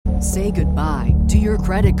Say goodbye to your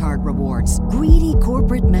credit card rewards. Greedy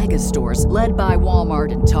corporate mega stores, led by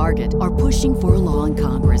Walmart and Target, are pushing for a law in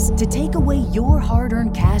Congress to take away your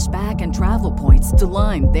hard-earned cash back and travel points to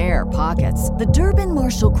line their pockets. The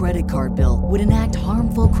Durbin-Marshall credit card bill would enact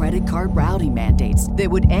harmful credit card routing mandates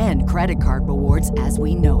that would end credit card rewards as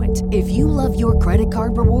we know it. If you love your credit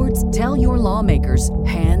card rewards, tell your lawmakers,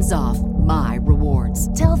 hands off my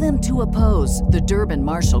rewards. Tell them to oppose the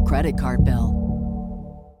Durbin-Marshall credit card bill.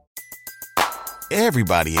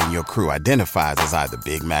 Everybody in your crew identifies as either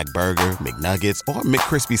Big Mac Burger, McNuggets, or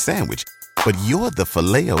McCrispy Sandwich. But you're the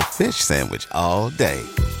Filet-O-Fish Sandwich all day.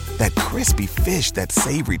 That crispy fish, that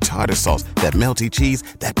savory tartar sauce, that melty cheese,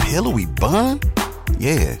 that pillowy bun.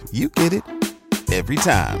 Yeah, you get it. Every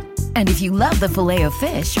time. And if you love the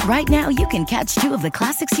Filet-O-Fish, right now you can catch two of the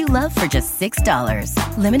classics you love for just $6.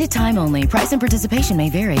 Limited time only. Price and participation may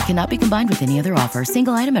vary. Cannot be combined with any other offer.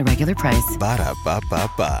 Single item at regular price.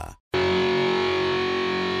 Ba-da-ba-ba-ba.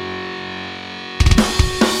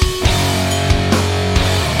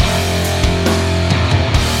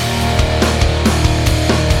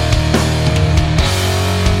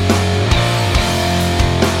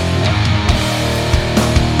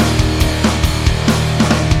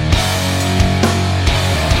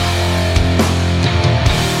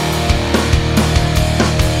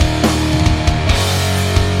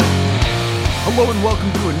 Hello and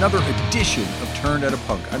welcome to another edition of Turned Out of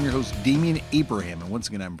Punk. I'm your host, Damian Abraham, and once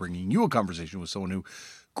again I'm bringing you a conversation with someone who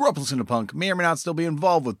grew up listening to punk, may or may not still be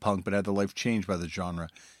involved with punk, but had their life changed by the genre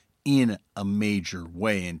in a major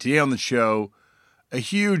way. And today on the show, a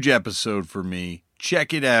huge episode for me.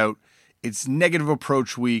 Check it out. It's Negative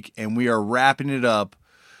Approach Week, and we are wrapping it up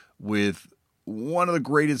with one of the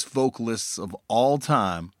greatest vocalists of all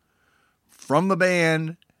time from the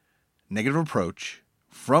band Negative Approach,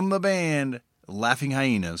 from the band Laughing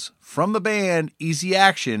Hyenas, from the band Easy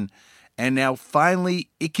Action, and now finally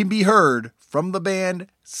it can be heard from the band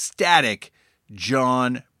Static.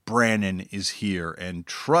 John Brannon is here, and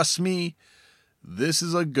trust me, this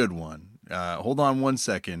is a good one. Hold on one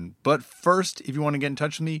second, but first, if you want to get in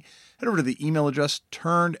touch with me, head over to the email address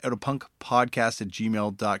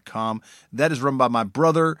turnedoutapunkpodcast@gmail.com. That is run by my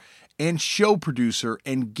brother and show producer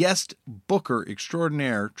and guest booker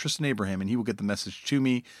extraordinaire, Tristan Abraham, and he will get the message to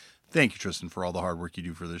me. Thank you, Tristan, for all the hard work you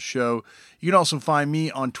do for this show. You can also find me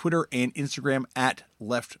on Twitter and Instagram at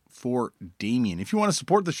Left4Damian. If you want to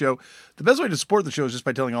support the show, the best way to support the show is just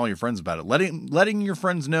by telling all your friends about it. Letting your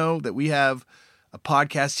friends know that we have a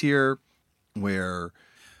podcast here where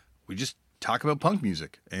we just talk about punk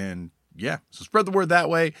music. And yeah, so spread the word that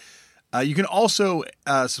way. You can also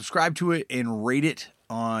subscribe to it and rate it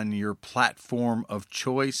on your platform of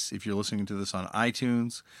choice. If you're listening to this on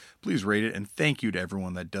iTunes, please rate it. And thank you to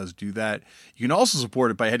everyone that does do that. You can also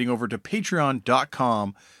support it by heading over to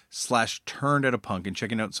patreon.com/turnedoutofpunk and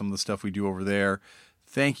checking out some of the stuff we do over there.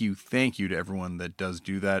 Thank you to everyone that does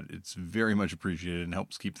do that. It's very much appreciated and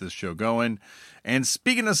helps keep this show going. And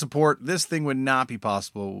speaking of support, this thing would not be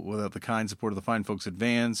possible without the kind support of the fine folks at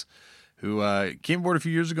Vans, who came aboard a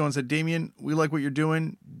few years ago and said, Damian, we like what you're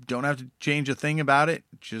doing. Don't have to change a thing about it.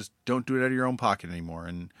 Just don't do it out of your own pocket anymore.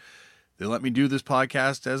 And they let me do this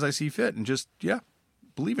podcast as I see fit and just,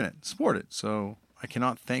 believe in it, support it. So I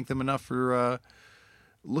cannot thank them enough for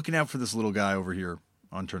looking out for this little guy over here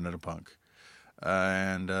on Turned Out of Punk.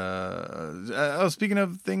 Speaking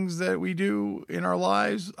of things that we do in our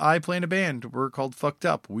lives, I play in a band. We're called Fucked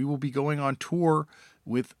Up. We will be going on tour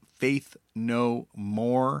with Faith No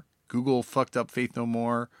More. Google Fucked Up Faith No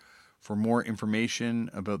More for more information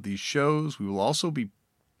about these shows. We will also be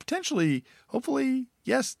potentially, hopefully,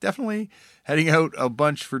 yes, definitely heading out a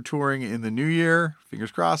bunch for touring in the new year.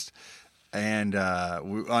 Fingers crossed. And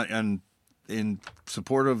in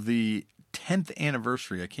support of the 10th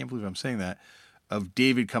anniversary, I can't believe I'm saying that, of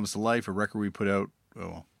David Comes to Life, a record we put out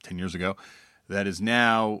 10 years ago that is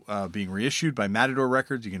now being reissued by Matador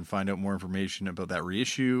Records. You can find out more information about that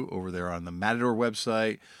reissue over there on the Matador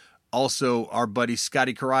website. Also, our buddy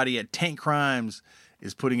Scotty Karate at Tank Crimes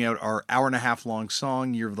is putting out our hour-and-a-half-long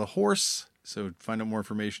song, Year of the Horse. So find out more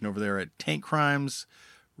information over there at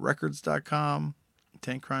tankcrimesrecords.com,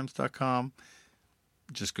 tankcrimes.com.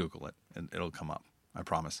 Just Google it, and it'll come up. I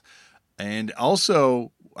promise. And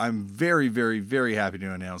also, I'm very, very, very happy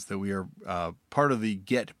to announce that we are part of the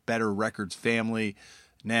Get Better Records family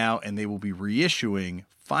now, and they will be reissuing,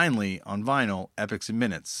 finally, on vinyl, Epics and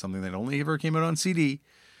Minutes, something that only ever came out on CD.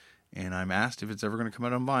 And I'm asked if it's ever going to come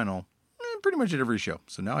out on vinyl pretty much at every show.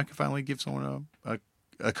 So now I can finally give someone a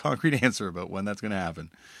concrete answer about when that's going to happen.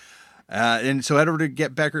 And so head over to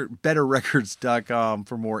getbetterrecords.com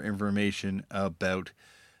for more information about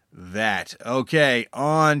that. Okay,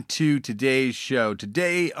 on to today's show.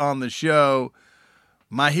 Today on the show,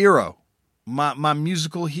 my hero, my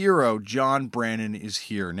musical hero, John Brannon, is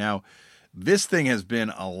here. Now, this thing has been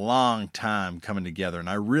a long time coming together, and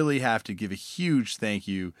I really have to give a huge thank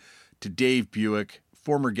you to Dave Buick,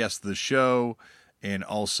 former guest of the show and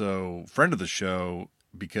also friend of the show,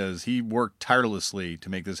 because he worked tirelessly to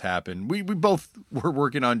make this happen. We both were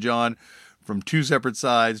working on John from two separate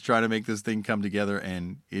sides, trying to make this thing come together,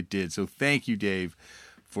 and it did. So thank you, Dave,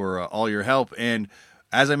 for all your help. And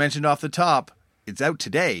as I mentioned off the top, it's out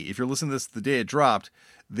today. If you're listening to this the day it dropped,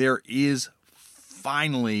 there is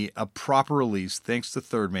finally a proper release, thanks to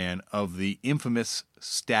Thirdman, of the infamous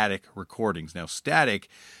Static recordings. Now, Static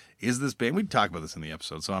is this band. We talked about this in the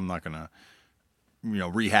episode, so I'm not going to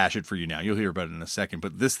rehash it for you now. You'll hear about it in a second.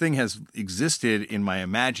 But this thing has existed in my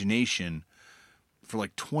imagination for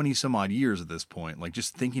like 20 some odd years at this point. Like,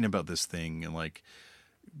 just thinking about this thing and like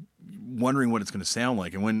wondering what it's going to sound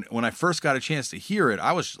like. And when I first got a chance to hear it,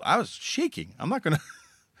 I was shaking. I'm not going to,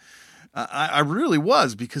 I really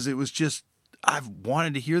was, because it was just, I've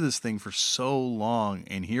wanted to hear this thing for so long,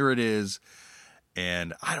 and here it is.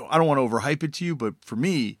 And I don't want to overhype it to you, but for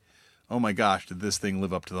me, oh my gosh, did this thing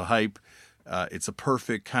live up to the hype? It's a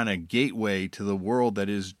perfect kind of gateway to the world that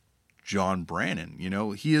is John Brannon.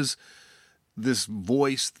 He is this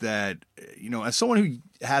voice that, as someone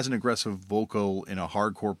who has an aggressive vocal in a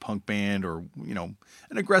hardcore punk band, or, an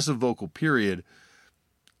aggressive vocal period,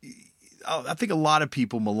 I think a lot of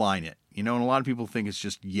people malign it, and a lot of people think it's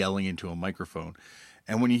just yelling into a microphone.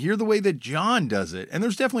 And when you hear the way that John does it, and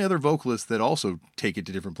there's definitely other vocalists that also take it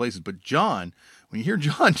to different places, but John, when you hear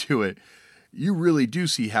John do it, you really do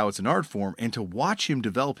see how it's an art form. And to watch him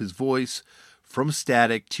develop his voice from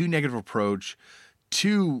Static to Negative Approach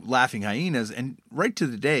to Laughing Hyenas and right to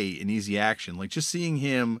today in Easy Action, like just seeing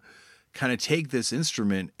him kind of take this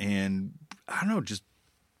instrument and, I don't know, just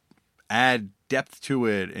add depth to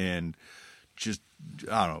it, and just,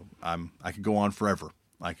 I don't know, I could go on forever.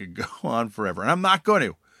 And I'm not going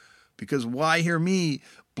to, because why hear me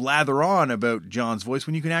blather on about John's voice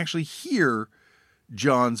when you can actually hear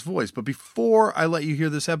John's voice? But before I let you hear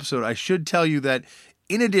this episode, I should tell you that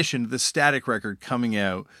in addition to the Static record coming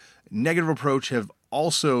out, Negative Approach have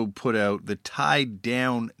also put out the Tied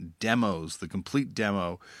Down demos. The complete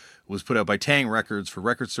demo was put out by Tang Records for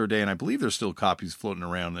Record Store Day, and I believe there's still copies floating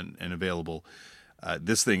around and available.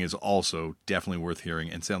 This thing is also definitely worth hearing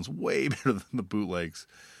and sounds way better than the bootlegs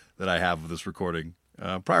that I have of this recording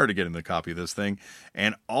prior to getting the copy of this thing.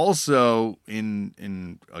 And also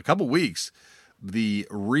in a couple weeks, the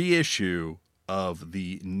reissue of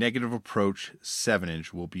the Negative Approach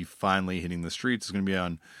 7-inch will be finally hitting the streets. It's going to be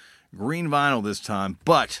on green vinyl this time,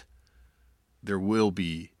 but there will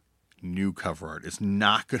be new cover art. It's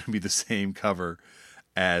not going to be the same cover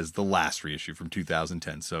as the last reissue from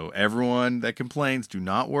 2010. So everyone that complains, do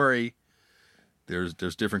not worry. There's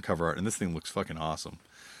different cover art, and this thing looks fucking awesome.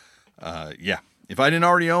 Yeah. If I didn't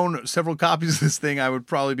already own several copies of this thing, I would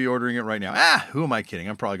probably be ordering it right now. Who am I kidding?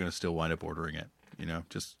 I'm probably going to still wind up ordering it.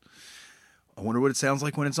 Just, I wonder what it sounds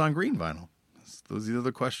like when it's on green vinyl. Those are the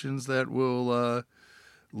other questions that will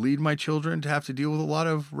lead my children to have to deal with a lot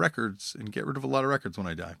of records and get rid of a lot of records when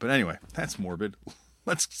I die. But anyway, that's morbid.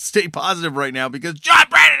 Let's stay positive right now, because John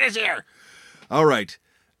Brannon is here. All right.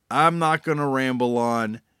 I'm not going to ramble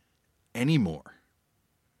on anymore.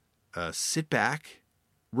 Sit back,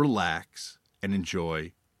 relax, and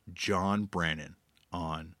enjoy John Brannon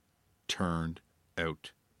on Turned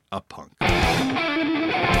Out a Punk.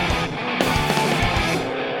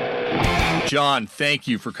 John, thank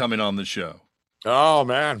you for coming on the show. Oh,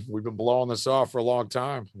 man, we've been blowing this off for a long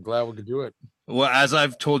time. I'm glad we could do it. Well, as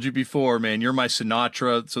I've told you before, man, you're my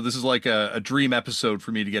Sinatra. So this is like a dream episode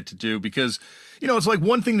for me to get to do, because, it's like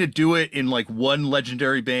one thing to do it in like one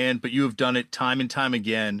legendary band, but you have done it time and time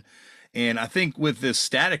again. And I think with this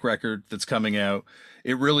Static record that's coming out,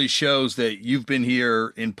 it really shows that you've been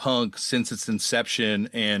here in punk since its inception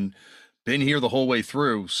and been here the whole way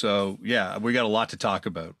through. So yeah, we got a lot to talk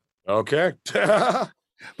about. Okay.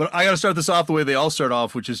 But I got to start this off the way they all start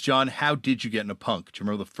off, which is, John, how did you get into punk? Do you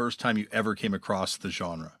remember the first time you ever came across the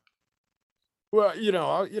genre? Well,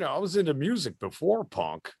 I was into music before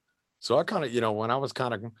punk. So I kind of, when I was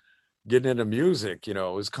kind of getting into music, it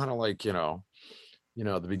was kind of like, the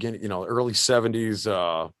beginning, early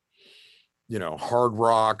 70s, hard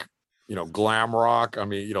rock, glam rock. I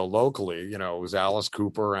mean, locally, it was Alice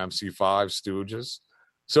Cooper, MC5, Stooges.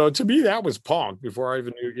 So to me, that was punk before I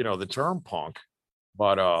even knew, the term punk.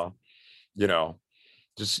 But,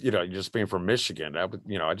 just being from Michigan,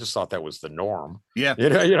 I just thought that was the norm. Yeah.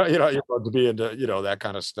 To be into, that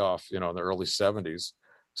kind of stuff, in the early 70s.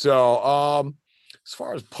 So as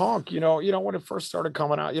far as punk, when it first started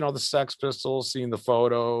coming out, the Sex Pistols, seeing the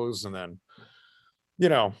photos, and then,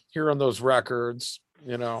 hearing those records,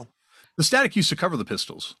 The Static used to cover the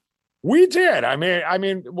Pistols. We did.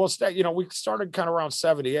 Well, we started kind of around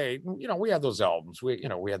 78. We had those albums. We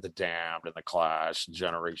had the Damned and the Clash and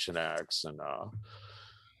Generation X and all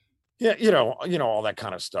that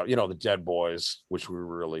kind of stuff. The Dead Boys, which we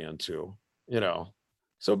were really into.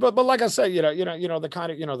 So, but like I said, the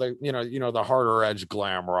kind of the harder edge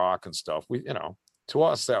glam rock and stuff. We, to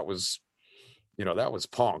us that was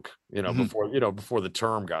punk. Before the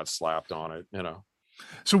term got slapped on it.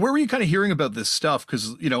 So where were you kind of hearing about this stuff?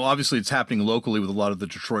 Because, obviously it's happening locally with a lot of the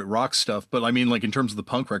Detroit rock stuff. But I mean, like in terms of the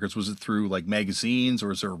punk records, was it through like magazines or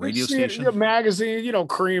is there a radio station? Magazine,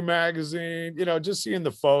 Creem magazine, just seeing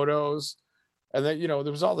the photos. And then, there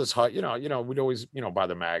was all this hype, we'd always, buy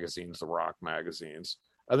the magazines, the rock magazines.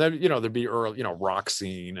 And then, there'd be early, rock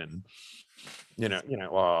scene and,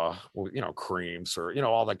 Creams or,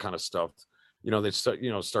 all that kind of stuff. They'd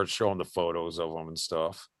start showing the photos of them and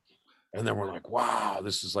stuff. And then we're like, wow,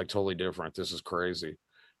 this is like totally different. This is crazy.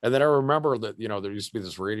 And then I remember that, there used to be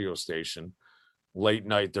this radio station late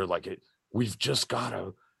night. They're like, we've just got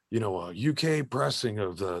a UK pressing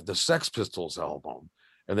of the Sex Pistols album.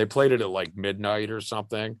 And they played it at like midnight or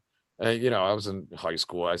something. And, I was in high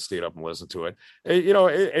school. I stayed up and listened to it. And,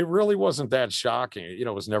 it really wasn't that shocking.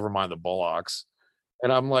 It was Nevermind the Bullocks.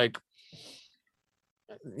 And I'm like,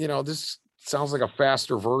 this sounds like a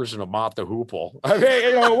faster version of Mott The Hoople. I mean,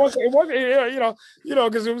 it wasn't,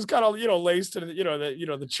 because it was kind of, laced in,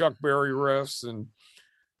 the Chuck Berry riffs and,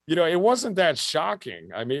 it wasn't that shocking.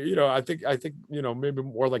 I mean, I think, maybe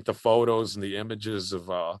more like the photos and the images of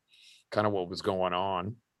kind of what was going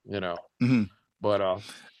on, Mm-hmm. But,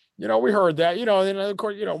 we heard that, and of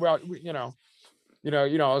course, I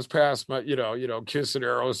was past my, Kiss and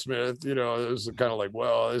Aerosmith, it was kind of like,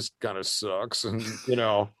 well, this kind of sucks. And,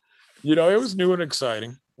 it was new and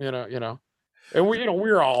exciting, and we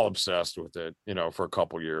were all obsessed with it, for a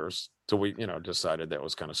couple years till we, decided that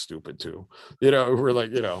was kind of stupid too. We're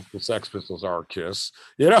like, the Sex Pistols are Kiss,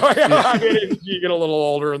 I mean, you get a little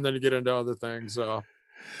older and then you get into other things.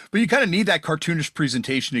 But you kind of need that cartoonish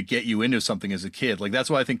presentation to get you into something as a kid. Like that's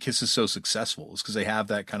why I think Kiss is so successful, is because they have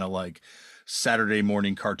that kind of like Saturday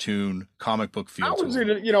morning cartoon comic book feel. I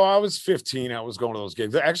was 15. I was going to those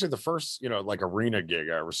gigs. Actually, the first, like arena gig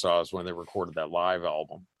I ever saw is when they recorded that live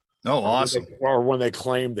album. Oh, awesome. Or when they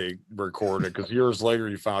claimed they recorded, because years later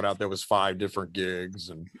you found out there was 5 different gigs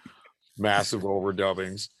and massive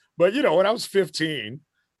overdubbings. But, when I was 15,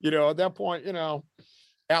 at that point,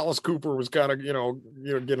 Alice Cooper was kind of, getting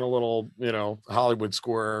a little, Hollywood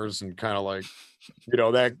squares and kind of like,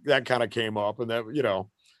 that kind of came up. And that,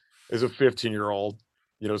 as a 15-year-old,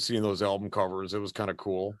 seeing those album covers, it was kind of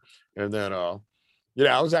cool. And then, it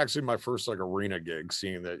was actually my first like arena gig,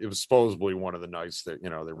 seeing that it was supposedly one of the nights that, they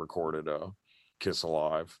recorded Kiss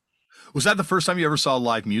Alive. Was that the first time you ever saw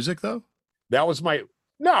live music though? That was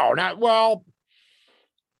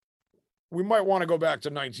we might want to go back to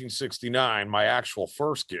 1969, my actual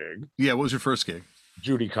first gig. Yeah, what was your first gig?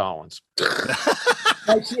 Judy Collins.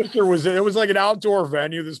 My sister it was like an outdoor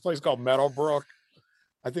venue, this place called Meadowbrook.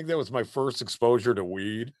 I think that was my first exposure to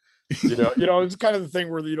weed. It's kind of the thing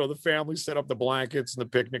where, the family set up the blankets and the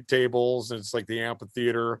picnic tables, and it's like the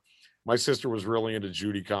amphitheater. My sister was really into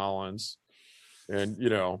Judy Collins. And,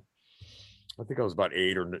 I think I was about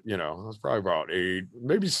 8 or, I was probably about 8,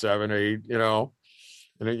 maybe 7, 8, And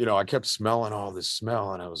then, I kept smelling all this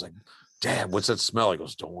smell, and I was like, Dad, what's that smell? He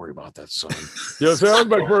goes, don't worry about that, son. So that was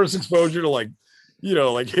my first exposure to like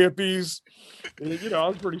hippies. And, I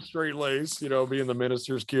was pretty straight laced, being the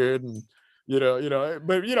minister's kid, and but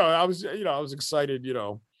I was excited,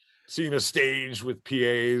 seeing a stage with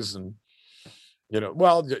PAs and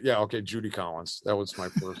Judy Collins. That was my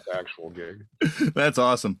first actual gig. That's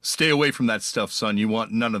awesome. Stay away from that stuff, son. You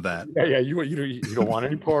want none of that. Yeah, you don't want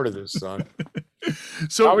any part of this, son.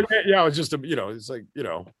 So I was just it's like,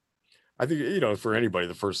 I think, for anybody,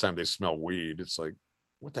 the first time they smell weed, it's like,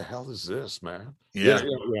 what the hell is this, man? Yeah.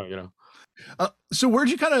 So where'd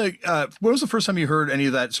you kind of, when was the first time you heard any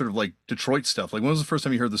of that sort of like Detroit stuff? Like when was the first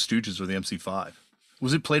time you heard the Stooges or the MC5?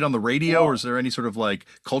 Was it played on the radio, or is there any sort of like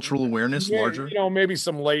cultural awareness larger? Maybe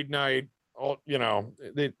some late night,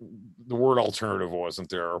 the word alternative wasn't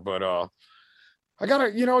there, but I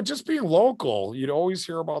gotta, just being local, you'd always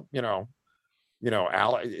hear about, at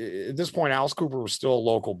this point, Alice Cooper was still a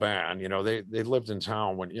local band. They lived in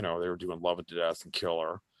town when, they were doing Love It to Death and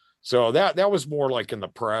Killer. So that was more like in the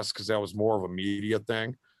press, because that was more of a media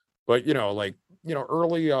thing. But, early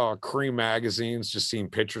Creem magazines, just seeing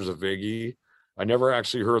pictures of Iggy. I never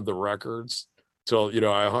actually heard the records till, you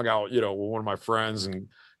know, I hung out, you know, with one of my friends and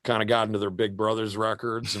kind of got into their Big Brothers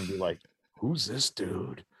records and be like, who's this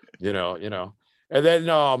dude? You know. And then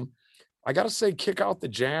I gotta say, Kick Out the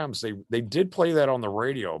Jams. They did play that on the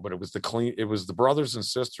radio, but it was the brothers and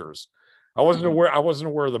sisters. I wasn't aware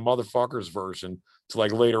of the motherfuckers version till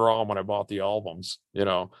like later on when I bought the albums, you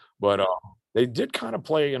know. But they did kind of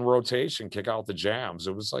play in rotation, Kick Out the Jams.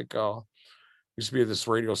 It was like used to be this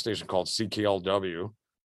radio station called CKLW,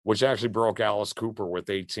 which actually broke Alice Cooper with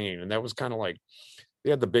 18. And that was kind of like they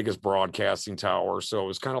had the biggest broadcasting tower. So it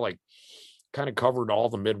was kind of covered all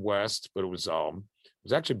the Midwest, but it was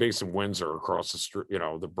actually based in Windsor across the street, you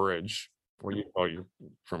know, the bridge where you're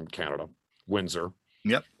from Canada, Windsor.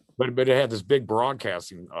 Yep. But it had this big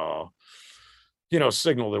broadcasting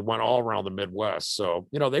signal that went all around the Midwest. So,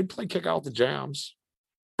 you know, they'd play Kick Out the Jams.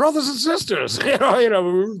 Brothers and sisters, we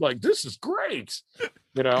were like, this is great.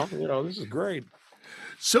 This is great.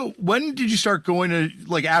 So when did you start going to,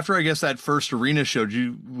 like, after, I guess, that first arena show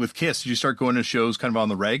with Kiss, did you start going to shows kind of on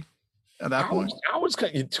the reg at that point? When I was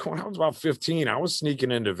about 15, I was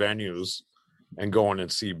sneaking into venues and going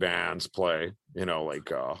and see bands play,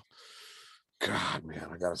 like, God, man,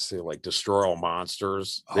 I gotta say, like Destroy All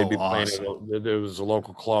Monsters. They'd be playing. There was a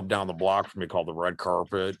local club down the block from me called the Red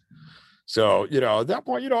Carpet. So, at that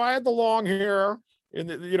point, I had the long hair and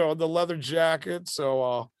the leather jacket.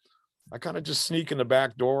 So I kind of just sneak in the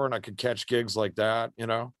back door and I could catch gigs like that,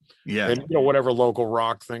 Yeah. And whatever local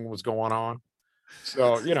rock thing was going on.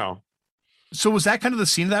 So, So was that kind of the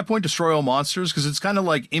scene at that point, Destroy All Monsters? Because it's kind of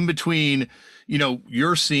like in between,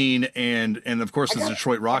 your scene and of course the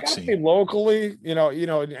Detroit rock scene. Locally,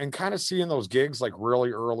 and kind of seeing those gigs like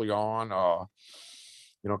really early on,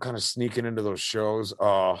 kind of sneaking into those shows.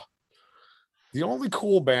 The only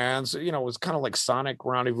cool bands, was kind of like Sonic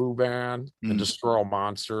Rendezvous Band and Destroy All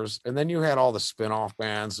Monsters. And then you had all the spin-off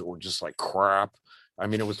bands that were just like crap. I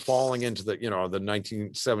mean, it was falling into the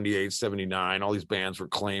 1978, 79. All these bands were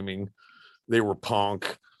claiming they were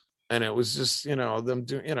punk, and it was just, them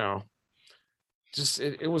doing,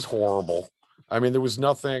 it was horrible. I mean, there was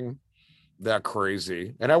nothing that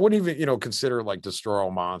crazy. And I wouldn't even, consider like Destroy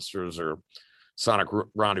All Monsters or Sonic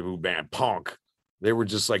Rendezvous Band punk. They were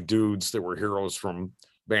just like dudes that were heroes from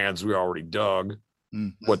bands we already dug,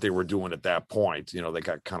 what they were doing at that point. They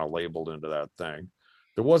got kind of labeled into that thing.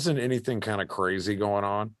 There wasn't anything kind of crazy going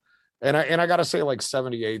on. And I got to say, like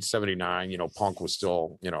 78, 79, punk was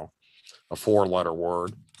still, a 4-letter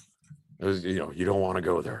word. It was, you don't want to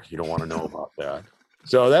go there. You don't want to know about that.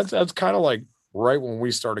 So that's kind of like right when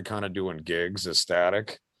we started kind of doing gigs as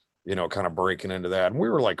Static, kind of breaking into that. And we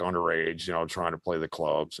were like underage, trying to play the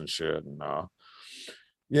clubs and shit. And,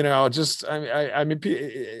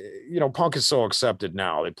 punk is so accepted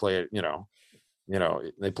now. They play it,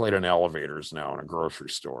 they played in elevators now in grocery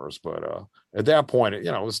stores. But at that point,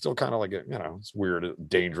 it was still kind of like, it's weird,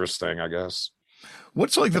 dangerous thing, I guess.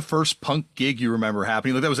 What's like the first punk gig you remember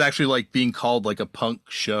happening? Like that was actually like being called like a punk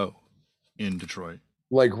show in Detroit.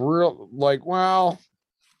 Like real, like, well,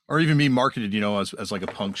 or even being marketed, as like a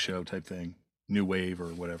punk show type thing, new wave or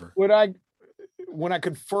whatever. When I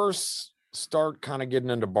could first start kind of getting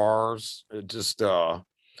into bars, it just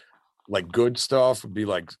like good stuff would be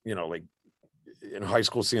like, like in high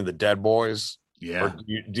school seeing the Dead Boys, or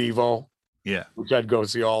Devo, which I'd go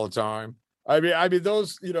see all the time. I mean,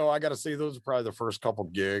 those, I got to say, those are probably the first couple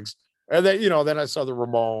gigs. And then, then I saw the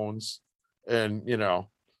Ramones and,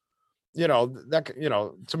 that,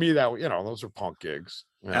 to me that, those are punk gigs.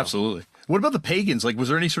 Absolutely. What about the Pagans? Like, was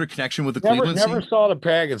there any sort of connection with the Cleveland scene? Never saw the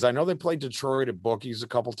Pagans. I know they played Detroit at Bookies a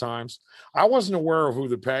couple times. I wasn't aware of who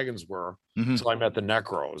the Pagans were until I met the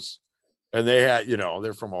Necros. And they had,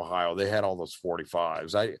 they're from Ohio. They had all those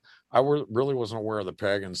 45s. I really wasn't aware of the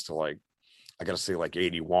Pagans till like, I got to say like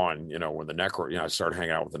 81, when the Necro, I started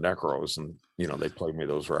hanging out with the Necros and, they played me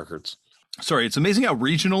those records. Sorry. It's amazing how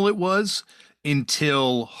regional it was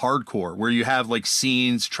until hardcore, where you have like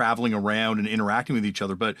scenes traveling around and interacting with each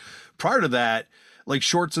other. But prior to that, like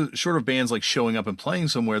short of bands like showing up and playing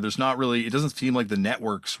somewhere, there's not really, it doesn't seem like the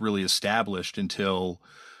network's really established until,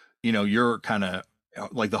 you're kind of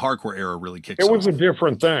like the hardcore era really kicks off. It was a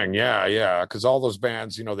different thing. Yeah. Cause all those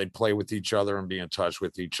bands, they'd play with each other and be in touch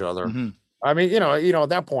with each other. Mm-hmm. I mean, at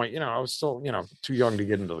that point, I was still, too young to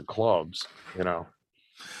get into the clubs,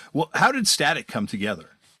 Well, how did Static come together?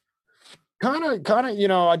 Kind of,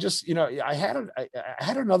 I just, I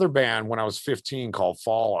had another band when I was 15 called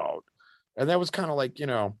Fallout. And that was kind of like,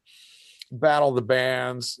 battle of the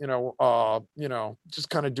bands, just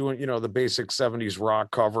kind of doing, the basic 70s rock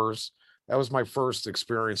covers. That was my first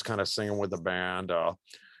experience kind of singing with the band.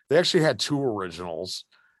 They actually had 2 originals.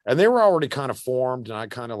 and they were already kind of formed, and I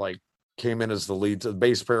kind of like came in as the lead. The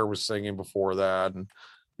bass player was singing before that, and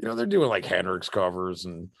they're doing like Hendrix covers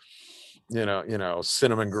and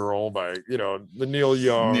Cinnamon Girl by the Neil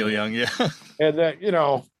Young. Yeah. And then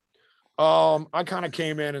I kind of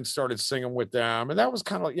came in and started singing with them, and that was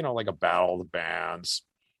kind of like a battle of the bands,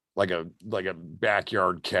 like a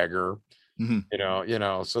backyard kegger.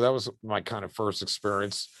 Mm-hmm. So that was my kind of first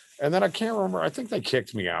experience. And then I can't remember, I think they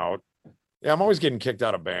kicked me out. Yeah, I'm always getting kicked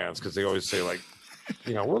out of bands because they always say like,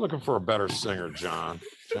 we're looking for a better singer, John.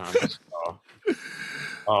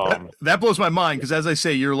 That blows my mind because, as I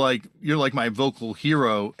say, you're like my vocal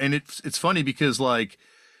hero, and it's funny because like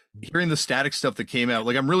hearing the Static stuff that came out,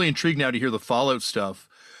 like I'm really intrigued now to hear the Fallout stuff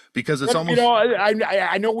because it's almost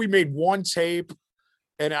I know we made one tape,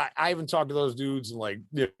 and I haven't talked to those dudes in like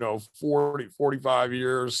 45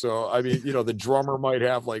 years. So I mean, the drummer might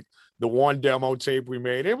have like the one demo tape we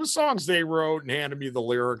made. It was songs they wrote and handed me the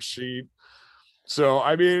lyric sheet. So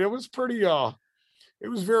I mean, it was pretty it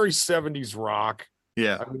was very 70s rock.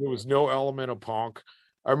 Yeah. I mean, there was no element of punk.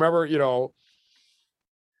 I remember, I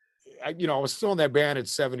was still in that band at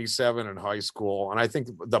 77 in high school. And I think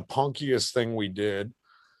the punkiest thing we did,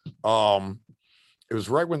 it was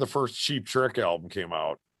right when the first Cheap Trick album came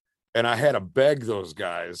out. And I had to beg those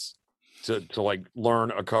guys to like learn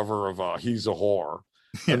a cover of He's a Whore.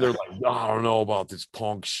 Yeah. And they're like, I don't know about this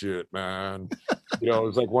punk shit, man. It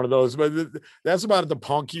was like one of those, but that's about the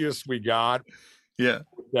punkiest we got. Yeah.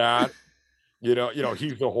 That, He's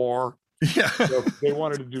a Whore. Yeah. So they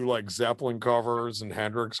wanted to do like Zeppelin covers and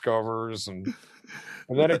Hendrix covers, and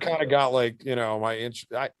then it kind of got like,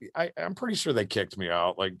 I'm pretty sure they kicked me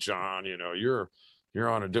out. Like, John, you're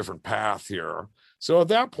on a different path here. So at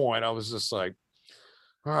that point, I was just like,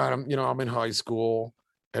 all right, I'm in high school,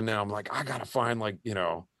 and now I'm like, I gotta find like,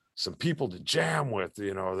 some people to jam with.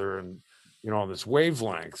 They're in, on this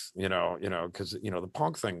wavelength. Because the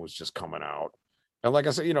punk thing was just coming out. And like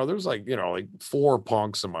I said, there was like, like 4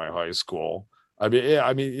 punks in my high school. I mean,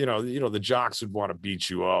 the jocks would want to beat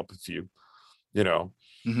you up if you,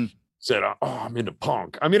 mm-hmm. said, oh, I'm into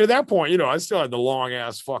punk. I mean, at that point, I still had the long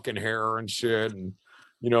ass fucking hair and shit. And,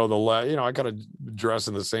 I kind of dress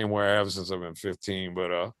in the same way I have since I've been 15.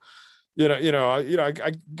 But, I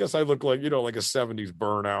guess I look like, like a 70s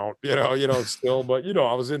burnout, still. But,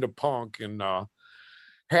 I was into punk and,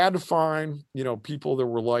 had to find, people that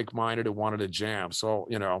were like-minded and wanted to jam. So,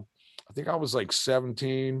 I think I was like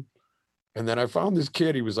 17. And then I found this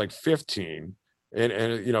kid, he was like 15.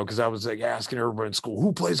 And because I was like asking everybody in school,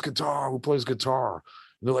 who plays guitar? And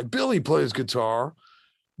they're like, Billy plays guitar.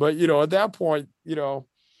 But, at that point,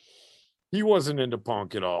 he wasn't into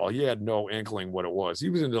punk at all. He had no inkling what it was. He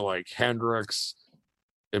was into like Hendrix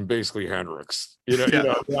and basically Hendrix.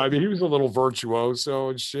 I mean, he was a little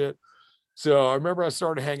virtuoso and shit. So I remember I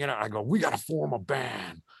started hanging out. I go, we got to form a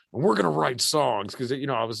band and we're going to write songs. Cause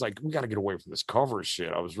I was like, we got to get away from this cover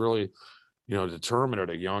shit. I was really, determined at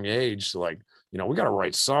a young age to like, we got to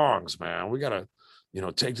write songs, man. We got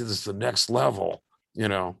to, take this to the next level,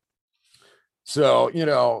 So,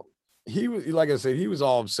 he was, like I said, he was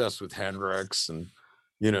all obsessed with Hendrix and,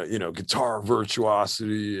 guitar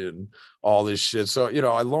virtuosity and all this shit. So,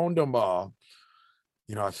 I loaned him,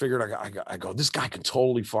 I figured I go, this guy can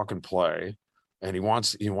totally fucking play, and he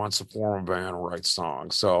wants to form a band and write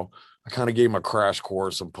songs. So I kind of gave him a crash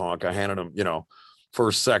course in punk. I handed him,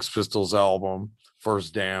 first Sex Pistols album,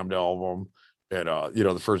 first Damned album, and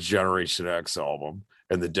the first Generation X album,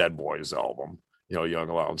 and the Dead Boys album, Young,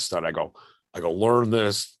 Loud, and Stud. I go, learn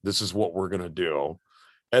this. This is what we're gonna do.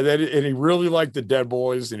 And he really liked the Dead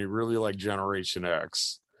Boys, and he really liked Generation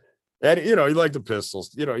X. And, he liked the Pistols,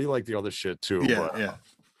 he liked the other shit too. Yeah, but yeah.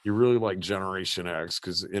 He really liked Generation X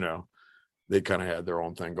because, they kind of had their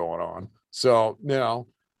own thing going on. So,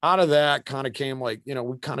 out of that kind of came like,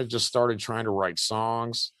 we kind of just started trying to write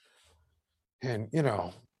songs. And,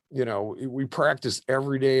 we practiced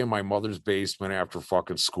every day in my mother's basement after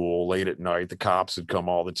fucking school, late at night. The cops would come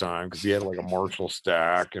all the time because he had like a Marshall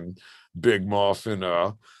stack and Big Muff and,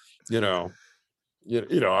 I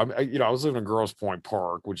was living in Grosse Point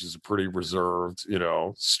Park, which is a pretty reserved,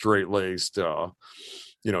 straight-laced,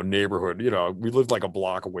 neighborhood. We lived like a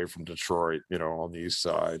block away from Detroit, on the east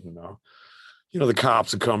side. And, the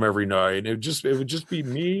cops would come every night. It would just be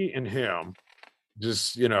me and him,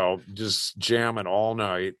 just jamming all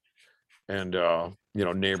night. And,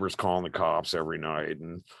 neighbors calling the cops every night.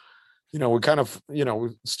 And, we kind of, we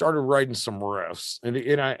started writing some riffs.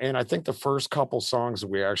 And I think the first couple songs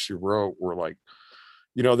that we actually wrote were like,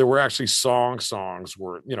 there were actually songs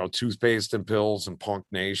were, Toothpaste and Pills and Punk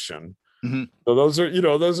Nation. Mm-hmm. So those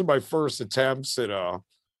are my first attempts at,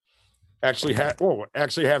 actually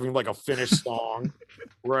having like a finished song,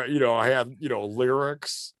 right? I had,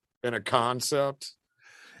 lyrics and a concept.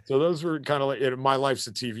 So those were kind of like My Life's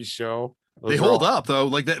a TV Show. They hold up though,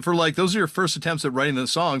 like that for like those are your first attempts at writing the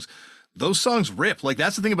songs. Those songs rip. Like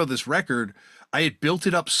that's the thing about this record. I had built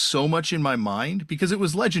it up so much in my mind because it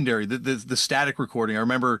was legendary. The static recording. I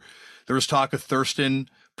remember there was talk of Thurston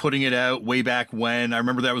putting it out way back when. I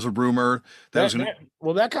remember that was a rumor. That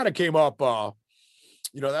kind of came up.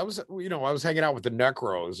 That was I was hanging out with the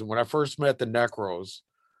Necros, and when I first met the Necros,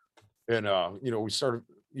 and we started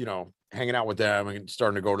hanging out with them and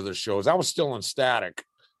starting to go to the shows. I was still in Static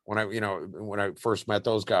when I first met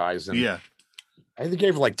those guys, and yeah, I think they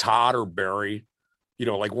gave like Todd or Barry,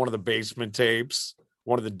 like one of the basement tapes,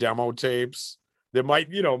 one of the demo tapes that might,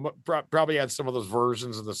 probably had some of those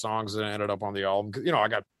versions of the songs that ended up on the album. I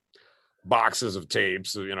got boxes of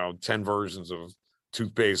tapes, 10 versions of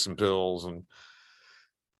Toothpaste and Pills. And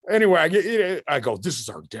anyway, I go, this is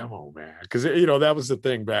our demo, man. Because, that was the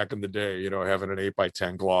thing back in the day, having an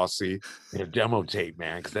 8x10 glossy and a demo tape,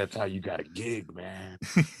 man, because that's how you got a gig, man.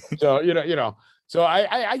 So, so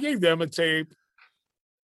I gave them a tape.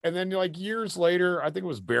 And then like years later, I think it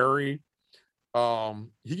was Barry.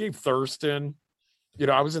 He gave Thurston,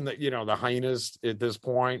 I was in the, the Hyenas at this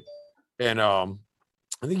point. And I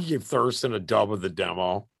think he gave Thurston a dub of the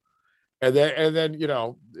demo. And then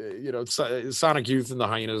Sonic Youth and the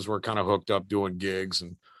Hyenas were kind of hooked up doing gigs.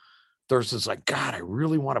 And Thurston's like, God, I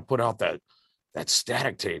really want to put out that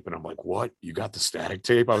static tape. And I'm like, what? You got the static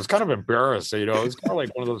tape? I was kind of embarrassed. It's kind of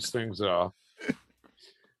like one of those things,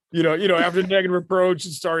 after Negative Approach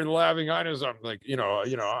and started laughing, I'm like,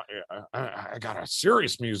 I got a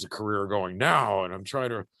serious music career going now, and I'm trying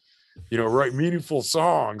to, write meaningful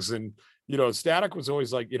songs. And, Static was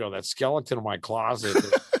always like, that skeleton in my closet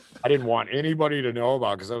that I didn't want anybody to know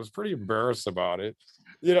about because I was pretty embarrassed about it.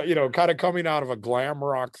 Kind of coming out of a glam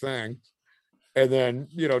rock thing, and then,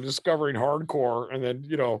 discovering hardcore, and then,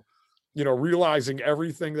 realizing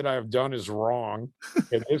everything that I've done is wrong,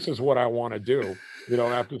 and this is what I want to do.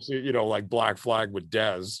 After see, like Black Flag with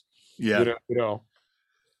Dez, like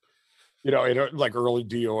early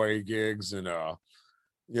DOA gigs and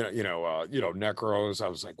Necros. I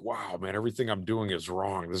was like, wow, man, everything I'm doing is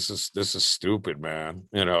wrong. This is stupid, man.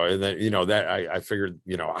 And then that I figured,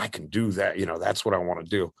 I can do that. That's what I want to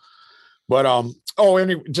do. But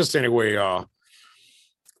anyway,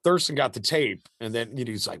 Thurston got the tape, and then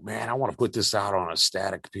he's like, man, I want to put this out on a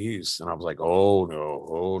static piece. And I was like, oh no.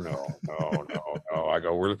 I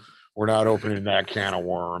go, we're not opening that can of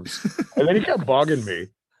worms. And then he kept bugging me.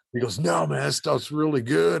 He goes, no, man, this stuff's really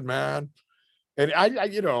good, man. And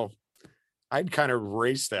I'd kind of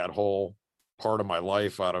erased that whole part of my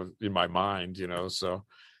life in my mind, so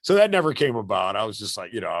that never came about. I was just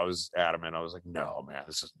like, I was adamant. I was like, no, man,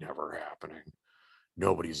 this is never happening.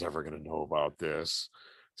 Nobody's ever going to know about this.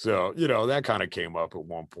 So, that kind of came up at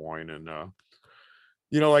one point. And,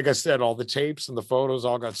 like I said, all the tapes and the photos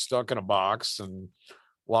all got stuck in a box and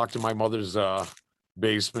locked in my mother's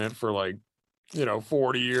basement for like,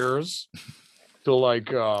 40 years till like,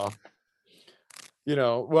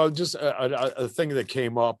 just a thing that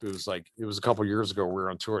came up. It was a couple years ago. We were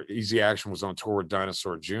on tour. Easy Action was on tour with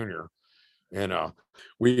Dinosaur Jr. And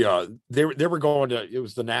they were going to, it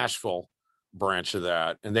was the Nashville branch of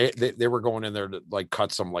that, and they were going in there to like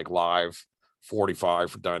cut some like live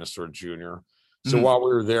 45 for Dinosaur Jr. So while we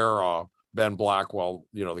were there, Ben Blackwell,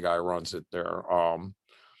 the guy who runs it there,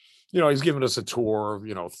 he's giving us a tour of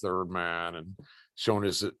Thirdman and showing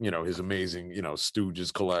us his amazing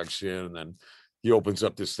Stooges collection. And then he opens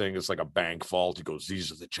up this thing, it's like a bank vault. He goes,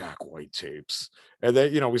 these are the Jack White tapes. And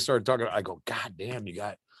then we started talking. I go, God damn, you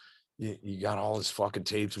got all his fucking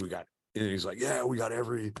tapes. And he's like, yeah, we got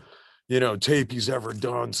every tape he's ever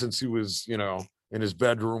done since he was, in his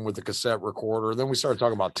bedroom with the cassette recorder. Then we started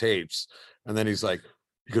talking about tapes. And then he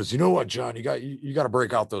goes, you know what, John, you got to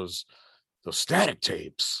break out those static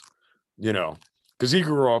tapes, because he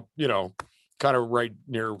grew up, kind of right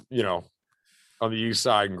near, on the east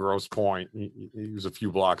side in Grosse Point. He was a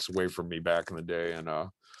few blocks away from me back in the day. And I,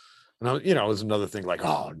 it was another thing like,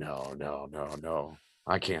 oh, no,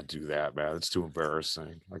 I can't do that, man. It's too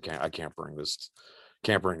embarrassing. I can't bring this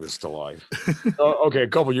to life. Okay, a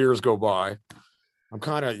couple years go by. I'm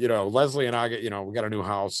kind of, Leslie and I get, we got a new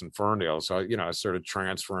house in Ferndale. So, I started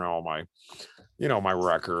transferring all my, my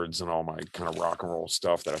records and all my kind of rock and roll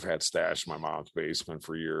stuff that I've had stashed in my mom's basement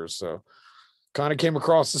for years. So kind of came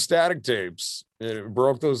across the static tapes and it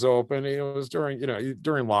broke those open. It was during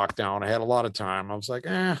lockdown. I had a lot of time. I was like,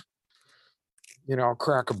 I'll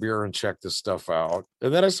crack a beer and check this stuff out.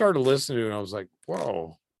 And then I started listening to it and I was like,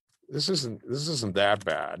 whoa, this isn't that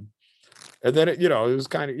bad. And then, it was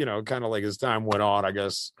kind of like as time went on, I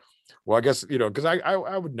guess. Well, I guess, because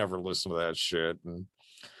I would never listen to that shit, and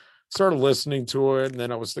started listening to it. And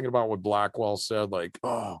then I was thinking about what Blackwell said, like,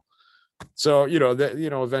 oh, so,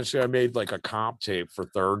 eventually I made like a comp tape for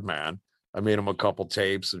Thirdman. I made him a couple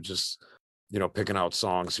tapes of just, picking out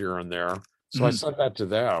songs here and there. So I sent that to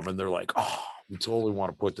them, and they're like, oh, we totally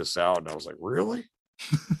want to put this out. And I was like, really?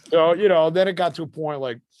 So, then it got to a point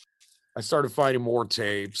like I started finding more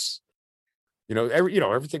tapes.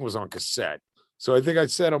 Everything was on cassette. So I think I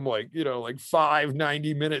sent them like 5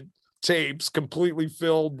 90-minute tapes completely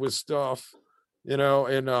filled with stuff,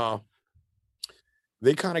 and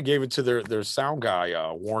they kind of gave it to their sound guy,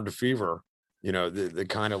 Warren DeFever. They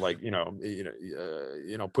kind of like,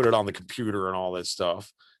 put it on the computer and all that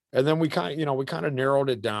stuff. And then we kind of narrowed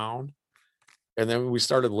it down. And then we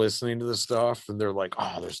started listening to the stuff, and they're like,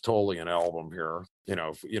 oh, there's totally an album here. We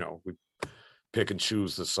pick and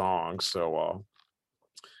choose the songs. So,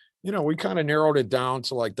 we kind of narrowed it down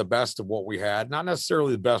to like the best of what we had. Not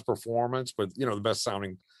necessarily the best performance, but, the best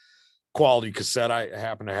sounding quality cassette I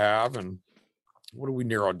happen to have. And what do we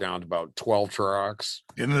narrow it down to? About 12 tracks.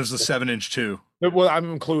 And there's the 7-inch too. Well,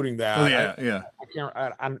 I'm including that. Oh, yeah, yeah.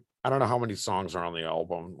 I don't know how many songs are on the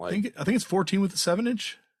album. Like, I think it's 14 with the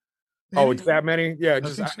 7-inch. Oh, it's that many? Yeah, I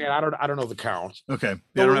don't know the count. Okay.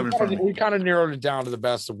 Yeah, I don't have it in front of me. We kind of narrowed it down to the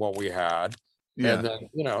best of what we had. Yeah. And then,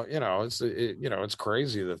 it's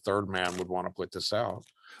crazy that Thirdman would want to put this out.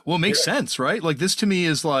 Well, it makes sense, right? Like, this to me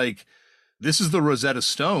is like, this is the Rosetta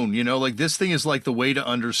Stone, like this thing is like the way to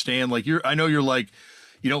understand, like I know you're like,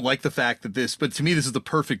 you don't like the fact that this, but to me, this is the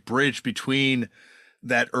perfect bridge between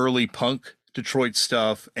that early punk Detroit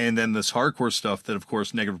stuff and then this hardcore stuff that, of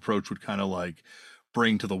course, Negative Approach would kind of like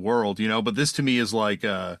bring to the world, but this to me is like,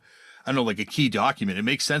 I don't know, like a key document. It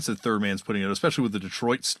makes sense that Thirdman's putting it, especially with the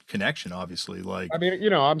Detroit connection, obviously. Like, I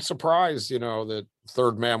mean, I'm surprised, that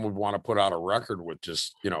Thirdman would want to put out a record with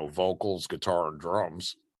just, vocals, guitar, and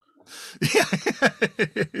drums. Yeah,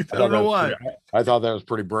 I don't know why. I thought that was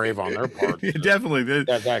pretty brave on their part. Yeah, definitely.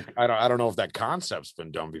 I don't know if that concept's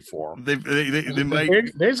been done before. They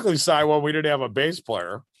might basically say, well, we didn't have a bass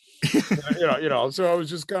player. So it was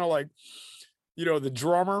just kind of like, the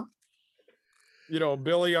drummer,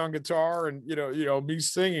 Billy on guitar, and me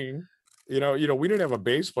singing. We didn't have a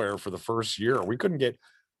bass player for the first year. We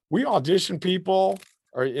auditioned people,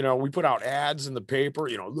 or we put out ads in the paper,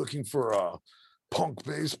 looking for a punk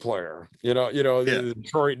bass player, the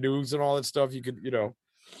Detroit News and all that stuff. You could, put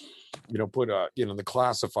the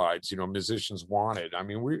classifieds, musicians wanted. I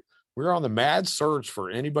mean, we were on the mad search for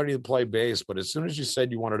anybody to play bass, but as soon as you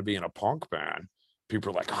said you wanted to be in a punk band,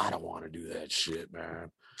 people are like, I don't want to do that shit,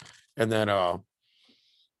 man. And then it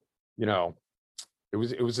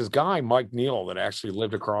was this guy, Mike Neal, that actually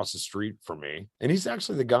lived across the street from me. And he's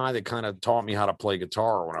actually the guy that kind of taught me how to play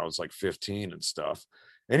guitar when I was like 15 and stuff.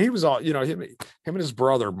 And he was all, him and his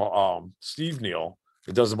brother, Steve Neal,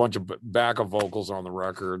 that does a bunch of backup vocals on the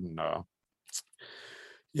record. And,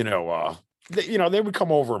 they would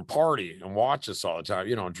come over and party and watch us all the time,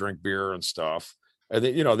 drink beer and stuff. And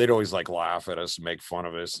they, they'd always like laugh at us and make fun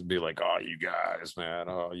of us and be like, oh, you guys, man.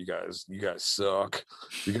 Oh, you guys suck.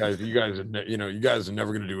 You guys are, you guys are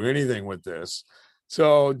never going to do anything with this.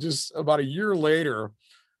 So just about a year later,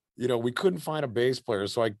 we couldn't find a bass player.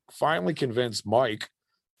 So I finally convinced Mike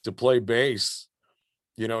to play bass.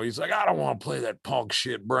 He's like, I don't want to play that punk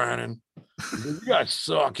shit, Brannon. You guys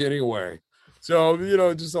suck anyway. So,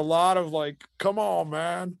 just a lot of like, come on,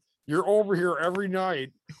 man. You're over here every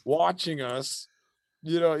night watching us,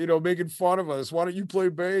 making fun of us. Why don't you play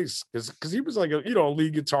bass? Because he was like a,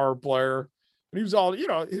 lead guitar player. And he was all,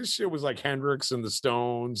 his shit was like Hendrix and the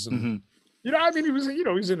Stones. And, he was, he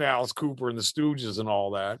was in Alice Cooper and the Stooges and all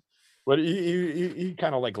that. But he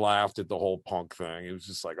kind of like laughed at the whole punk thing. He was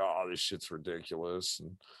just like, oh, this shit's ridiculous.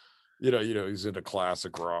 And, he's into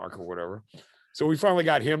classic rock or whatever. So we finally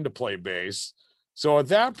got him to play bass. So at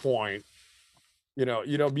that point,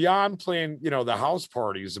 beyond playing, the house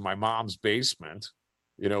parties in my mom's basement,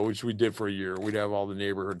 which we did for a year, we'd have all the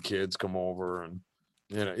neighborhood kids come over and,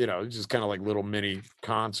 just kind of like little mini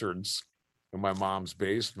concerts in my mom's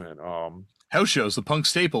basement. House shows, the punk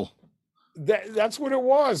staple. That's what it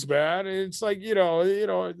was, man. It's like,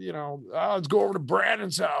 let's go over to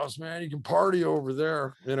Brannon's house, man. You can party over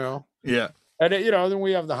there, Yeah. And, then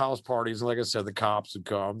we have the house parties. And like I said, the cops would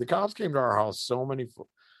come. The cops came to our house so many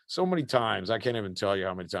times. I can't even tell you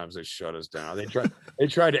how many times they shut us down. They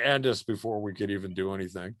tried to end us before we could even do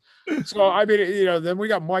anything. So, I mean, then we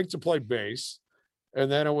got Mike to play bass.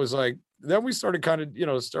 And then it was like, then we started kind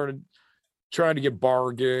of, started trying to get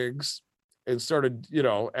bar gigs. and started,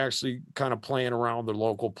 actually kind of playing around the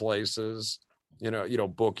local places,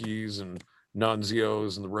 bookies and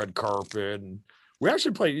Nunzios and the red carpet. And we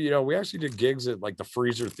actually played, we actually did gigs at like the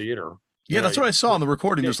Freezer Theater. Yeah, that's what I saw on the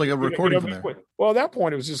recording. There's like a recording from there. Well, at that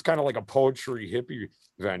point, it was just kind of like a poetry hippie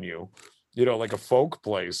venue, like a folk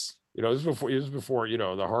place. This was before the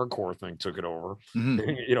hardcore thing took it over.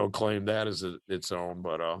 Mm-hmm. Claimed that as its own.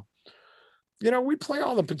 But we play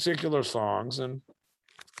all the particular songs, and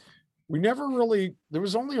we never really. There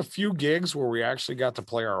was only a few gigs where we actually got to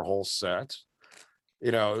play our whole set.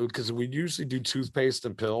 Because we usually do Toothpaste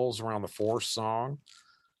and Pills around the fourth song.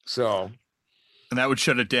 So, and that would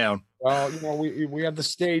shut it down. Well, we had the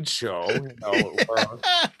stage show. Where,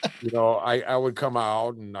 I would come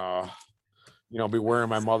out and be wearing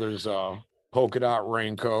my mother's polka dot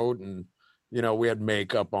raincoat, and we had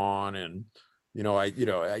makeup on, and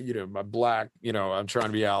my black, I'm trying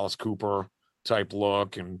to be Alice Cooper type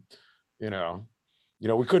look, and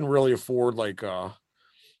we couldn't really afford like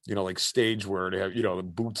stage wear to have, the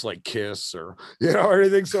boots like Kiss or, or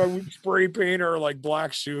anything. So I would spray paint her like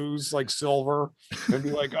black shoes, like silver, and be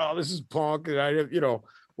like, oh, this is punk. And I have,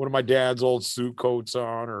 one of my dad's old suit coats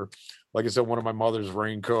on, or like I said, one of my mother's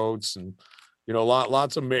raincoats, and,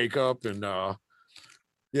 lots of makeup. And, I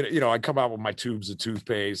come out with my tubes of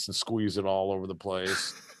toothpaste and squeeze it all over the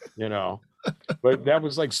place, but that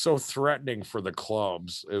was like so threatening for the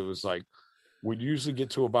clubs. It was like, we'd usually get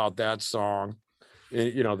to about that song.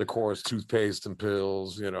 The chorus, Toothpaste and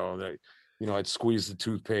Pills, I'd squeeze the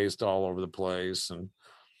toothpaste all over the place. And,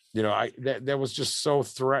 that was just so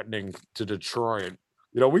threatening to Detroit.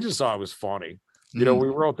 We just thought it was funny. We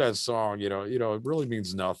wrote that song, it really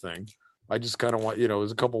means nothing. I just kind of want, it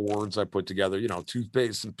was a couple words I put together,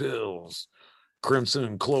 Toothpaste and Pills, Crimson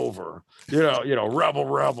and Clover, Rebel,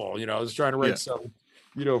 Rebel, I was trying to write some,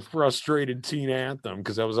 frustrated teen anthem,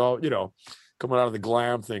 because that was all, coming out of the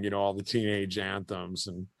glam thing, all the teenage anthems,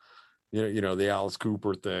 and the Alice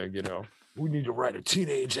Cooper thing, we need to write a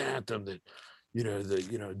teenage anthem that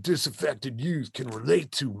the disaffected youth can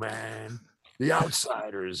relate to, man. The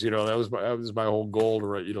outsiders, that was my whole goal, to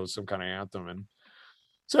write, some kind of anthem. And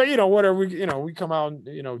so, whatever, we come out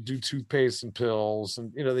and do Toothpaste and Pills,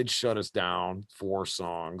 and they'd shut us down 4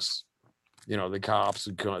 songs. The cops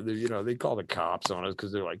would come, they call the cops on us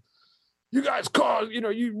because they're like, you guys caused,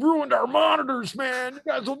 you ruined our monitors, man. You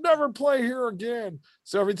guys will never play here again.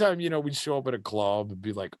 So every time, we'd show up at a club and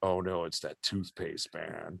be like, oh no, it's that Toothpaste,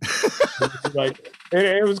 man. Like, and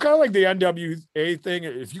it was kind of like the NWA thing.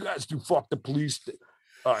 If you guys do Fuck the Police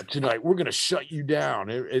tonight, we're going to shut you down.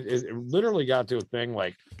 It literally got to a thing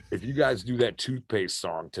like, if you guys do that Toothpaste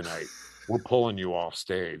song tonight, we're pulling you off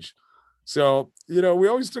stage. So, we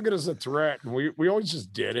always took it as a threat, and we always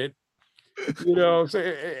just did it. So,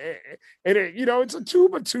 and it's a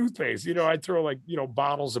tube of toothpaste. I throw like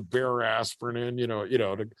bottles of bare aspirin in,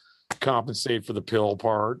 to compensate for the pill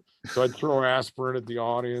part. So I'd throw aspirin at the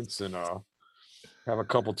audience, and have a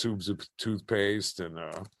couple tubes of toothpaste, and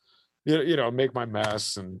make my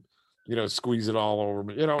mess, and squeeze it all over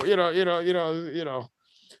me.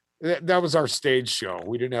 That was our stage show.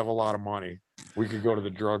 We didn't have a lot of money. We could go to the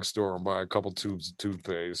drugstore and buy a couple tubes of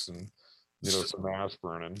toothpaste and some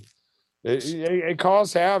aspirin, and it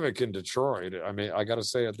caused havoc in Detroit. I mean, I got to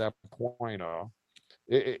say, at that point,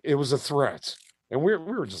 it was a threat, and we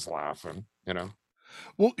were just laughing,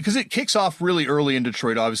 Well, because it kicks off really early in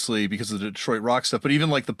Detroit, obviously, because of the Detroit rock stuff. But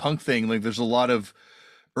even like the punk thing, like there's a lot of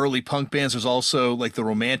early punk bands. There's also like the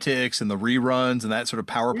Romantics and the Reruns and that sort of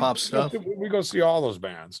power pop stuff. We go see all those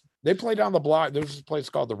bands. They play down the block. There's a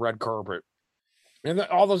place called the Red Carpet, and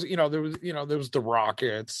all those, there was the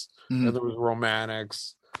Rockets, and there was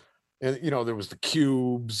Romantics. And, there was the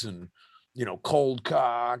Cubes, and, Cold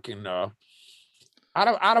Cock, and out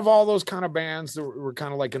of all those kind of bands that were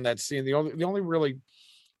kind of like in that scene, the only really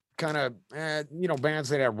kind of, bands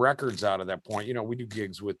that have records out of that point, we do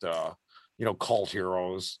gigs with, Cult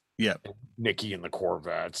Heroes, Nikki and the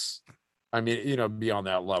Corvettes. I mean, be on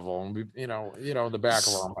that level, and we, in the back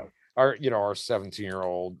of our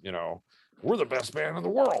 17-year-old, we're the best band in the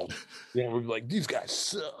world. We'd be like, these guys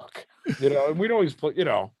suck, and we'd always play,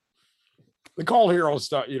 the Call Hero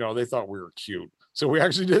stuff, they thought we were cute. So we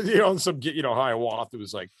actually did, some Hiawatha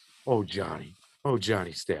was like, oh Johnny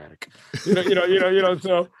Static. So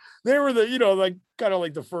they were the, like kind of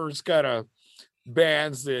like the first kind of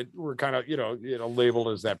bands that were kind of, labeled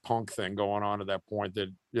as that punk thing going on at that point that,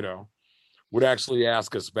 would actually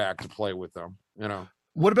ask us back to play with them,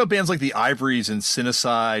 What about bands like the Ivories and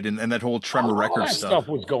Cinecide and that whole Tremor Records stuff? Stuff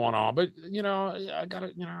was going on, but I got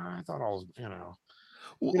it, I thought I was,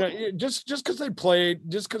 Just because they played,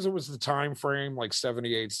 just because it was the time frame, like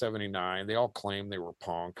 78, 79, they all claimed they were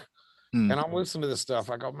punk. And I'm listening to this stuff.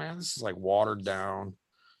 I go, man, this is like watered down,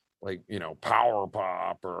 like, power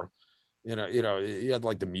pop, or, you had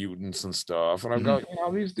like the Mutants and stuff. And I go,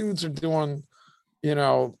 these dudes are doing,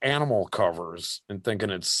 Animal covers and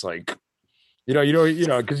thinking it's like,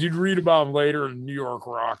 because you'd read about them later in New York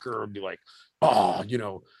Rocker and be like, oh,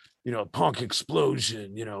 punk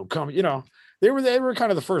explosion, they were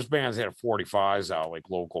kind of the first bands that had 45s out, like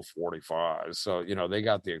local 45s. So, they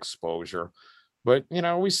got the exposure. But,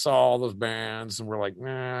 we saw all those bands and we're like,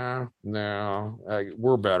 nah, no,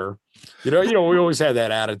 we're better. We always had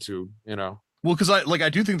that attitude, Well, because I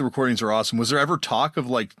do think the recordings are awesome. Was there ever talk of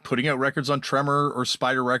like putting out records on Tremor or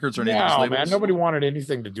Spider Records or any of those labels? Man, nobody wanted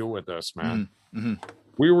anything to do with us, man.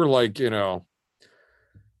 We were like, we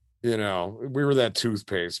were that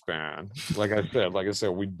Toothpaste band. Like I said,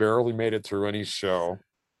 we barely made it through any show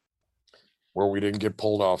where we didn't get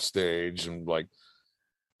pulled off stage and like,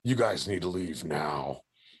 you guys need to leave now.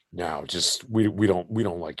 Just we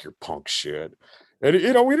don't like your punk shit. And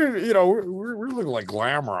we didn't, we're looking like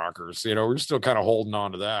glam rockers, we're still kind of holding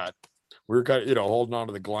on to that. We were kind of, holding on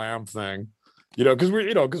to the glam thing,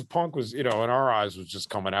 because punk was, in our eyes was just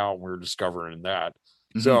coming out and we were discovering that.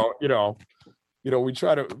 So, we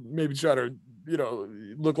try to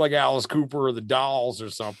look like Alice Cooper or the Dolls or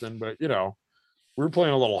something, but we were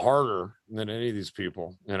playing a little harder than any of these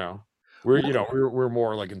people, we're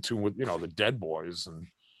more like in tune with, the Dead Boys and,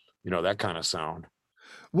 that kind of sound.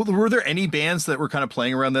 Well, were there any bands that were kind of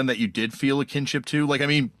playing around then that you did feel a kinship to? Like, I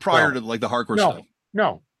mean, prior to like the hardcore stuff?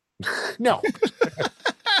 No.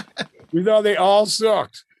 We thought they all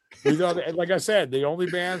sucked. We thought, like I said, the only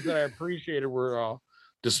bands that I appreciated were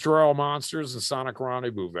Destroy All Monsters and Sonic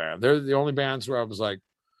Rendezvous Band. They're the only bands where I was like,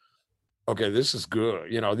 okay, this is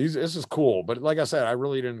good. This is cool. But like I said, I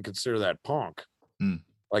really didn't consider that punk.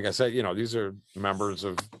 Like I said, these are members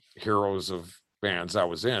of heroes of bands I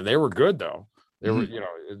was in. They were good though. They were,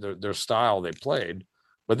 their style they played,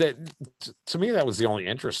 but to me that was the only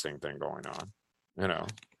interesting thing going on.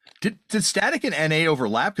 Did Static and NA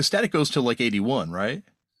overlap? Because Static goes to like 81, right?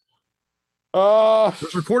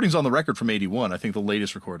 There's recordings on the record from 81. I think the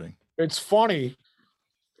latest recording. It's funny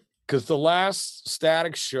because the last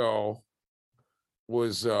Static show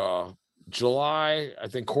was July. I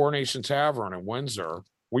think Coronation Tavern in Windsor.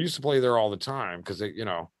 We used to play there all the time because they,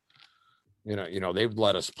 they've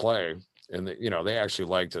let us play. And they actually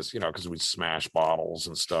liked us, because we'd smash bottles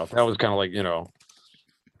and stuff. That was kind of like,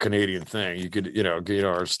 Canadian thing. You could,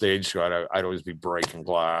 our stage show, I'd always be breaking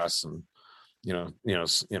glass and,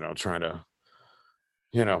 trying to,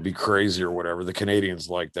 be crazy or whatever. The Canadians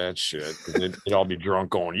like that shit. They'd all be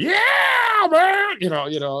drunk going, yeah, man,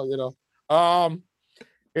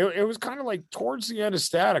 It was kind of like towards the end of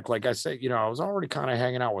Static, like I said, I was already kind of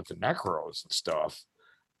hanging out with the Necros and stuff.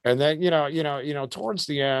 And then, towards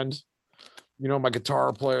the end, my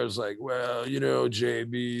guitar player's like, well,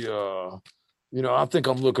 JB, I think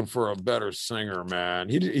I'm looking for a better singer, man.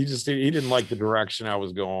 He didn't like the direction I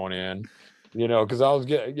was going in, because I was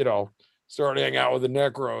getting, started hanging out with the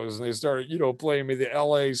Necros and they started, playing me the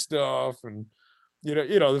LA stuff and,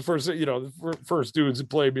 the first dudes that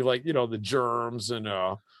played me like, the Germs and,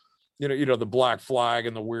 the Black Flag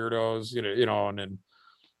and the Weirdos, and then,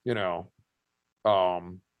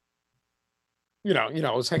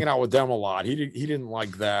 I was hanging out with them a lot. He didn't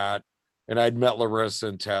like that. And I'd met Larissa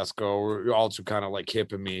and Tesco, also kind of like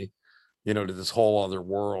hipping me, to this whole other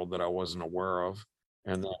world that I wasn't aware of.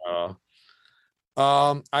 And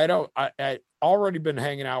I already been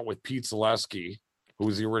hanging out with Pete Zaleski, who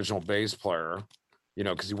was the original bass player,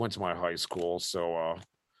 because he went to my high school. So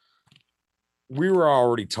we were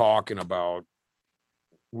already talking about,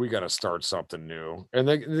 we got to start something new. And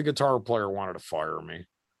the guitar player wanted to fire me.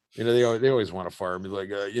 They always want to fire me.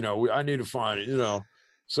 Like, I need to find,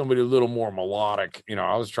 somebody a little more melodic.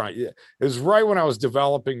 I was trying. It was right when I was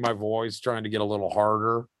developing my voice, trying to get a little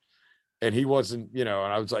harder. And he wasn't, and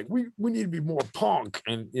I was like, we need to be more punk.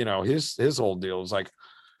 And, his whole deal was like,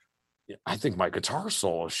 I think my guitar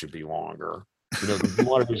solo should be longer. He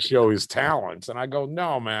wanted to show his talents. And I go,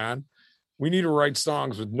 no, man, we need to write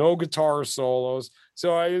songs with no guitar solos.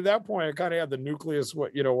 So at that point, I kind of had the nucleus,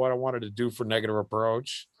 what I wanted to do for Negative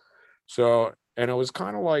Approach. So, and it was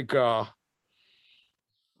kind of like,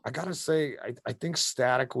 I gotta say, I think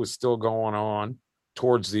Static was still going on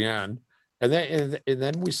towards the end. And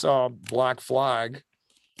then we saw Black Flag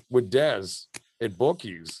with Dez at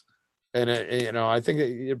Bookies. And, I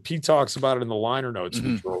think Pete talks about it in the liner notes.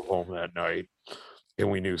 We drove home that night and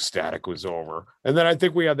we knew Static was over. And then I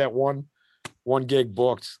think we had that one gig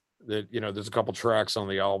booked that, there's a couple tracks on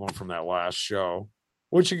the album from that last show,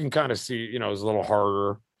 which you can kind of see, is a little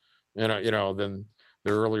harder, than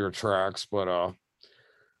the earlier tracks, but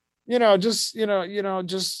just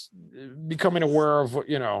becoming aware of what,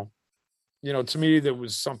 to me, that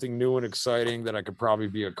was something new and exciting that I could probably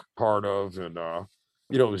be a part of. And,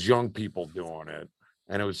 it was young people doing it,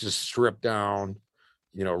 and it was just stripped down,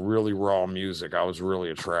 really raw music. I was really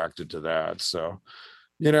attracted to that. So,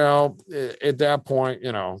 at that point,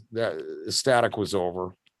 that Static was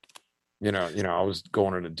over, I was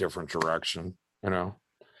going in a different direction,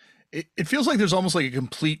 It feels like there's almost like a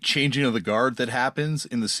complete changing of the guard that happens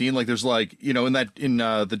in the scene. Like there's like, in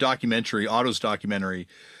the documentary, Otto's documentary,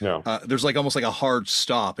 there's like almost like a hard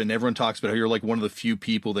stop, and everyone talks about how you're like one of the few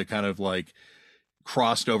people that kind of like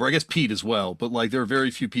crossed over. I guess Pete as well, but like there are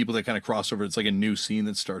very few people that kind of cross over. It's like a new scene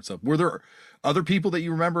that starts up. Were there other people that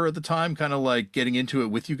you remember at the time kind of like getting into it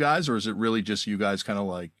with you guys, or is it really just you guys kind of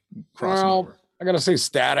like crossing over? I gotta say,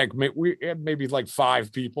 Static, we had maybe like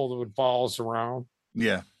 5 people that would follow us around.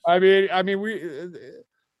 Yeah. I mean, I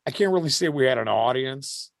can't really say we had an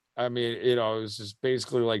audience. I mean, it was just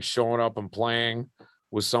basically like showing up and playing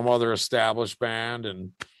with some other established band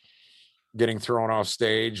and getting thrown off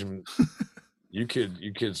stage, and you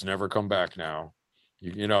kids never come back now.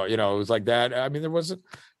 It was like that. I mean, there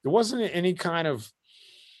wasn't any kind of,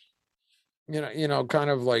 kind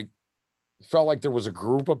of like, felt like there was a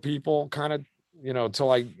group of people kind of, till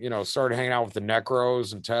I, started hanging out with the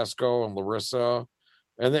Necros and Tesco and Larissa.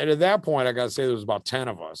 And then at that point, I got to say there was about 10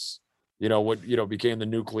 of us, what, became the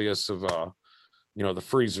nucleus of, the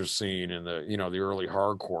freezer scene and the, the early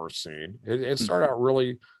hardcore scene. It started out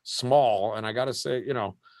really small. And I got to say,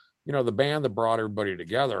 the band that brought everybody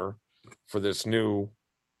together for this new,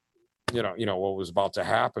 what was about to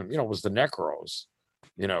happen, was the Necros,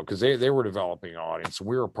 because they were developing an audience.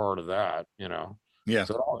 We were a part of that, Yeah.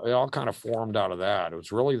 So it all kind of formed out of that. It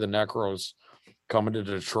was really the Necros coming to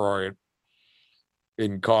Detroit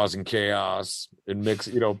and causing chaos and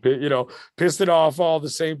pissing off all the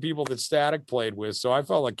same people that Static played with. So I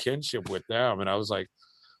felt like kinship with them, and I was like,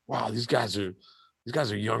 wow, these guys are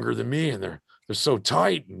younger than me, and they're so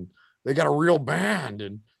tight, and they got a real band.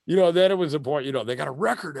 And then it was a point, they got a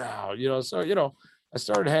record out, so I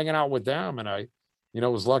started hanging out with them, and I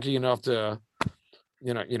was lucky enough to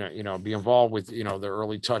be involved with the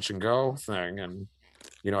early Touch and Go thing, and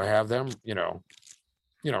have them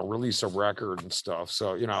release a record and stuff.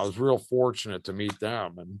 So I was real fortunate to meet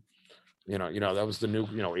them, and that was the new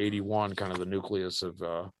 81 kind of the nucleus of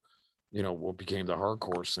what became the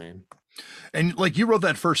hardcore scene. And like you wrote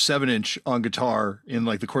that first 7-inch on guitar in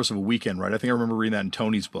like the course of a weekend, right? I think I remember reading that in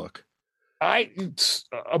Tony's book. A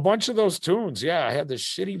bunch of those tunes. Yeah. I had this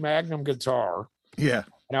shitty Magnum guitar. Yeah.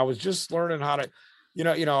 And I was just learning how to,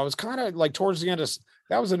 I was kind of like towards the end of,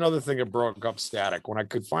 that was another thing that broke up Static, when I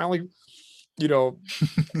could finally,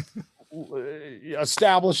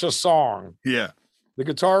 establish a song. Yeah. The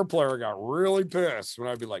guitar player got really pissed when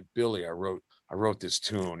I'd be like, Billy, I wrote this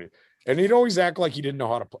tune. And he'd always act like he didn't know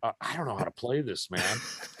how to, I don't know how to play this, man.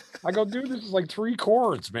 I go, dude, this is like 3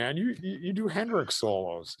 chords, man. You do Hendrix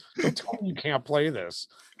solos. Don't tell me you can't play this.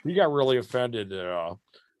 He got really offended that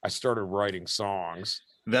I started writing songs.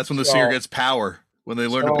 That's when the singer gets power, when they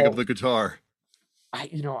learn to pick up the guitar. I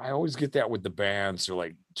always get that with the bands. They're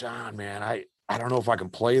like, John, man, I don't know if I can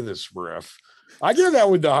play this riff. I get that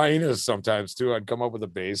with the Hyenas sometimes too. I'd come up with a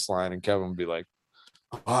bass line and Kevin would be like,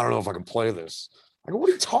 I don't know if I can play this. I go, what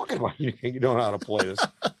are you talking about? You don't know how to play this.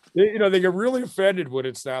 They get really offended when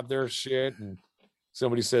it's not their shit, and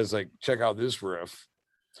somebody says like, check out this riff.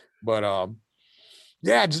 But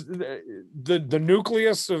just the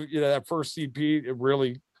nucleus of that first EP, it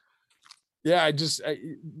really, I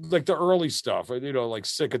like the early stuff, like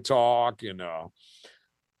Sick of Talk and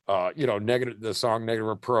negative, the song Negative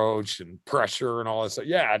Approach and Pressure and all that stuff.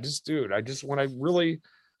 Yeah, when I really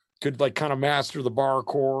could like kind of master the bar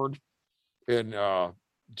chord and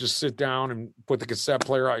just sit down and put the cassette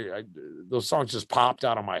player, those songs just popped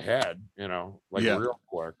out of my head,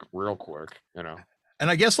 real quick. And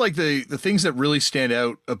I guess like the things that really stand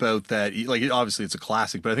out about that, like obviously it's a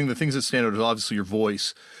classic, but I think the things that stand out is obviously your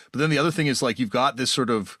voice. But then the other thing is like you've got this sort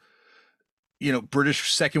of,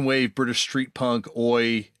 British second wave, British street punk,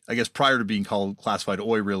 oi, I guess prior to being classified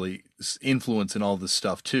oi, really influence in all this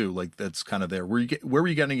stuff too. Like that's kind of there. Where were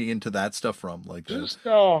you getting into that stuff from? Like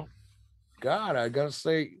God, I gotta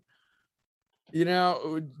say,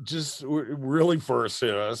 just really first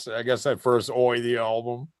hit us. I guess that first oi, the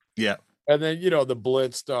album. Yeah. And then, the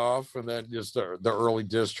Blitz stuff, and then just the early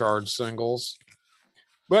Discharge singles.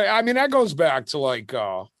 But I mean, that goes back to like,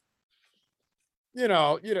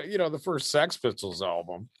 the first Sex Pistols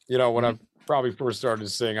album, when I probably first started to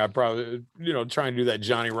sing, I probably, try and do that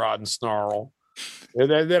Johnny Rotten snarl. And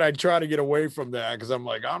then I try to get away from that because I'm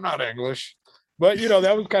like, I'm not English. But,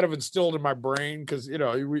 that was kind of instilled in my brain because,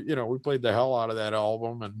 we played the hell out of that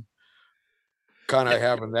album and kind of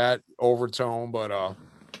having that overtone. But,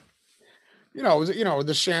 it was,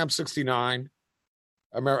 the Sham 69.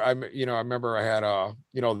 I remember I had,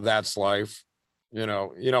 That's Life.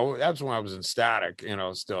 That's when I was in Static,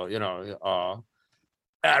 still,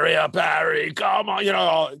 Harry up, Harry, come on,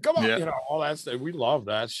 all that stuff. We love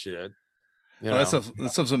that shit. That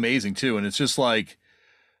stuff's amazing too. And it's just like,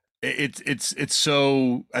 it's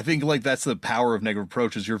so, I think like that's the power of Negative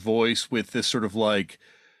Approach is your voice with this sort of like,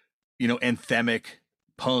 anthemic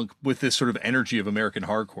punk with this sort of energy of American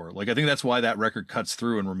hardcore. Like, I think that's why that record cuts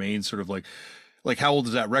through and remains sort of like how old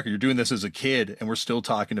is that record? You're doing this as a kid and we're still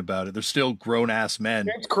talking about it. They're still grown ass men.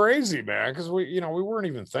 It's crazy, man. Cause we weren't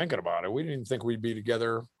even thinking about it. We didn't think we'd be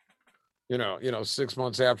together, 6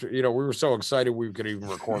 months after, we were so excited we could even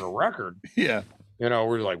record a record. Yeah. We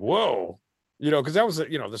were like, whoa, cause that was,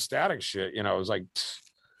 the Static shit, it was like,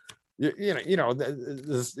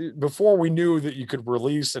 before we knew that you could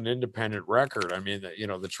release an independent record. I mean,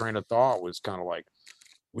 the train of thought was kind of like,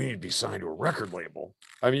 we need to be signed to a record label.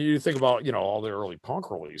 I mean, you think about, all the early punk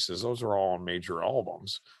releases, those are all on major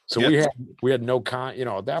albums. So we had no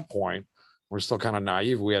at that point, we're still kind of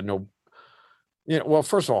naive. We had no, well,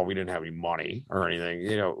 first of all, we didn't have any money or anything,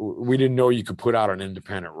 we didn't know you could put out an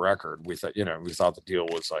independent record. We thought, we thought the deal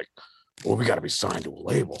was like, well, we got to be signed to a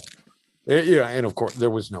label. Yeah. And of course there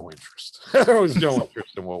was no interest. There was no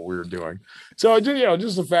interest in what we were doing. So,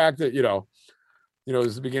 just the fact that, it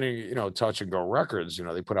was the beginning, Touch and Go Records,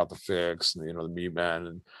 they put out the Fix and, the Meatmen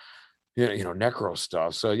and, Necro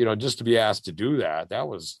stuff. So, just to be asked to do that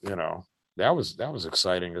was, that was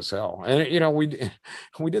exciting as hell. And, we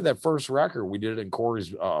did that first record. We did it in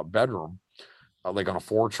Corey's bedroom, like on a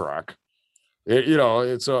 4-track.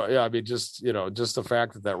 It's I mean, just the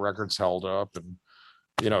fact that record's held up and,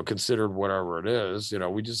 considered whatever it is,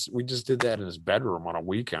 we just did that in his bedroom on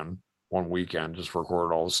one weekend, just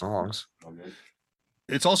recorded all the songs. Okay.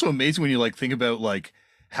 It's also amazing when you like think about like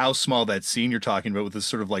how small that scene you're talking about with this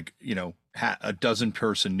sort of like, a dozen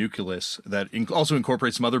person nucleus that also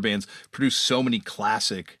incorporates some other bands, produce so many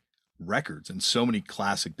classic records and so many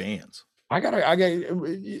classic bands. You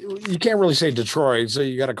can't really say Detroit, so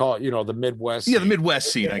you got to call it, the Midwest. Yeah, the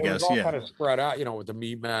Midwest scene, I guess. All kind of spread out, with the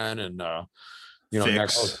Meatmen and,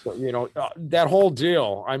 Fix. That whole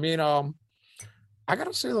deal. I mean, I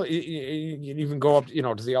gotta say, like, you can even go up, to the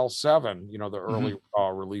L7, the early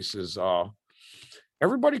releases.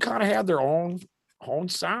 Everybody kind of had their own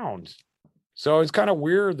sound, so it's kind of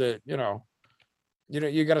weird that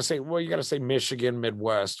you gotta say Michigan,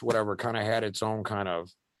 Midwest, whatever, kind of had its own kind of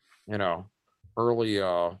early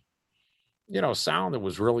sound that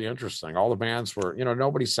was really interesting. All the bands were,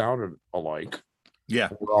 nobody sounded alike. Yeah,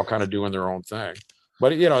 we're all kind of doing their own thing,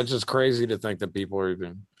 but it's just crazy to think that people are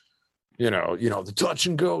even. The touch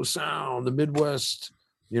and go sound, the Midwest,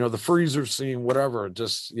 the freezer scene, whatever.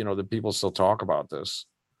 Just, the people still talk about this.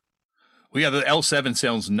 Well, yeah, the L7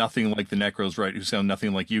 sounds nothing like the Necros, right? Who sound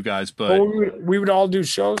nothing like you guys, but we would all do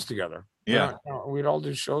shows together. Yeah, we'd all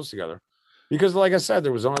do shows together because, like I said,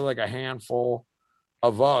 there was only like a handful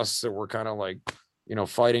of us that were kind of like,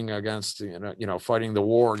 fighting against, fighting the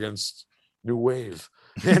war against New Wave,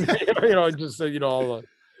 and just all the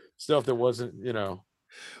stuff that wasn't,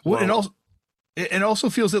 Well, and also, it also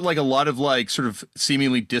feels that like a lot of like sort of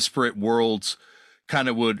seemingly disparate worlds kind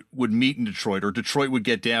of would meet in Detroit, or Detroit would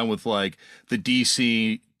get down with like the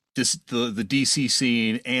DC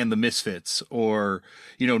scene and the Misfits, or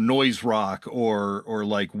noise rock, or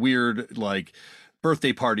like weird like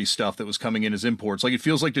birthday party stuff that was coming in as imports. Like it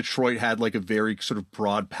feels like Detroit had like a very sort of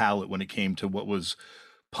broad palette when it came to what was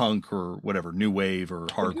punk or whatever, new wave or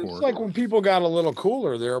hardcore. It's like when people got a little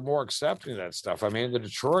cooler, they were more accepting of that stuff. I mean, the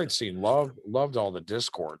Detroit scene loved all the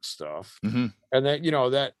Discord stuff, and that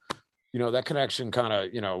that connection kind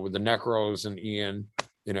of with the Necros and Ian,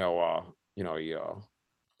 he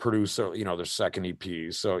produced their second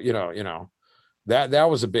EP. So that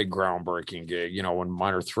was a big groundbreaking gig. When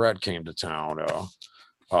Minor Threat came to town, at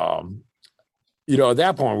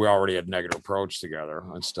that point we already had Negative Approach together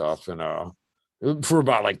and stuff, and for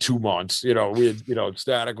about like 2 months, we had,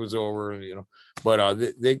 Static was over, but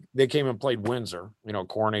they came and played Windsor,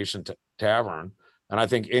 Coronation Tavern. And I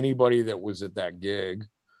think anybody that was at that gig,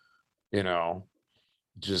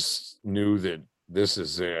 just knew that this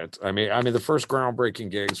is it. I mean, the first groundbreaking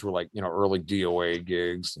gigs were like, early DOA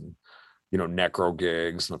gigs and, Necro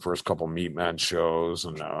gigs and the first couple Meatmen shows.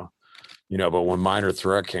 And, but when Minor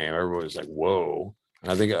Threat came, everybody was like, whoa.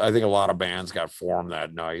 And I think a lot of bands got formed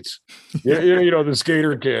that night. The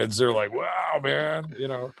skater kids, they're like, wow, man,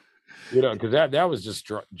 because that was just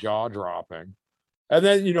jaw dropping. And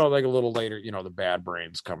then, like a little later, the Bad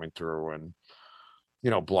Brains coming through and,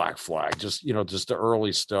 Black Flag, just the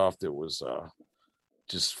early stuff that was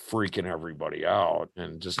just freaking everybody out.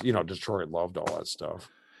 And just, Detroit loved all that stuff.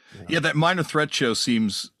 Yeah, that Minor Threat show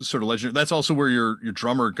seems sort of legendary. That's also where your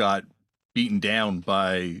drummer got beaten down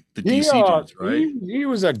by the DC dudes, right? He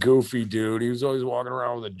was a goofy dude. He was always walking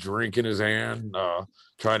around with a drink in his hand,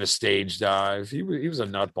 trying to stage dive. He was a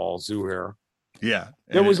nutball zoo hair. Yeah.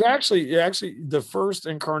 It was actually the first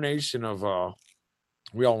incarnation of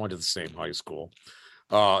we all went to the same high school.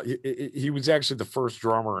 He was actually the first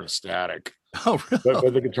drummer in Static. Oh, really?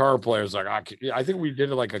 But the guitar player's like, I think we did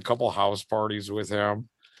like a couple house parties with him.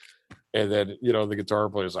 And then, the guitar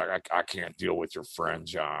player's like, I can't deal with your friend,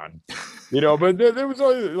 John. But there was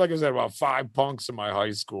only, like I said, about 5 punks in my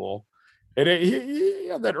high school. And he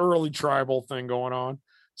had that early tribal thing going on.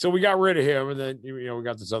 So we got rid of him. And then, we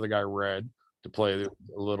got this other guy, Red, to play a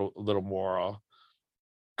little more,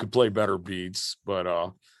 could play better beats.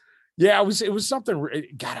 But, yeah, it was something.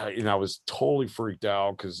 God, I was totally freaked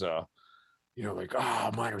out because, like,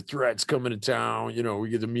 Minor Threat's coming to town. We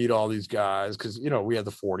get to meet all these guys because, we had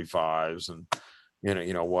the 45s and,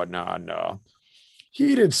 whatnot. And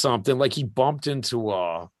he did something like he bumped into,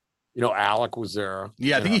 Alec was there.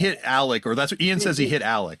 Yeah, I think he hit Alec, or that's what Ian says he hit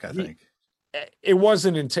Alec, I think. It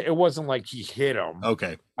wasn't like he hit him.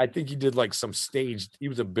 Okay. I think he did like some he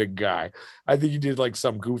was a big guy. I think he did like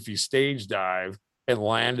some goofy stage dive and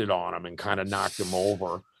landed on him and kind of knocked him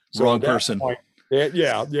over. So wrong person. Point,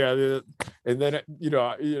 yeah. And then,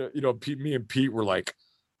 me and Pete were like,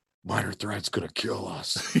 Minor Threat's going to kill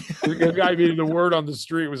us. The guy meeting the word on the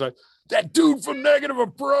street was like, that dude from Negative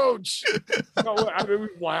Approach. We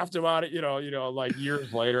laughed about it, like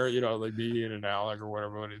years later, like me and Alec or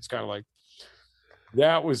whatever. And it's kind of like,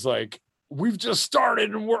 that was like, we've just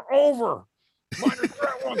started and we're over. Minor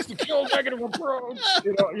Threat wants to kill Negative Approach.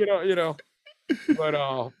 But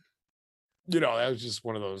that was just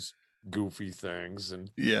one of those goofy things. And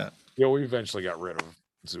we eventually got rid of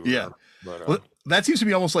Zoomer. Yeah. But that seems to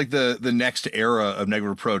be almost like the next era of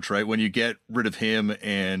Negative Approach, right? When you get rid of him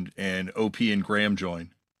and OP and Graham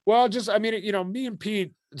join. Well, me and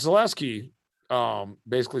Pete Zaleski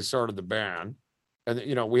basically started the band. And,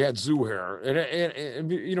 we had Zoo Hair. And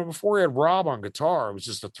before we had Rob on guitar, it was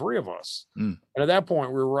just the three of us. And at that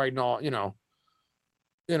point, we were writing all,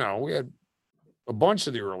 we had a bunch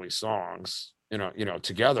of the early songs,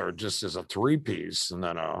 together just as a 3-piece. And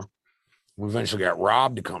then we eventually got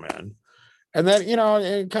Rob to come in. And then,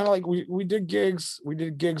 and kind of like we did gigs. We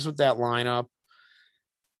did gigs with that lineup.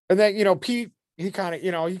 And then, Pete, he kind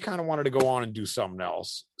of wanted to go on and do something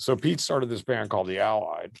else. So Pete started this band called The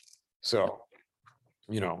Allied. So,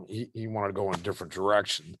 he wanted to go in a different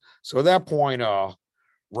direction. So at that point,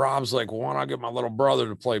 Rob's like, well, why don't I get my little brother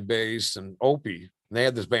to play bass and Opie? And they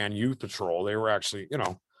had this band Youth Patrol. They were actually,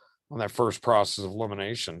 on that first Process of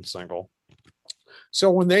Elimination single.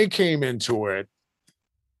 So when they came into it,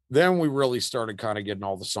 then we really started kind of getting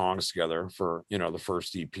all the songs together for, the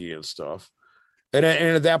first EP and stuff. And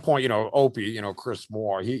at that point, Opie, Chris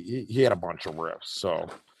Moore, he had a bunch of riffs. So,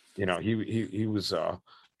 he was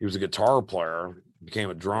a guitar player,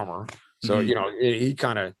 became a drummer. So, he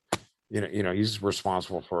kind of, he's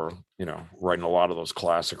responsible for, writing a lot of those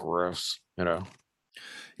classic riffs,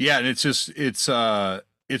 Yeah. And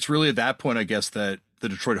it's really at that point, I guess, that the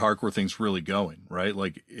Detroit hardcore thing's really going, right?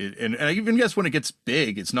 Like, and I even guess when it gets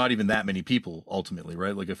big, it's not even that many people ultimately,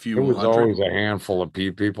 right? Like a few. It was always a handful of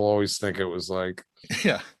people. People always think it was like,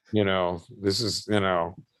 yeah, this is,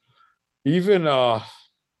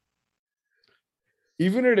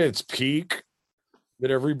 even at its peak, that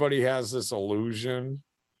everybody has this illusion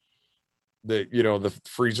that, the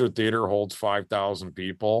Freezer Theater holds 5,000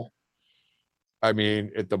 people. I mean,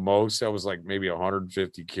 at the most, that was like maybe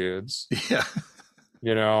 150 kids. Yeah.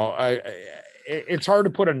 It's hard to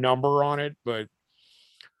put a number on it, but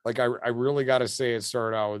like, I really got to say it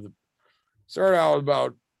started out with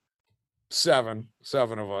about seven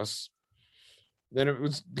of us. Then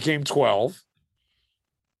it became 12.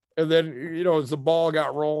 And then, as the ball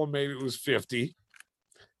got rolling, maybe it was 50.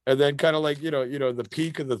 And then kind of like, the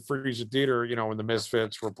peak of the Freezer Theater, when the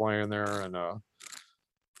Misfits were playing there, and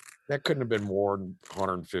that couldn't have been more than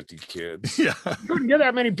 150 kids. Yeah. You couldn't get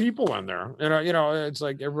that many people in there. It's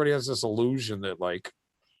like everybody has this illusion that like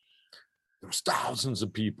there's thousands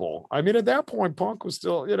of people. I mean, at that point, punk was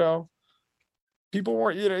still, people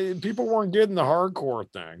weren't getting the hardcore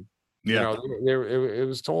thing. You Yeah. know, it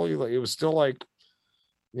was totally like, it was still like,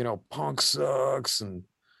 you know, punk sucks and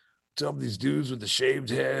some of these dudes with the shaved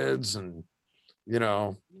heads and, you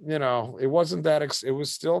know, it wasn't that, it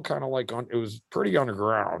was still kind of like, it was pretty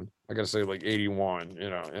underground. I gotta say, like 81,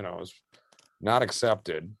 it was not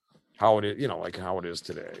accepted how it is, like how it is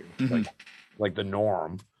today. Like the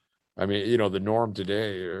norm. I mean, the norm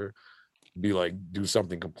today be like, do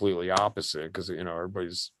something completely opposite because,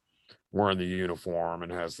 everybody's wearing the uniform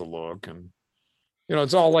and has the look and,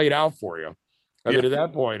 it's all laid out for you. I mean, at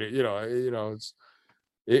that point, it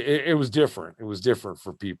was different. It was different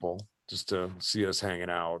for people just to see us hanging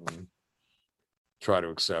out and try to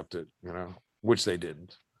accept it, which they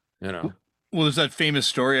didn't, Well, there's that famous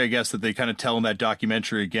story, I guess, that they kind of tell in that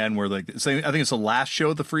documentary again, where like, I think it's the last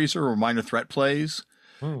show at the Freezer where Minor Threat plays.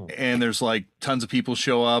 And there's like tons of people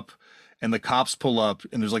show up and the cops pull up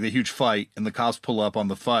and there's like a huge fight and the cops pull up on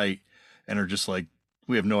the fight and are just like,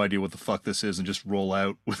 we have no idea what the fuck this is, and just roll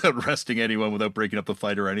out without arresting anyone, without breaking up the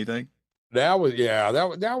fight or anything. That was,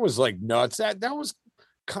 that was like nuts. That was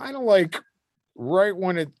kind of like right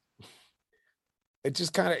when it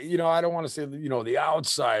just kind of, I don't want to say, the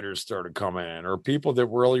outsiders started coming in, or people that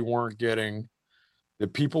really weren't getting,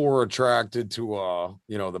 that people were attracted to,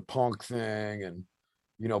 the punk thing and,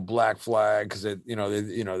 Black Flag, because they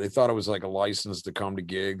thought it was like a license to come to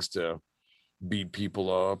gigs to beat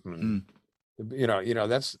people up, and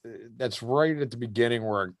that's right at the beginning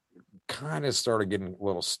where it kind of started getting a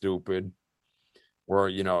little stupid, where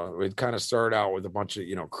it kind of started out with a bunch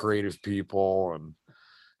of creative people, and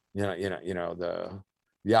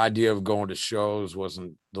the idea of going to shows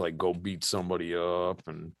wasn't like go beat somebody up,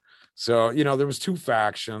 and so there was two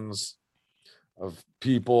factions of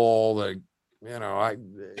people that I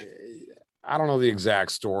don't know the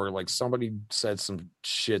exact story. Like somebody said some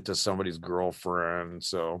shit to somebody's girlfriend.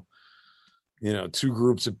 So, two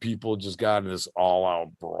groups of people just got in this all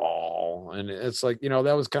out brawl. And it's like,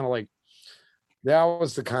 that was kind of like, that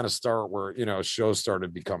was the kind of start where, shows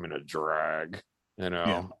started becoming a drag,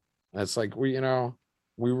 It's like, we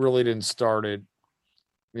really didn't started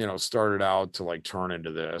out to like turn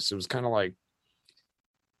into this. It was kind of like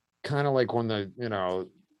when the,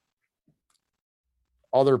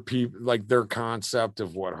 other people, like their concept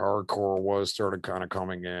of what hardcore was started kind of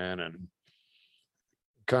coming in, and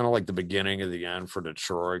kind of like the beginning of the end for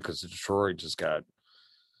Detroit, because Detroit just got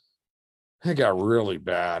really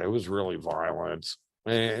bad. It was really violent.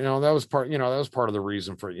 And that was part of the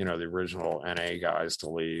reason for the original NA guys to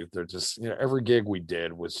leave. They're just every gig we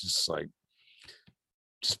did was just like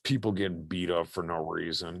people getting beat up for no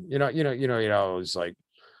reason. It was like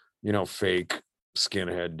fake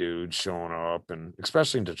skinhead dudes showing up, and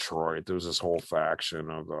especially in Detroit there was this whole faction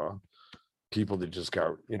of people that just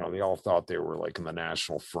got they all thought they were like in the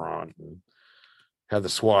National Front and had the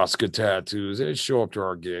swastika tattoos. They'd show up to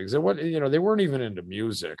our gigs, and they weren't even into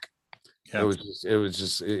music. It was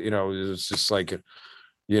just like an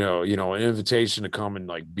invitation to come and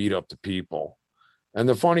like beat up the people. And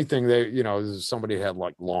the funny thing, somebody had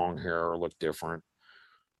like long hair or looked different,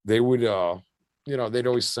 they would they'd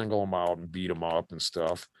always single them out and beat them up and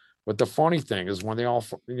stuff. But the funny thing is when they all,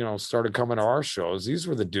 started coming to our shows, these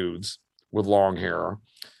were the dudes with long hair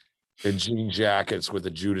and jean jackets with a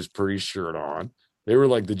Judas Priest shirt on. They were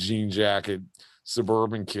like the jean jacket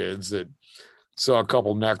suburban kids that saw a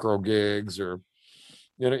couple necro gigs or,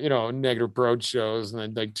 Negative Approach shows. And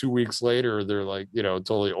then like 2 weeks later, they're like,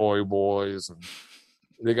 totally oi boys, and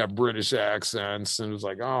they got British accents. And it was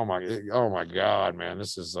like, oh my God, man,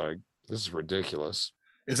 this is ridiculous.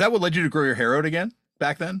 Is that what led you to grow your hair out again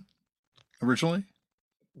back then, originally?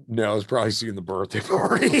 No, it was probably seeing the birthday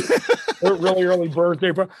party. A really early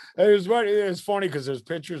birthday party. It was funny because there's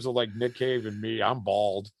pictures of like Nick Cave and me. I'm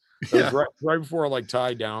bald. It was right before like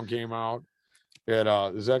Tie Down came out. And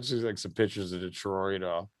there's actually like some pictures of Detroit.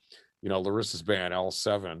 Larissa's band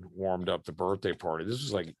L7 warmed up the birthday party. This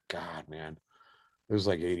was like, God, man, it was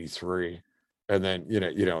like 83. And then,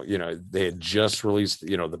 they had just released,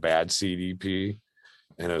 the Bad CDP.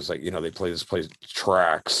 And it was like, they played this place,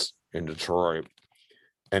 Tracks, in Detroit.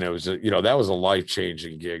 And it was, that was a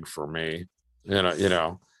life-changing gig for me.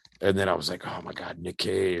 And then I was like, oh my God, Nick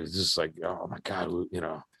Cave. This is like, oh my God,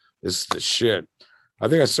 this is the shit. I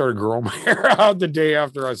think I started growing my hair out the day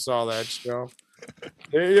after I saw that show.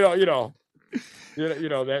 And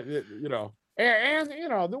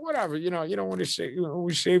whatever, when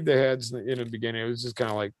we shaved the heads in the beginning, it was just kind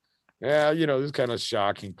of like, this is kind of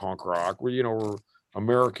shocking punk rock. We're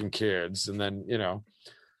American kids, and then the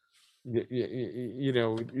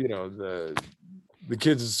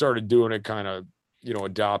kids that started doing it, kind of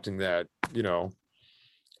adopting that.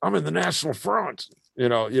 I'm in the National Front.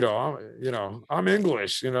 I'm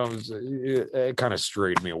English, it kind of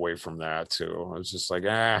strayed me away from that too. I was just like,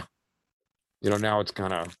 now it's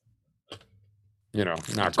kind of,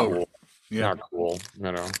 not cool. Yeah. Not cool,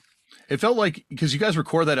 It felt like, because you guys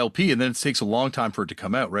record that LP and then it takes a long time for it to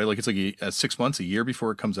come out, right? Like it's like 6 months, a year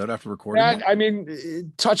before it comes out after recording. Yeah, I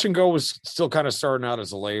mean, Touch and Go was still kind of starting out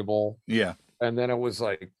as a label. Yeah. And then it was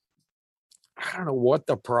like, I don't know what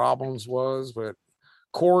the problems was, but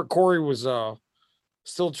Corey was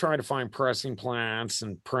still trying to find pressing plants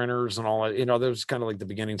and printers and all that. There was kind of like the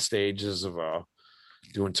beginning stages of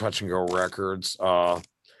doing Touch and Go records.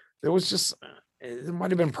 There was just, there might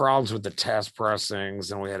have been problems with the test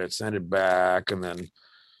pressings, and we had to send it back. And then,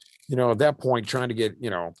 at that point, trying to get,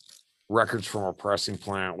 records from a pressing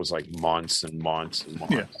plant was like months and months and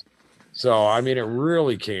months. Yeah. So, I mean, it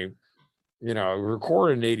really came,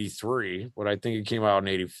 recorded in 83, but I think it came out in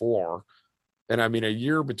 84. And I mean, a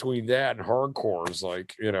year between that and hardcore is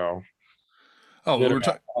like, I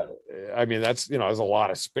mean, that's, there's a lot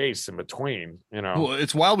of space in between, Well,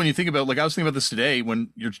 it's wild when you think about, like, I was thinking about this today when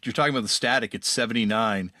you're talking about the Static, it's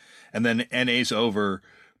 79, and then NA's over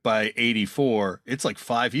by 84. It's like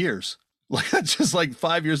 5 years. Like, that's just like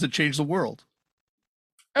 5 years that changed the world.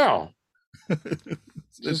 Oh,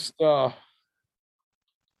 just, I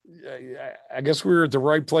guess we were at the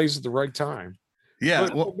right place at the right time. Yeah,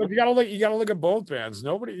 but you gotta look at both bands.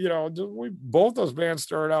 Nobody, both those bands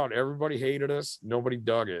started out. Everybody hated us. Nobody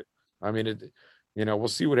dug it. I mean, we'll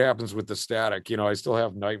see what happens with the Static. I still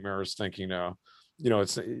have nightmares thinking,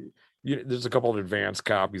 it's there's a couple of advanced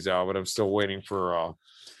copies out, but I'm still waiting for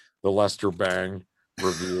the Lester Bang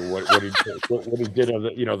review. What he did of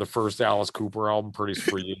the first Alice Cooper album, Pretty's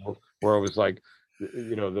For You, where it was like,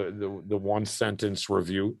 the one sentence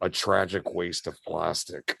review, a tragic waste of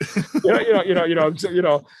plastic. That's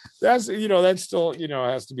that's still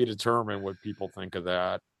has to be determined what people think of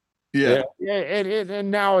that. Yeah.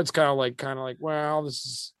 And now it's kind of like well,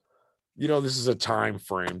 this is a time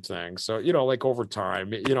frame thing. So like over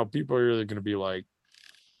time, people are either going to be like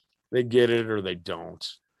they get it or they don't,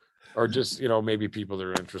 or just maybe people that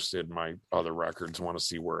are interested in my other records want to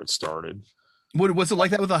see where it started. What was it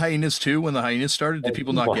like that with the Hyenas too? When the Hyenas started, did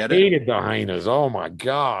people not get it? Hated the Hyenas. Oh my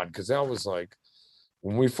God, because that was like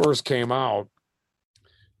when we first came out.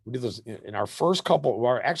 We did this in our first couple.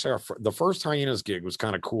 Well, actually, the first Hyenas gig was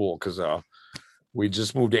kind of cool because we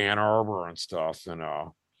just moved to Ann Arbor and stuff, and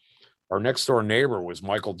our next door neighbor was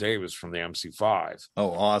Michael Davis from the MC5.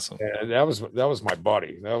 Oh, awesome! And that was my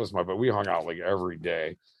buddy. We hung out like every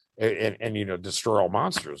day, and Destroy All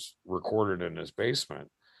Monsters recorded in his basement.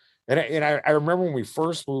 And I remember when we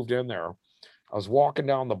first moved in there, I was walking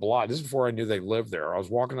down the block. This is before I knew they lived there. I was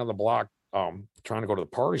walking down the block, trying to go to the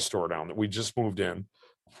party store down that we just moved in.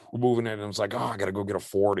 We're moving in, and I was like, I got to go get a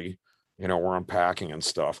 40. We're unpacking and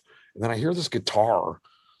stuff. And then I hear this guitar,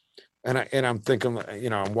 and I'm thinking,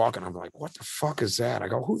 I'm walking. I'm like, what the fuck is that? I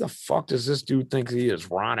go, who the fuck does this dude think he is?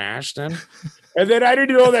 Ron Ashton? And then I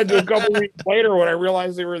didn't know that until a couple weeks later when I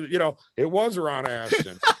realized they were, it was Ron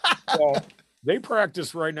Ashton. So, they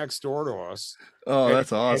practiced right next door to us. Oh,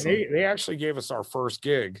 that's awesome. And they actually gave us our first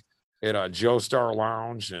gig at Joe Star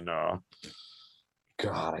Lounge. And God,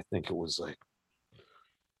 I think it was like,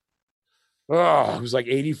 it was like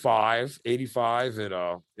 85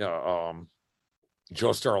 at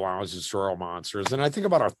Joe Star Lounge, Destroy All Monsters. And I think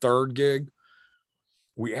about our third gig,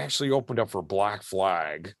 we actually opened up for Black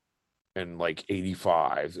Flag in like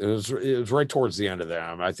 85. It was right towards the end of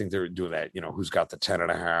them. I think they were doing that, Who's Got the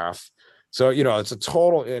 10.5. So, it's a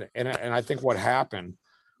total, and I think what happened,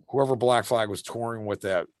 whoever Black Flag was touring with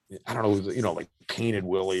that, I don't know, like Painted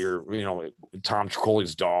Willie or, like Tom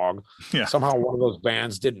Tricoli's Dog. Yeah. Somehow one of those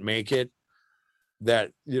bands didn't make it,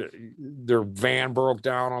 that their van broke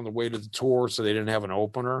down on the way to the tour, so they didn't have an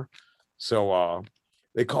opener. So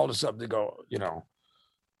they called us up to go,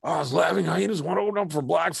 I was laughing, Hyenas want to open up for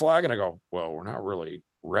Black Flag. And I go, well, we're not really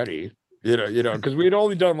ready. Because we had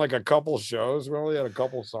only done like a couple shows. We only had a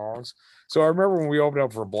couple songs. So I remember when we opened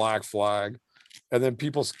up for Black Flag, and then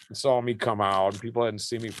people saw me come out. People hadn't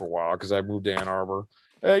seen me for a while because I moved to Ann Arbor.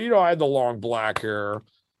 I had the long black hair.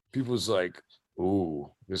 People was like,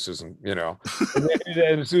 ooh, this isn't, And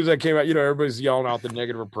then as soon as I came out, everybody's yelling out the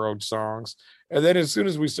Negative Approach songs. And then as soon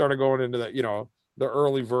as we started going into that, the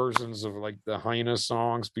early versions of like the Hyenas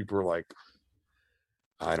songs, people were like,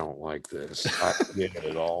 I don't like this. I don't get it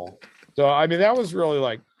at all. So, I mean, that was really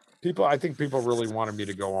like I think people really wanted me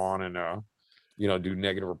to go on and, do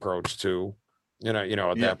Negative Approach too, at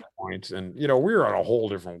that point. And, we were on a whole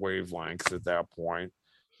different wavelength at that point,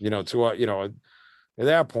 at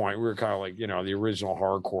that point, we were kind of like, the original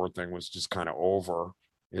hardcore thing was just kind of over.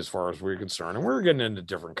 as far as we're concerned. And we're getting into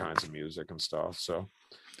different kinds of music and stuff. So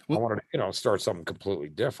I wanted to, you know, start something completely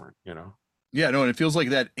different, you know? Yeah, no, and it feels like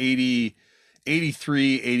that 80,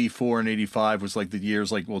 83, 84, and 85 was like the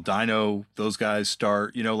years like, well, Dino, those guys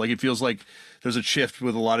start, you know, like it feels like there's a shift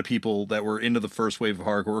with a lot of people that were into the first wave of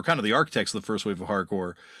hardcore, or kind of the architects of the first wave of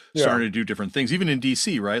hardcore, starting to do different things, even in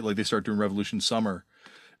DC, right? Like they start doing Revolution Summer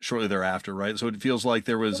shortly thereafter, right? So it feels like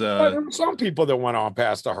there was there were some people that went on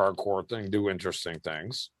past the hardcore thing, do interesting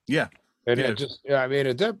things. Yeah. And it just, I mean,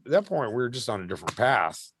 at that point, we were just on a different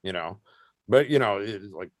path, you know. But, you know,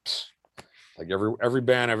 like every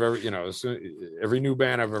band I've ever, you know, every new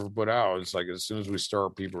band I've ever put out, it's like as soon as we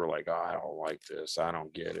start, people are like, oh, I don't like this. I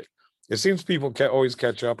don't get it. It seems people always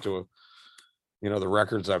catch up to, you know, the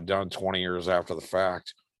records I've done 20 years after the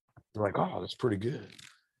fact. They're like, oh, that's pretty good.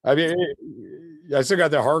 I mean, I still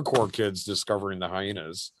got the hardcore kids discovering the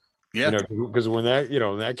Hyenas. Yeah. You know, because when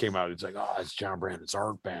that came out, it's like, oh, it's John Brandon's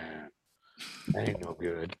art band. That ain't no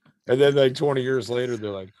good. And then like 20 years later, they're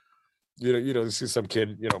like, you know, you see some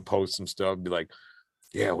kid, you know, post some stuff and be like,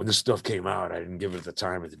 yeah, when this stuff came out, I didn't give it the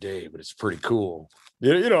time of the day, but it's pretty cool.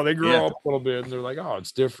 You know, they grow up a little bit and they're like, oh,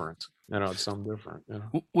 it's different. You know, it's something different. You know?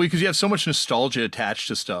 Well, because you have so much nostalgia attached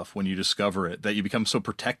to stuff when you discover it that you become so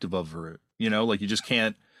protective over it. You know, like you just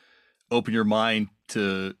can't open your mind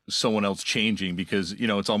to someone else changing because, you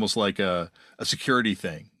know, it's almost like a security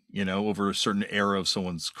thing, you know, over a certain era of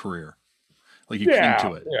someone's career. Like you cling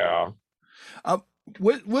to it. Yeah.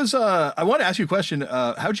 What was I want to ask you a question.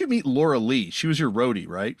 How'd you meet Laura Lee? She was your roadie,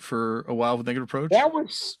 right? For a while with Negative Approach? That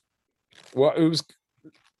was, well, it was,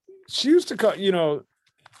 she used to cut, you know,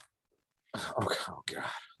 oh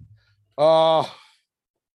God.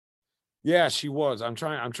 Yeah, she was. I'm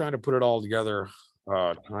trying to put it all together,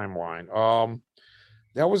 timeline.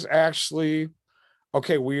 That was actually,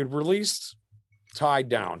 okay, we had released Tied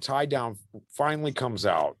Down. Tied Down finally comes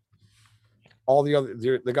out. All the other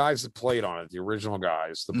the guys that played on it, the original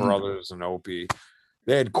guys, the brothers and Opie,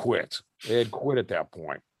 they had quit. They had quit at that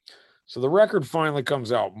point. So the record finally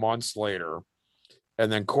comes out months later, and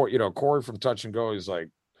then Corey from Touch and Go is like,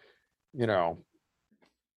 you know,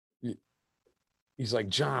 he's like,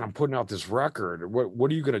 John, I'm putting out this record.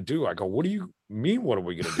 What are you gonna do? I go, what do you mean? What are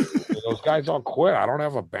we gonna do? Those guys all quit. I don't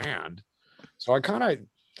have a band. So I kind of, it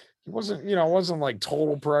wasn't like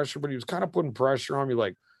total pressure, but he was kind of putting pressure on me,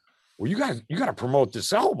 like, well, you got to promote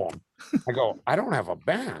this album. I go, I don't have a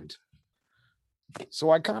band. So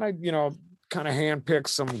I kind of handpicked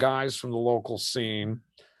some guys from the local scene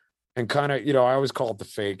and kind of, I always call it the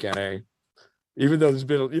fake NA, even though there's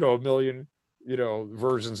been, a million,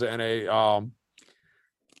 versions of NA.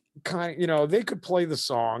 They could play the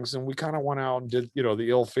songs, and we kind of went out and did, the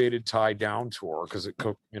ill-fated Tie Down tour because it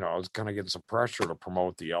could, I was kind of getting some pressure to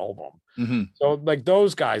promote the album. Mm-hmm. So like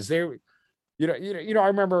those guys, they. I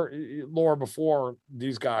remember Laura before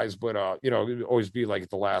these guys, but it'd always be like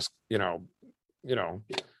at the last,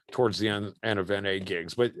 towards the end of NA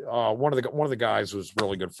gigs. But one of the guys was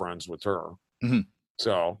really good friends with her. Mm-hmm.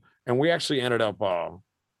 So, and we actually ended up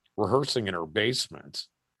rehearsing in her basement.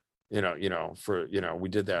 We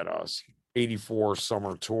did that 84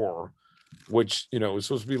 summer tour, which it was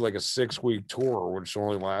supposed to be like a 6-week tour, which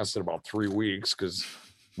only lasted about 3 weeks because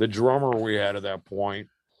the drummer we had at that point.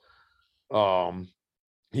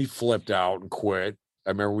 He flipped out and quit.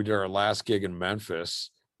 I remember we did our last gig in Memphis,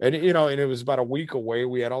 and and it was about a week away.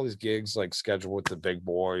 We had all these gigs like scheduled with the big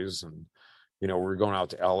boys, and we were going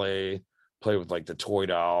out to LA, play with like the Toy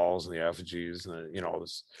Dolls and the Effigies, and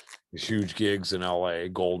these huge gigs in LA,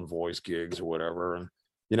 Golden Voice gigs or whatever.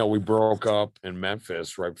 And we broke up in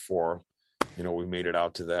Memphis right before we made it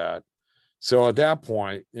out to that. So at that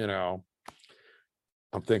point, I'm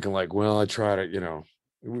thinking like, well, I try to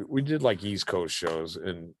we did like East Coast shows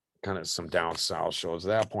and kind of some down south shows. At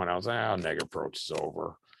that point, I was like, Negative Approach is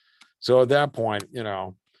over. So at that point,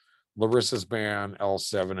 Larissa's band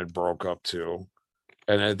L7 had broke up too.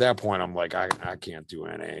 And at that point, I'm like, I can't do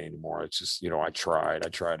NA anymore. It's just, I tried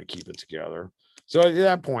to keep it together. So at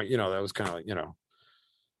that point, that was kind of like,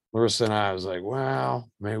 Larissa and I was like,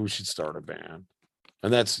 well, maybe we should start a band.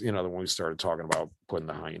 And that's, when we started talking about putting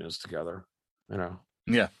the Hyenas together,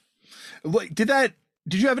 Yeah. Like,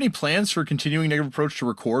 did you have any plans for continuing Negative Approach to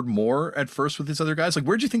record more at first with these other guys? Like,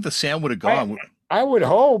 where'd you think the sound would have gone? I would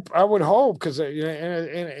hope, because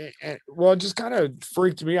it just kind of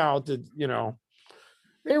freaked me out that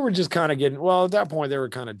they were just kind of getting. Well, at that point, they were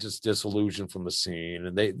kind of just disillusioned from the scene,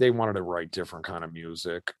 and they wanted to write different kind of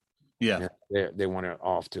music. Yeah, they went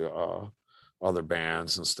off to other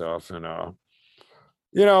bands and stuff, and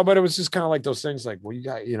but it was just kind of like those things. Like, well, you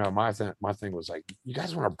got my thing was like, you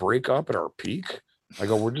guys want to break up at our peak? I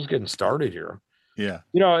go, we're just getting started here. Yeah.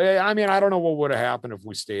 I mean, I don't know what would have happened if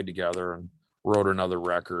we stayed together and wrote another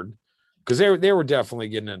record, because they were definitely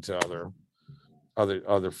getting into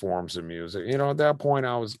other forms of music. At that point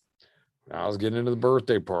I was getting into the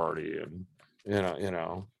birthday party and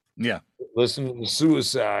Yeah. listening to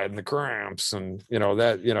Suicide and the Cramps and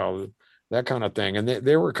that kind of thing. And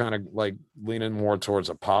they were kind of like leaning more towards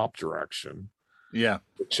a pop direction. Yeah.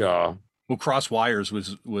 Which Cross Wires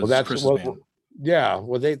was Chris's band. Yeah,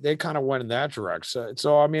 well they kind of went in that direction.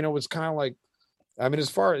 So I mean, it was kind of like, I mean, as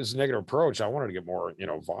far as Negative Approach, I wanted to get more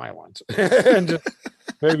violent and just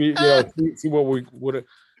maybe see what we would have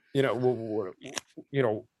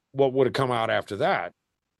what would have come out after that.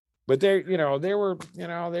 But they were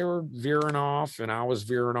veering off and I was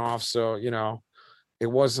veering off, so it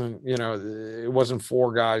wasn't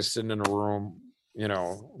four guys sitting in a room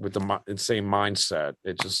with the same mindset.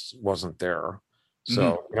 It just wasn't there.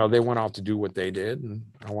 So they went off to do what they did, and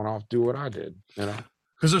I went off to do what I did.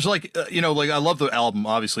 Because there's like I love the album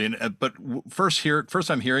obviously, and but first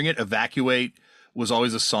time hearing it, Evacuate was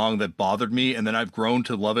always a song that bothered me, and then I've grown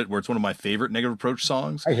to love it, where it's one of my favorite Negative Approach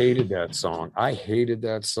songs. I hated that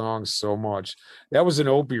song. So much. That was an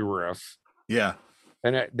Opie riff. Yeah,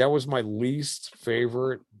 and that was my least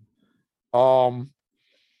favorite.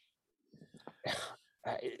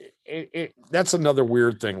 That's another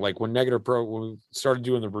weird thing. Like when Negative Approach, when we started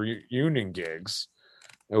doing the reunion gigs,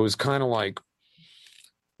 it was kind of like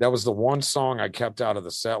that was the one song I kept out of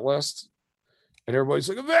the set list. And everybody's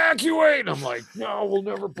like, Evacuate. And I'm like, no, we'll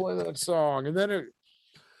never play that song. And then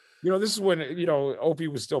this is when, Opie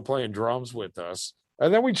was still playing drums with us.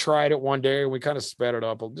 And then we tried it one day and we kind of sped it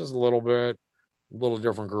up just a little bit, a little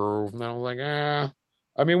different groove. And then I was like, I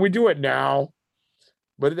mean, we do it now,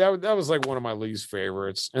 but that was like one of my least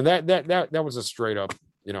favorites. And that was a straight up,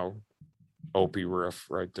 Opie riff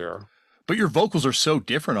right there. But your vocals are so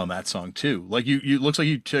different on that song too. Like you looks like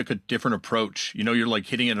you took a different approach. You're like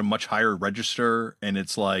hitting it at a much higher register, and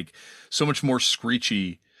it's like so much more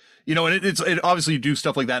screechy. And it obviously you do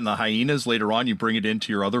stuff like that in the Hyenas later on. You bring it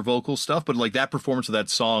into your other vocal stuff, but like that performance of that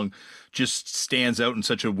song just stands out in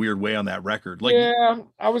such a weird way on that record. Like, yeah,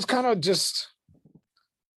 I was kind of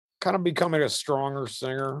becoming a stronger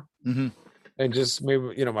singer, and just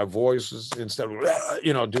maybe my voice was, instead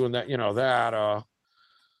of doing that,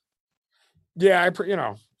 yeah, it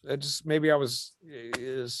just, maybe I was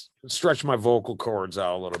stretched my vocal cords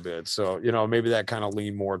out a little bit. So, maybe that kind of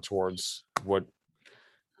leaned more towards what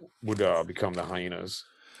would become the Hyenas.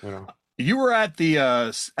 You were at the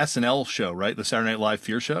SNL show, right? The Saturday Night Live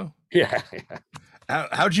Fear show? Yeah.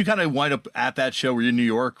 How did you kind of wind up at that show? Were you in New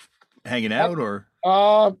York hanging out, or?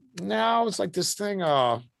 No, it's like this thing,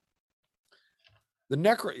 the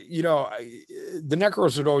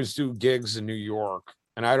Necros would always do gigs in New York.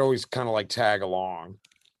 And I'd always kind of like tag along,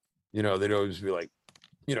 they'd always be like,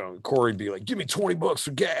 Corey'd be like, give me $20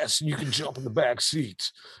 for gas and you can jump in the back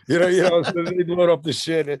seat, so they'd load up the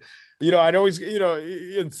shit. I'd always,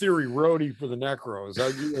 in theory, roadie for the Necros. I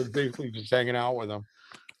was basically just hanging out with them.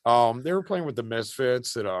 They were playing with the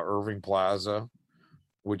Misfits at Irving Plaza,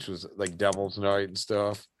 which was like Devil's Night and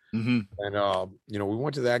stuff. And, we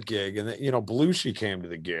went to that gig, and then, Belushi came to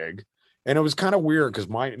the gig, and it was kind of weird because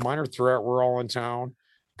Minor Threat were all in town.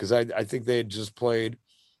 Because I think they had just played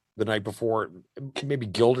the night before, maybe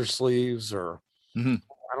Gildersleeves, or I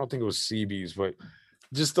don't think it was CB's, but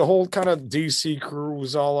just the whole kind of DC crew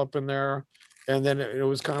was all up in there. And then it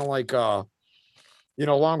was kind of like,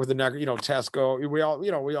 along with the Tesco, we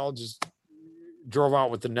all just drove out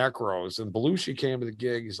with the Necros. And Belushi came to the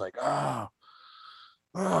gig. He's like, I'm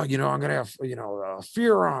going to have,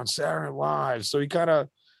 Fear on Saturday Night Live. So he kind of,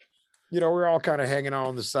 we're all kind of hanging out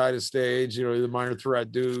on the side of the stage, the Minor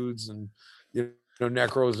Threat dudes and,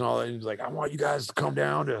 Necros and all that. And he's like, I want you guys to come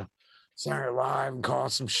down to Saturday Night Live and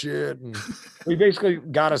cause some shit. And he basically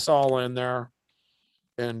got us all in there.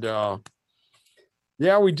 And,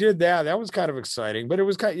 yeah, we did that. That was kind of exciting, but it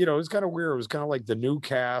was kind of, it was kind of weird. It was kind of like the new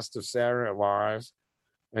cast of Saturday Night Live,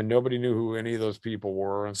 and nobody knew who any of those people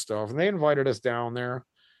were and stuff. And they invited us down there.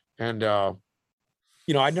 And,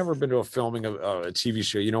 I'd never been to a filming of a TV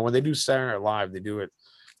show. When they do Saturday Night Live, they do it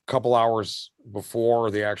a couple hours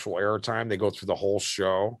before the actual airtime. They go through the whole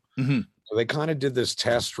show. So they kind of did this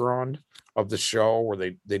test run of the show where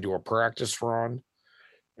they do a practice run.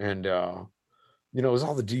 And, it was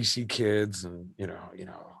all the DC kids and,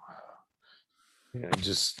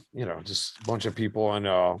 just a bunch of people. And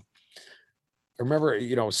I remember,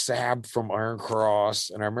 Sab from Iron Cross.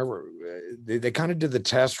 And I remember they kind of did the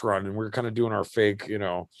test run, and we were kind of doing our fake,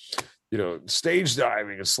 stage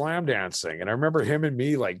diving and slam dancing. And I remember him and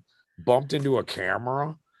me like bumped into a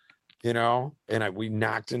camera, and we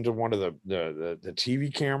knocked into one of the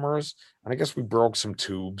TV cameras, and I guess we broke some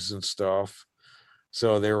tubes and stuff.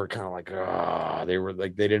 So they were kind of like, they were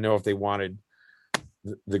like, they didn't know if they wanted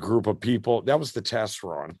the group of people. That was the test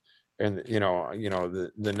run. And,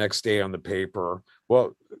 the next day on the paper,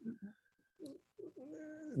 well,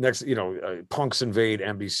 next, punks invade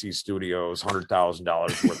NBC studios,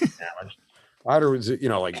 $100,000 worth of damage. I thought it was,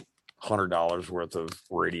 like $100 worth of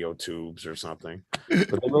radio tubes or something, but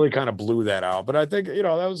they really kind of blew that out. But I think,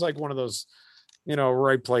 that was like one of those,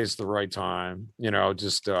 right place, the right time,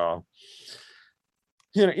 just,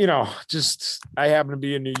 just, I happened to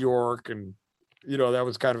be in New York, and, that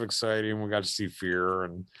was kind of exciting. We got to see Fear,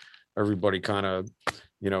 and everybody kind of,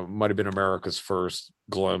 might've been America's first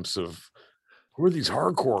glimpse of who are these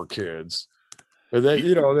hardcore kids. And then,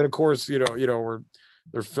 then of course,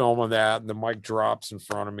 they're filming that, and the mic drops in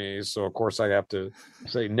front of me. So of course I have to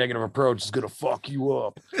say negative approach is going to fuck you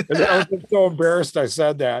up. And I was so embarrassed I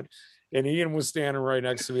said that. And Ian was standing right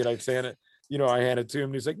next to me, and I said it, I handed it to him,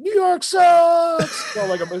 and he's like, New York sucks. It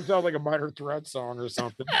sounded like a Minor Threat song or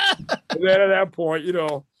something. And then at that point,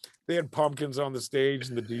 they had pumpkins on the stage,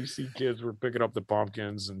 and the DC kids were picking up the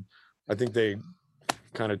pumpkins. And I think they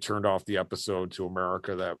kind of turned off the episode to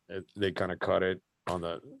America, that they kind of cut it on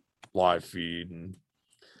the live feed. And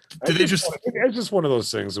it's just one of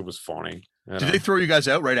those things that was funny. Did they throw you guys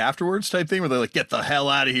out right afterwards type thing? Where they're like, get the hell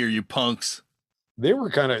out of here, you punks? They were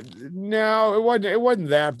kind of, no, it wasn't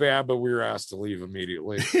that bad, but we were asked to leave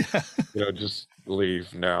immediately. Just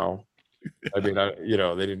leave now. I mean,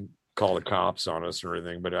 they didn't call the cops on us or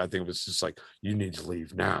anything, but I think it was just like, you need to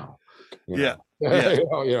leave now. Yeah.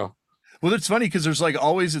 Well, it's funny because there's like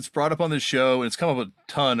always, it's brought up on this show, and it's come up a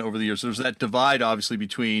ton over the years. There's that divide, obviously,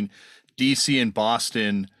 between DC and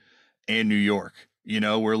Boston and New York,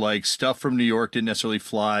 where like stuff from New York didn't necessarily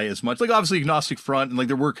fly as much. Like obviously Agnostic Front, and like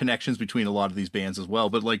there were connections between a lot of these bands as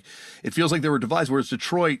well. But like it feels like there were divides. Whereas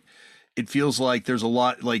Detroit, it feels like there's a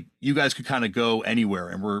lot, like you guys could kind of go anywhere,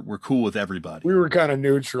 and we're cool with everybody. We were kind of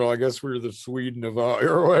neutral. I guess we were the Sweden of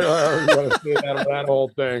or whatever you want to say that whole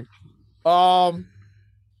thing.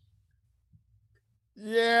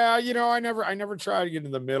 Yeah, I never tried to get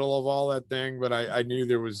in the middle of all that thing, but I knew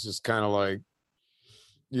there was just kind of like,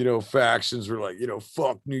 factions were like,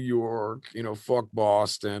 fuck New York, fuck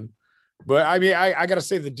Boston. But I mean, I gotta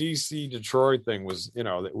say the DC Detroit thing was,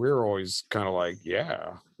 that we were always kind of like,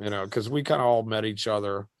 yeah, because we kind of all met each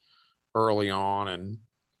other early on, and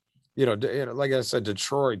like I said,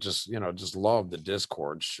 Detroit just loved the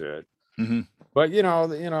Discord shit. Mm-hmm. But I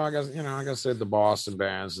guess like I said, the Boston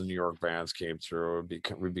bands, the New York bands came through.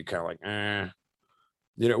 We'd be kind of like,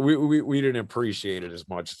 we didn't appreciate it as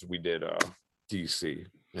much as we did DC.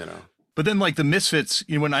 But then like the Misfits,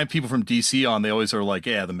 when I have people from DC on, they always are like,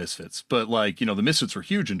 yeah, the Misfits. But like, the Misfits were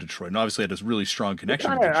huge in Detroit, and obviously had this really strong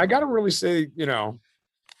connection. I got to really say,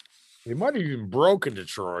 they might have even broken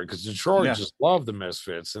Detroit, because Detroit just loved the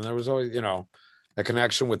Misfits, and there was always, a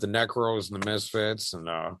connection with the Necros and the Misfits, and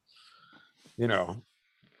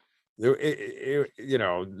the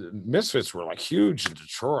Misfits were like huge in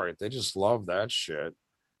Detroit. They just loved that shit.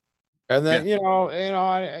 And then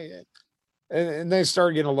and they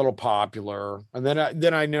started getting a little popular. And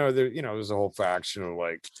then I know that there's a whole faction of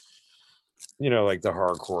like, like the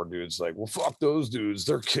hardcore dudes, like, well, fuck those dudes,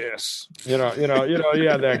 they're Kiss. You had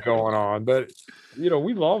that going on. But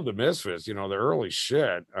we love the Misfits. The early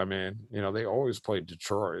shit. I mean, they always played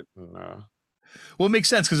Detroit, and well, it makes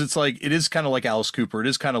sense because it's like, it is kind of like Alice Cooper. It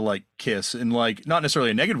is kind of like Kiss, in like not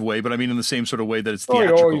necessarily a negative way, but I mean in the same sort of way that it's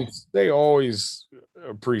theatrical. They always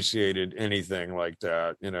appreciated anything like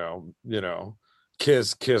that.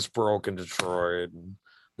 Kiss broke in Detroit, and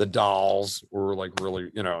the Dolls were like really,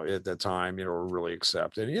 at that time, were really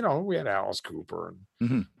accepted. We had Alice Cooper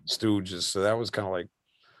and Stooges, so that was kind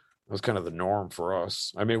of the norm for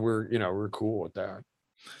us. I mean, we're cool with that.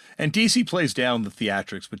 And DC plays down the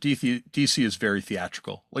theatrics, but DC is very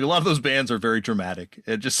theatrical. Like a lot of those bands are very dramatic.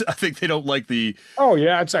 I think they don't like the. Oh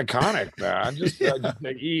yeah, it's iconic, man. Just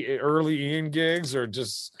early Ian gigs, or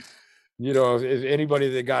just if anybody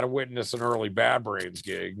that got to witness an early Bad Brains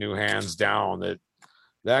gig knew hands down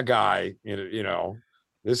that guy.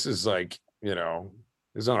 This is like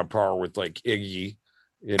is on a par with like Iggy.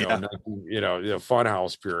 The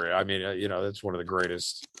Funhouse period. I mean, that's one of the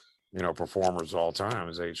greatest. Performers of all time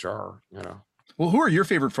is HR. Well, who are your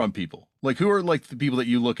favorite front people? Like, who are like the people that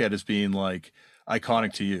you look at as being like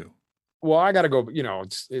iconic to you? Well, I got to go.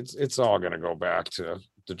 It's all going to go back to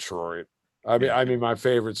Detroit. I mean, my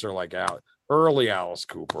favorites are like early Alice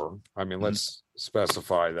Cooper. I mean, let's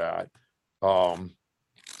specify that. Early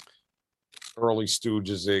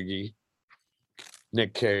Stooges, Iggy.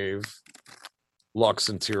 Nick Cave, Lux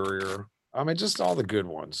Interior. I mean, just all the good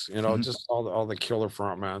ones, just all the killer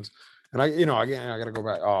frontmans. And I got to go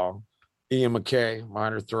back. Oh, Ian McKay,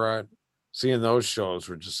 Minor Threat. Seeing those shows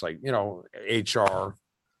were just like, HR,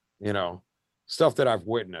 stuff that I've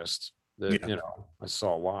witnessed that, I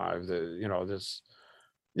saw live, that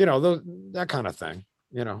that kind of thing,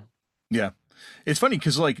 Yeah. It's funny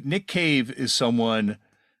because like Nick Cave is someone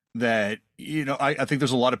that, I think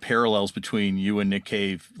there's a lot of parallels between you and Nick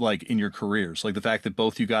Cave, like in your careers, like the fact that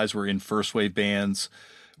both you guys were in first wave bands,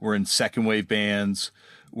 were in second wave bands,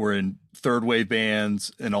 were in third wave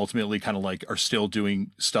bands, and ultimately kind of like are still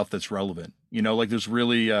doing stuff that's relevant. Like there's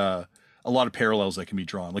really a lot of parallels that can be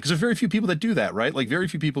drawn. Like, 'cause there's very few people that do that, right? Like very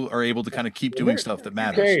few people are able to kind of keep doing stuff that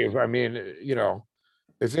matters. Cave, I mean,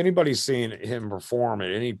 if anybody's seen him perform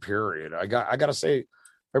at any period, I gotta say,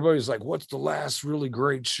 everybody's like, what's the last really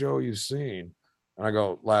great show you've seen? And I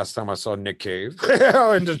go, last time I saw Nick Cave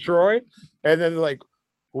in Detroit. And then like,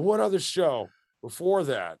 well, what other show before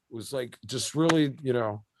that was like just really,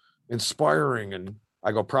 inspiring? And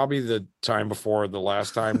I go, probably the time before the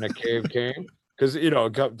last time Nick Cave came. Because,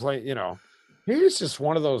 got play, he's just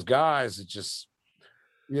one of those guys that just,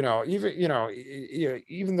 even though,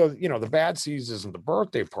 the Bad Seeds isn't the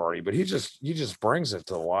birthday party, but he just brings it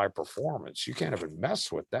to the live performance. You can't even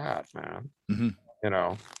mess with that, man. Mm-hmm.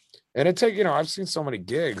 And it takes, I've seen so many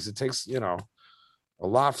gigs. It takes, a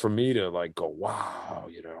lot for me to like go, wow,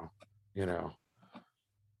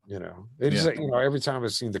 it's just, every time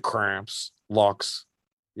I've seen the Cramps, Lux,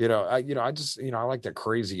 I just, I like that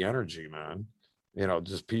crazy energy, man.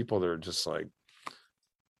 Just people that are just like,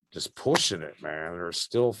 just pushing it, man. They're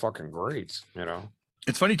still fucking great,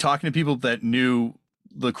 It's funny talking to people that knew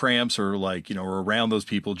the Cramps or like, or around those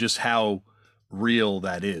people, just how real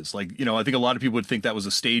that is. Like, I think a lot of people would think that was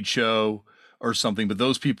a stage show or something, but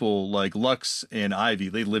those people like Lux and Ivy,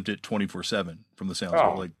 they lived it 24/7 from the sounds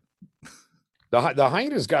of it. Like the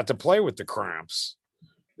Hyenas got to play with the Cramps,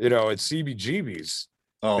 at CBGB's.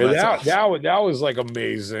 Oh, that was like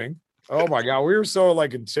amazing. Oh my God. We were so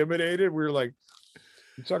like intimidated. We were like,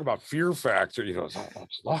 you talk about fear factor,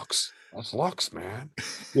 that's Lux, man.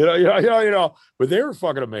 But they were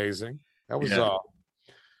fucking amazing. That was I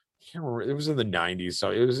can't remember, it was in the 90s.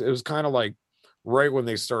 So it was kind of like right when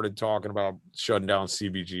they started talking about shutting down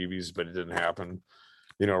CBGB's, but it didn't happen,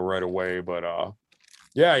 right away. But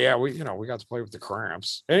we got to play with the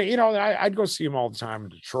Cramps. And I'd go see them all the time in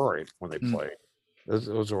Detroit when they played.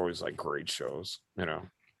 Those are always like great shows,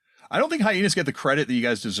 I don't think Hyenas get the credit that you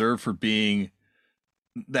guys deserve for being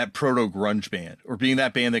that proto grunge band or being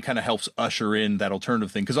that band that kind of helps usher in that alternative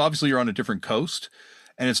thing. Cause obviously you're on a different coast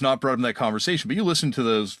and it's not brought up in that conversation, but you listen to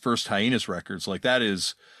those first Hyenas records. Like that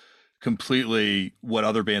is completely what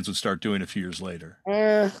other bands would start doing a few years later.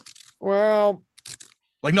 Well,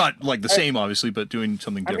 like not like the same obviously, but doing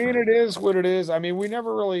something different. I mean, it is what it is. I mean, we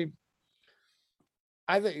never really,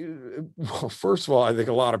 I think, well, first of all, I think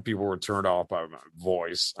a lot of people were turned off by my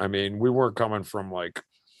voice. I mean, we weren't coming from like,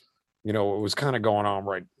 it was kind of going on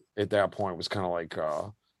right at that point. It was kind of like,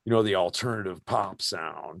 the alternative pop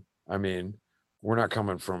sound. I mean, we're not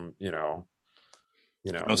coming from, don't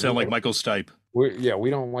sound like Michael Stipe. We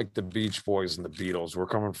don't like the Beach Boys and the Beatles. We're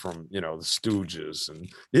coming from, the Stooges and,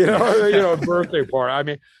 birthday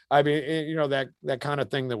party. I mean, that kind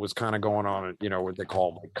of thing that was kind of going on, what they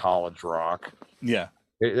call like college rock. Yeah.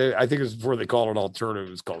 I think it was before they called it alternative.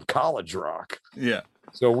 It was called college rock. Yeah.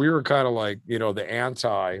 So we were kind of like, the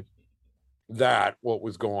anti that what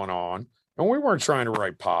was going on. And we weren't trying to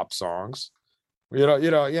write pop songs, and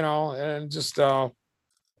just,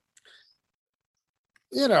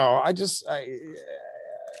 I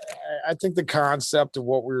think the concept of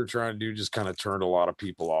what we were trying to do just kind of turned a lot of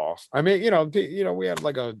people off. I mean, we had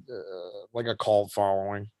like a cult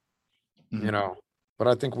following, but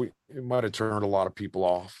I think it might have turned a lot of people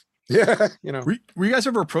off. Yeah. Were you guys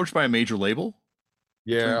ever approached by a major label?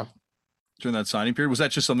 Yeah. During that signing period? Was that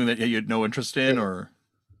just something that you had no interest in or?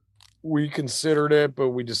 We considered it, but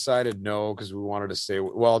we decided no, because we wanted to stay.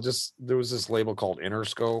 Well, there was this label called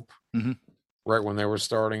Interscope. Mm-hmm. Right when they were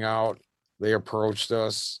starting out, they approached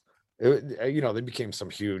us. They became some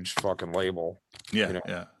huge fucking label. Yeah,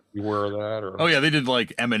 yeah. You aware of that? Or? Oh yeah, they did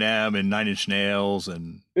like Eminem and Nine Inch Nails,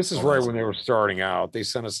 and this is right when they were starting out. They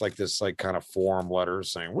sent us like this like kind of form letter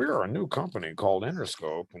saying we are a new company called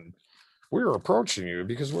Interscope, and we are approaching you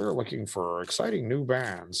because we're looking for exciting new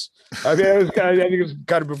bands. I mean, I think it was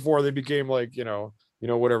kind of before they became like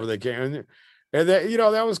whatever they came, and that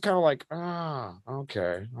that was kind of like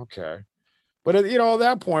okay. But at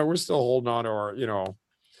that point, we're still holding on to our,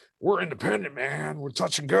 we're independent, man. We're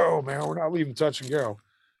touch and go, man. We're not leaving touch and go.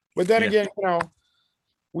 But then again,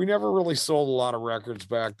 we never really sold a lot of records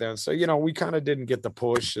back then. So, we kind of didn't get the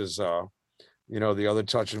push as, the other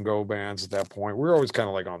touch and go bands at that point. We were always kind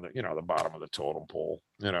of like on the, the bottom of the totem pole,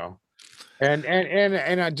 and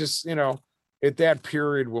I just, at that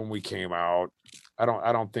period when we came out, I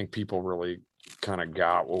don't think people really kind of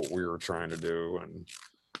got what we were trying to do. And,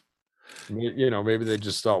 maybe they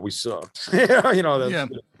just thought we sucked. Yeah.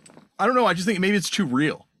 I don't know. I just think maybe it's too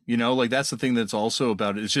real, like that's the thing that's also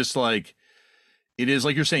about it. It's just like, it is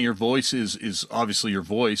like you're saying, your voice is obviously your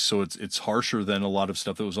voice. So it's harsher than a lot of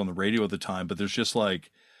stuff that was on the radio at the time, but there's just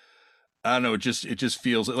like, I don't know. It just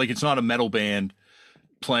feels like it's not a metal band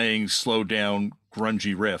playing slowed down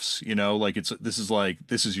grungy riffs, like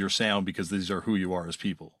this is your sound because these are who you are as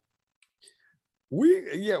people. I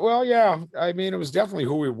mean, it was definitely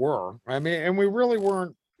who we were. I mean, and we really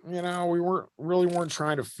weren't, weren't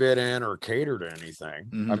trying to fit in or cater to anything.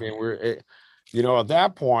 Mm-hmm. I mean, at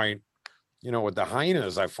that point, with the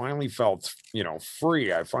Hyenas, I finally felt,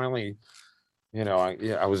 free. I finally,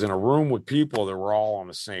 I was in a room with people that were all on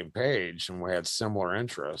the same page and we had similar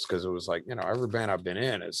interests, because it was like, every band I've been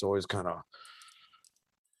in, it's always kind of,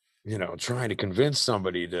 trying to convince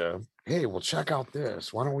somebody to, hey, well, check out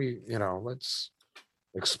this. Why don't we, let's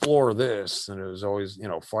explore this. And it was always,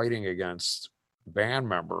 fighting against band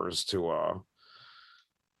members to,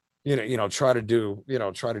 try to do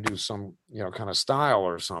some, kind of style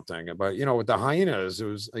or something. But, with the Hyenas, it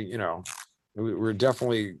was, we were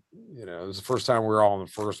definitely, it was the first time we were all on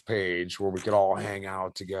the first page where we could all hang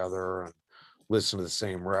out together and listen to the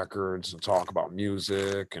same records and talk about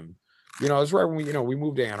music. And, it was right when we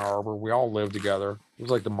moved to Ann Arbor. We all lived together. It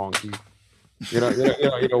was like the monkey, we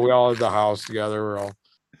all had the house together. We're all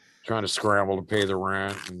trying to scramble to pay the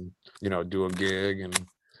rent and, do a gig.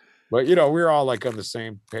 But, we were all like on the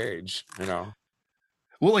same page, Well,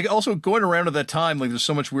 like also going around at that time, like there's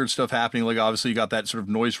so much weird stuff happening. Like obviously you got that sort of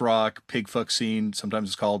noise rock, pig fuck scene. Sometimes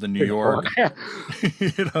it's called in New York. I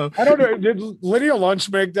don't know. Did Lydia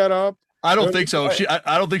Lunch make that up? I don't think so.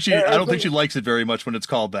 I don't think she likes it very much when it's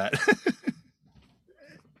called that.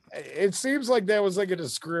 It seems like that was like a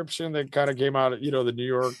description that kind of came out of, the New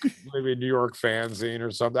York, maybe New York fanzine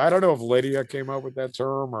or something. I don't know if Lydia came up with that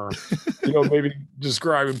term or, maybe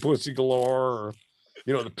describing pussy galore or,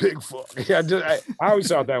 the pig fuck. Yeah, I always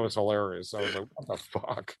thought that was hilarious. I was like, what the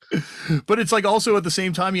fuck? But it's like also at the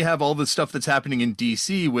same time, you have all the stuff that's happening in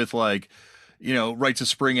DC with like, Rites of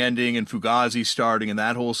Spring ending and Fugazi starting and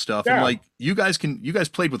that whole stuff. Yeah. And like you guys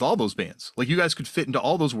played with all those bands. Like you guys could fit into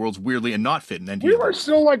all those worlds weirdly and not fit in any. We were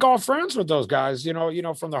still like all friends with those guys, from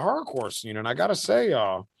the hardcore scene. And I gotta say,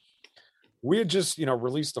 we had just,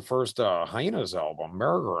 released the first Hyenas album,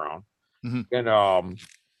 Merry-Go-Round. Mm-hmm. And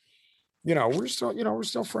we're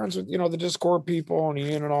still friends with, the Discord people and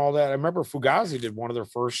Ian and all that. I remember Fugazi did one of their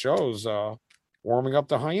first shows warming up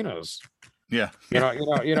the Hyenas. Yeah.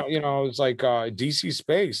 It's like DC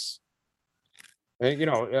Space. And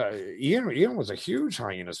Ian was a huge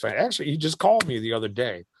Hyenas fan. Actually, he just called me the other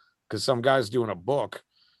day because some guy's doing a book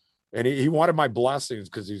and he wanted my blessings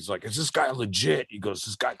because he's like, is this guy legit? He goes,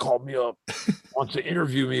 this guy called me up, wants to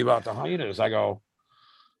interview me about the Hyenas. I go,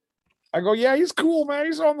 yeah, he's cool, man.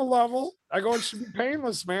 He's on the level. I go, it should be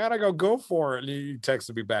painless, man. I go for it. And he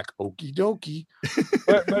texted me back, okie dokie.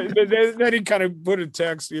 but then he kind of put a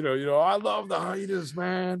text, I love the Hyenas,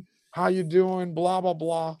 man. How you doing? Blah, blah,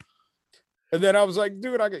 blah. And then I was like,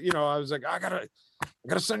 dude, I gotta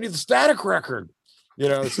send you the Static record.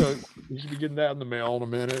 So you should be getting that in the mail in a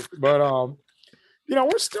minute. But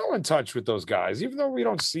we're still in touch with those guys, even though we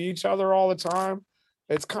don't see each other all the time.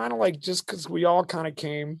 It's kind of like just because we all kind of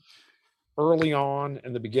came early on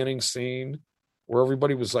in the beginning scene where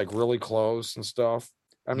everybody was like really close and stuff.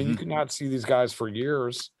 I mean, you could not see these guys for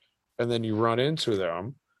years and then you run into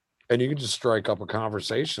them and you can just strike up a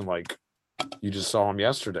conversation like you just saw them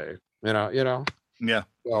yesterday, Yeah.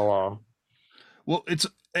 So, well, it's,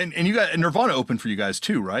 and you got Nirvana open for you guys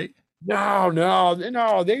too, right? No.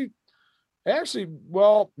 They actually,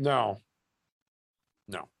 well, no.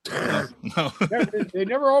 No. They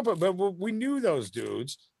never opened, but we knew those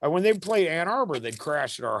dudes. And when they play Ann Arbor, they'd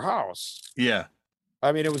crash at our house. Yeah.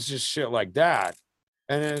 I mean, it was just shit like that.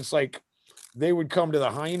 And then it's like they would come to the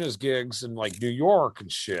Hyenas gigs in like New York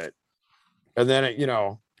and shit. And then,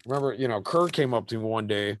 remember, Kurt came up to me one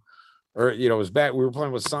day, or, it was back. We were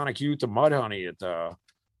playing with Sonic Youth and Mudhoney at the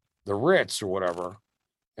Ritz or whatever.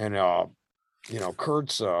 And,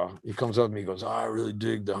 Kurt's, he comes up to me, he goes, I really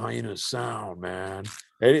dig the Hyenas sound, man.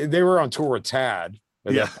 And they were on tour with Tad.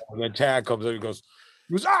 And then Tad comes up, he goes,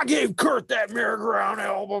 I gave Kurt that Merry-Go-Round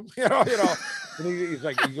album, And he goes,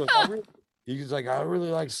 he's like, I really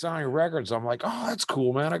like Sony Records. I'm like, oh, that's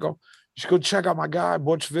cool, man. I go, you should go check out my guy,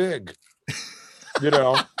 Butch Vig. You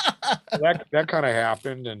know, that kind of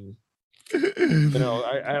happened. And, you know,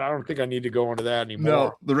 I don't think I need to go into that anymore.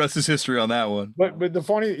 No, the rest is history on that one. But the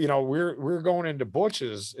funny, you know, we're going into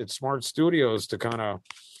Butch's at Smart Studios to kind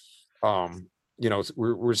of, you know,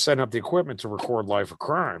 we're setting up the equipment to record Life of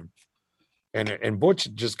Crime. And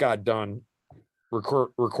Butch just got done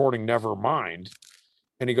recording Nevermind.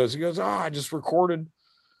 And he goes, oh, I just recorded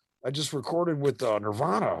with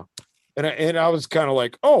Nirvana. And I was kind of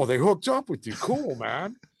like, oh, they hooked up with you. Cool,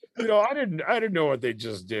 man. You know, I didn't know what they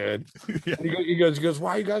just did. Yeah. He goes,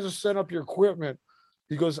 why you guys are setting up your equipment?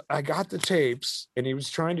 He goes, I got the tapes, and he was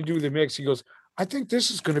trying to do the mix. He goes, I think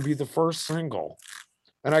this is going to be the first single.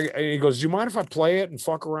 And he goes, do you mind if I play it and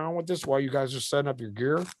fuck around with this while you guys are setting up your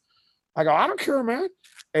gear? I go, I don't care, man.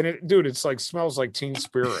 And it's like smells like Teen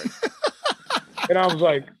Spirit. And I was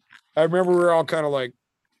like, I remember we were all kind of like,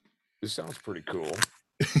 this sounds pretty cool.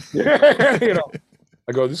 You know,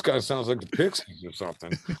 I go, this guy sounds like the Pixies or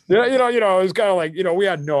something. You know, it's kind of like, you know, we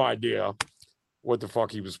had no idea what the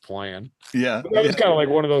fuck he was playing. Yeah. It's kind of like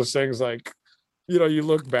one of those things, like, you know, you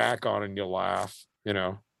look back on it and you laugh, you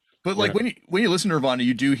know. But like when you listen to Nirvana,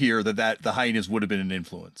 you do hear that the Hyenas would have been an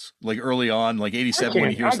influence. Like early on, like 87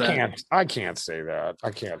 when you hear that. I can't say that.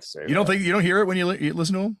 I can't say you don't hear it when you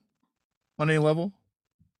listen to them on any level?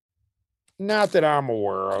 Not that I'm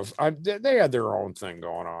aware of. They had their own thing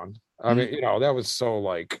going on. I mean, you know, that was so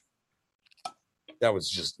like, that was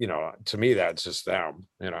just, you know, to me, that's just them,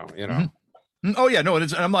 you know. Mm-hmm. Oh yeah, no,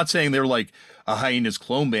 I'm not saying they're like a Hyenas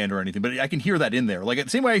clone band or anything, but I can hear that in there. Like the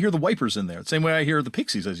same way I hear the Wipers in there, the same way I hear the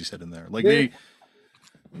Pixies, as you said, in there. Like they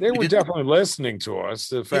were definitely listening to us.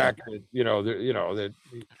 The fact that that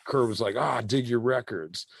Kurt was like, dig your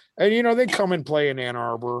records, and you know they'd come and play in Ann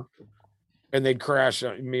Arbor, and they'd crash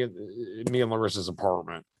me and Larissa's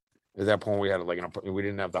apartment. At that point, we had we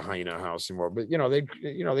didn't have the Hyena house anymore, but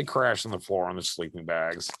they crashed on the floor on the sleeping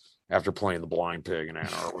bags after playing the Blind Pig in Ann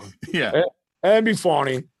Arbor. Yeah. And it'd be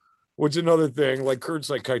funny, which another thing, like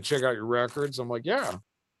Kurt's like, can I check out your records? I'm like, yeah.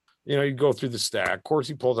 You know, you go through the stack. Of course,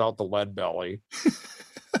 he pulls out the Lead Belly.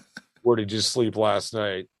 Where did you sleep last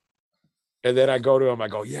night? And then I go to him, I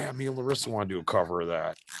go, yeah, me and Larissa want to do a cover of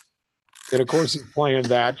that. And of course, he's playing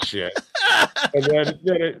that shit. And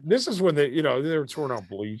then this is when they were touring on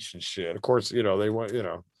Bleach and shit. Of course, they went,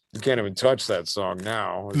 you can't even touch that song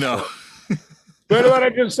now. No. But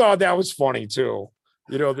I just thought that was funny too.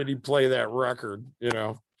 That he play that record,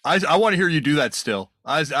 I want to hear you do that still.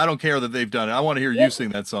 I don't care that they've done it. I want to hear you sing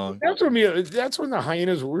that song. That's when the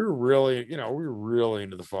Hyenas, we were really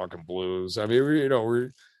into the fucking blues. I mean,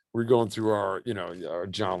 we're going through our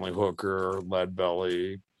John Lee Hooker, Lead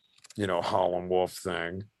Belly, Howlin' Wolf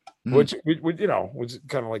thing, which was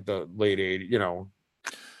kind of like the late 80s,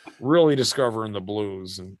 really discovering the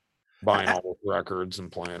blues and buying all the records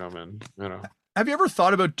and playing them, and Have you ever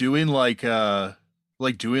thought about doing like a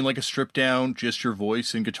stripped down, just your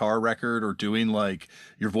voice and guitar record, or doing like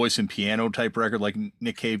your voice and piano type record like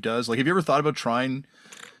Nick Cave does? Like, have you ever thought about trying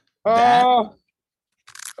that?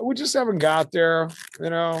 We just haven't got there,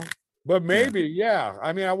 but maybe, yeah.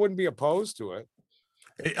 I mean, I wouldn't be opposed to it.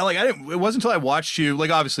 It wasn't until I watched you, like,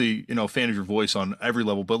 obviously, fan of your voice on every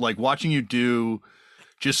level, but like watching you do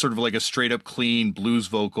just sort of like a straight up clean blues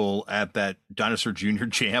vocal at that Dinosaur Jr.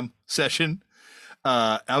 jam session.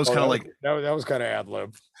 I was kind of like, that was kind of ad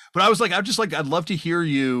lib, but I was like, I'd love to hear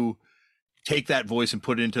you take that voice and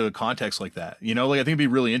put it into a context like that. I think it'd be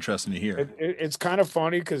really interesting to hear. It's kind of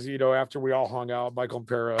funny because, after we all hung out, Michael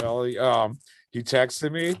Parallelli, he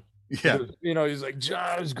texted me. Yeah. He's like,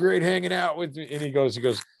 John, it was great hanging out with me. And he goes,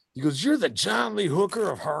 you're the John Lee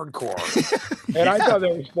Hooker of hardcore. And I thought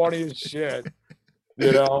that was funny as shit,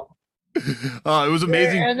 it was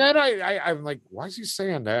amazing. And then I'm like, why is he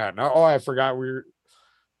saying that? And I forgot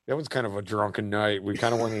that was kind of a drunken night. We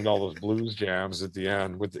kind of went into all those blues jams at the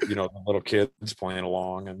end with the little kids playing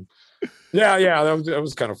along, and yeah, that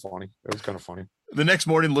was kind of funny. It was kind of funny. The next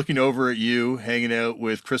morning, looking over at you, hanging out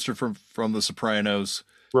with Christopher from The Sopranos,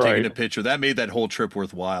 taking a picture, that made that whole trip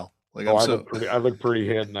worthwhile. Like, I look pretty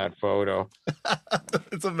hit in that photo.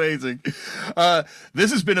 It's amazing.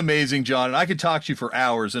 This has been amazing, John, and I could talk to you for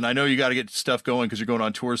hours, and I know you got to get stuff going because you're going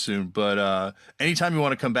on tour soon, but anytime you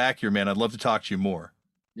want to come back here, man, I'd love to talk to you more.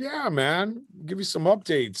 Yeah, man. Give you some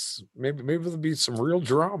updates. Maybe there'll be some real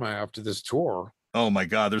drama after this tour. Oh my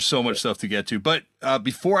God, there's so much stuff to get to. But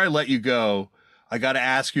before I let you go, I got to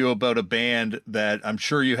ask you about a band that I'm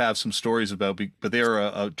sure you have some stories about, but they are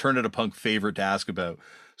a Turn It a Punk favorite to ask about.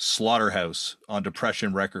 Slaughterhouse on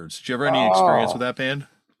Depression Records. Did you ever have any experience with that band?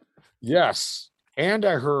 Yes. And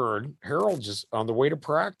I heard Harold just on the way to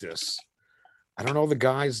practice. I don't know the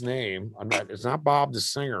guy's name. It's not Bob the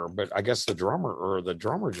singer, but I guess the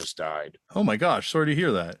drummer just died. Oh my gosh, sorry to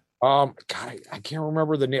hear that. God, I can't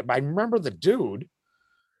remember the name. I remember the dude,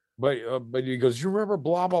 but he goes, "You remember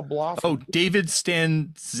blah blah blah?" Oh, David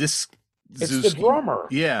Stanzisk. It's the drummer.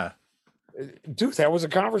 Yeah, dude, that was a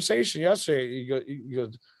conversation yesterday. He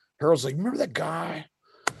goes, Harold's like, "Remember that guy?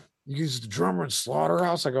 He's the drummer in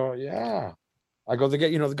Slaughterhouse." I go, "Yeah." I go, "They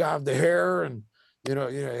get the guy with the hair and." Had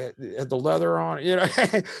the leather on,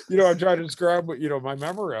 I'm trying to describe what, my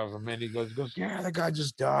memory of him. And he goes, "Yeah, that guy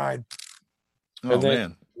just died." Oh, and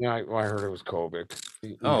then, man. I heard it was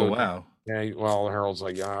COVID. Wow. Yeah. Well, Harold's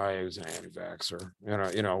like, "Yeah, he was an anti-vaxxer,"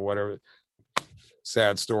 whatever.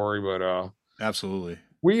 Sad story, but, absolutely.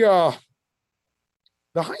 We, the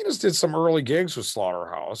Hyenas did some early gigs with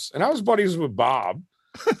Slaughterhouse, and I was buddies with Bob.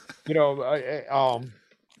 He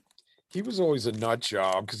was always a nut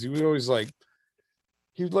job because he was always like,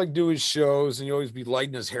 he would like do his shows and he'd always be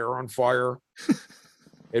lighting his hair on fire.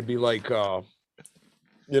 It'd be like, and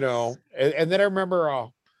then I remember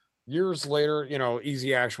years later,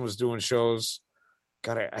 Easy Action was doing shows.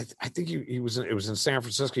 God, I think it was in San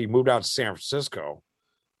Francisco. He moved out to San Francisco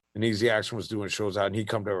and Easy Action was doing shows out and he'd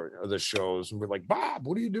come to the shows and we're like, "Bob,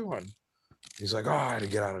 what are you doing?" He's like, "Oh, I had to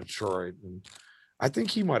get out of Detroit." And I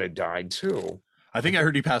think he might have died too. I think I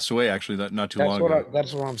heard he passed away actually not too long ago.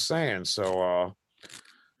 That's what I'm saying. So,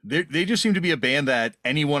 they just seem to be a band that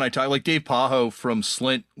anyone I talk, like Dave Pajo from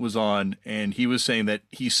Slint was on, and he was saying that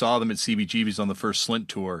he saw them at CBGB's on the first Slint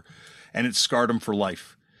tour, and it scarred him for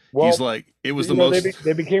life. Well, he's like, it was the most.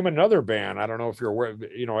 They became another band. I don't know if you're aware.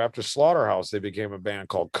 After Slaughterhouse, they became a band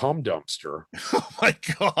called Cum Dumpster. Oh my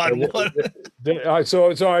God! What?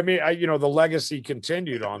 So I mean, the legacy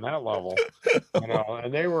continued on that level.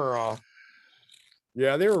 And they were,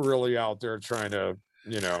 they were really out there trying to,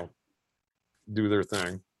 do their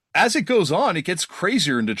thing. As it goes on, it gets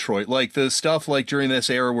crazier in Detroit. Like the stuff like during this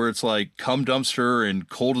era where it's like Cum Dumpster and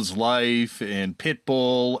Cold as Life and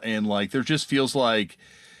Pitbull, and like there just feels like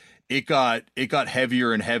it got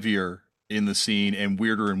heavier and heavier in the scene and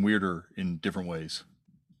weirder in different ways.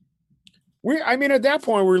 At that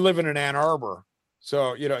point we were living in Ann Arbor.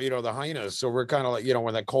 So, the Hyenas. So we're kind of like,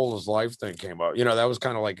 when that Cold as Life thing came up, that was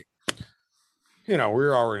kind of like, we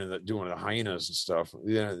were already doing the Hyenas and stuff.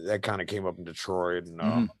 That kind of came up in Detroit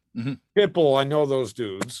and Pitbull. I know those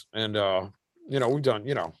dudes, and we've done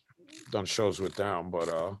done shows with them, but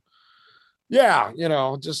we were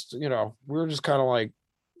just kind of like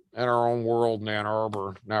in our own world in Ann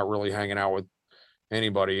Arbor, not really hanging out with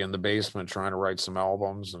anybody in the basement, trying to write some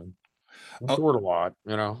albums and toured a lot,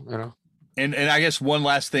 And I guess one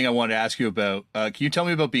last thing I wanted to ask you about. Can you tell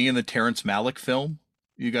me about being in the Terrence Malick film?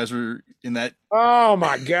 You guys were in that. Oh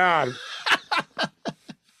my God.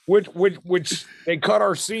 Which they cut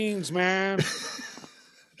our scenes, man.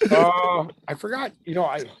 I forgot, me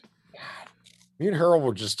and Harold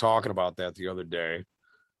were just talking about that the other day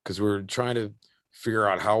because we were trying to figure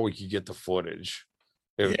out how we could get the footage.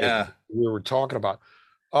 If we were talking about,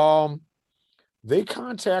 they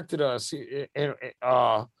contacted us and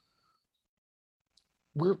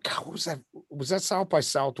what was that? Was that South by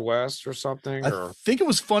Southwest or something? I think it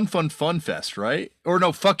was Fun Fest, right? Or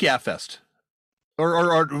no, Fuck Yeah Fest.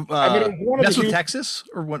 Or Mess with Texas,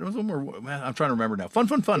 or one of them, or I'm trying to remember now. Fun.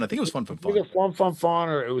 I think it was Fun. Either Fun,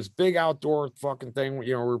 or it was big outdoor fucking thing.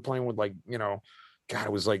 We were playing with like, God,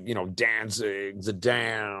 it was like, Danzig, The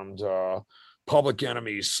Damned, Public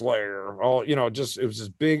Enemy, Slayer, all, it was this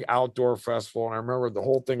big outdoor festival. And I remember the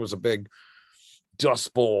whole thing was a big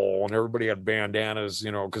dust bowl and everybody had bandanas,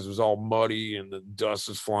 because it was all muddy and the dust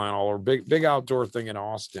was flying all over. Big outdoor thing in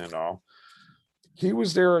Austin. He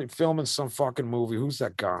was there filming some fucking movie. Who's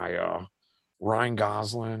that guy? Ryan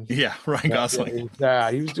Gosling. Yeah, Ryan Gosling.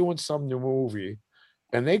 He was doing some new movie,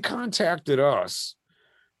 and they contacted us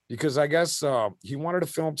because I guess he wanted to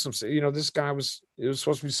film some. This guy it was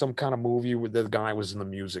supposed to be some kind of movie where the guy was in the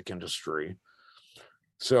music industry.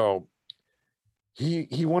 So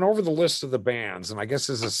he went over the list of the bands, and I guess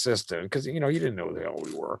his assistant, because he didn't know who the hell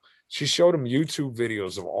we were. She showed him YouTube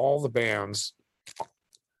videos of all the bands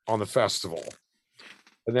on the festival.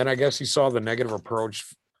 And then I guess he saw the Negative Approach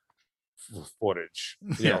footage,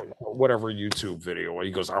 whatever YouTube video.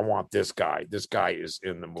 He goes, "I want this guy. This guy is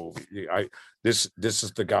in the movie. This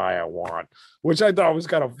is the guy I want," which I thought was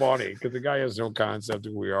kind of funny because the guy has no concept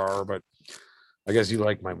of who we are. But I guess you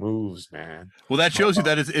like my moves, man. Well, that shows you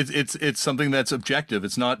that it's something that's objective.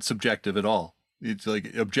 It's not subjective at all. It's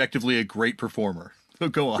like objectively a great performer. So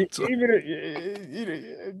go on. So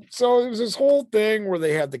it was this whole thing where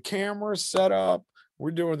they had the camera set up. we're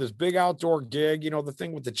doing this big outdoor gig, the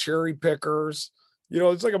thing with the cherry pickers.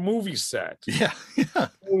 It's like a movie set. Yeah. It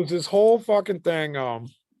was this whole fucking thing.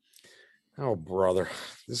 Oh brother,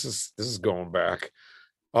 this is going back.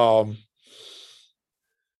 So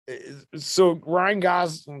Ryan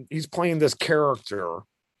Gosling, he's playing this character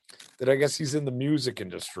that I guess he's in the music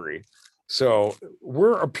industry. So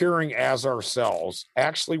we're appearing as ourselves,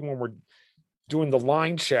 actually, when we're doing the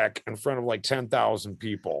line check in front of like 10,000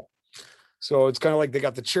 people. So it's kind of like they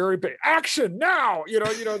got the cherry pick action now,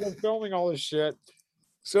 they're filming all this shit.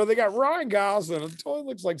 So they got Ryan Gosling. It totally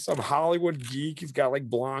looks like some Hollywood geek. He's got like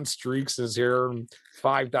blonde streaks in his hair and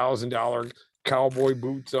 $5,000 cowboy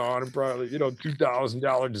boots on and probably,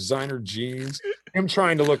 $2,000 designer jeans. Him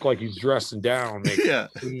trying to look like he's dressing down. Yeah.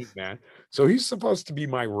 Man. So he's supposed to be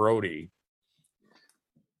my roadie.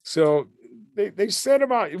 So they set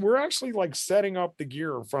him out. We're actually like setting up the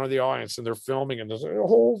gear in front of the audience and they're filming and there's a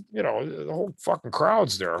whole, the whole fucking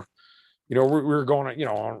crowd's there. We were going,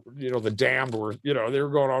 the Damned were, they were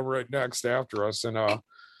going on right next after us. And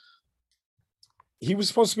he was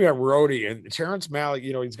supposed to be a roadie. And Terrence Malick,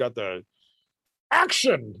 he's got the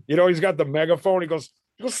action, he's got the megaphone. He goes,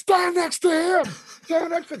 stand next to him.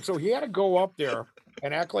 Stand next to him. So he had to go up there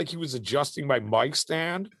and act like he was adjusting my mic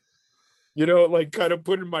stand. Like kind of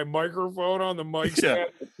putting my microphone on the mic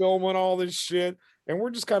stand, filming all this shit. And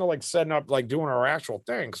we're just kind of like setting up, like doing our actual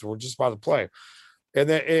thing. Because we're just about to play. And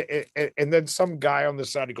then some guy on the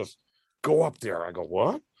side, he goes, go up there. I go,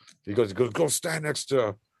 what? He goes, go stand next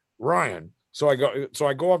to Ryan. So I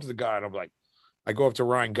go up to the guy and I'm like, I go up to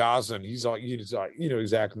Ryan Gosling. He's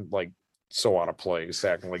acting like so out of place,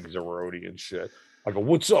 acting like he's a roadie and shit. I go,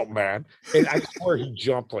 what's up, man? And I swear he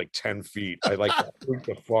jumped like 10 feet. I like freaked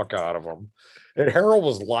the fuck out of him. And Harold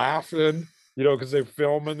was laughing, because they're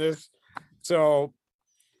filming this. So,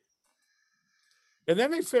 and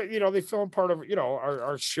then they film part of,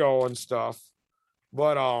 our show and stuff.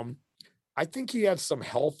 But I think he had some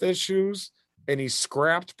health issues and he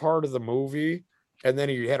scrapped part of the movie. And then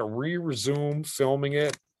he had to resume filming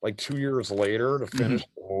it like 2 years later to finish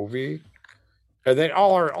the movie. And then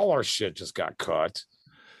all our shit just got cut.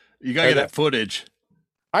 You gotta get that footage.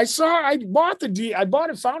 I bought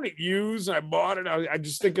it, found it used, and I bought it. I'm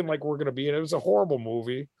just thinking like we're gonna be in it. It was a horrible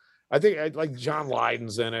movie. I think like John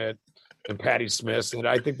Lydon's in it and Patti Smith, and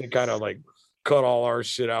I think they kind of like cut all our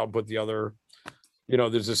shit out, but the other,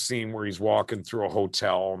 there's a scene where he's walking through a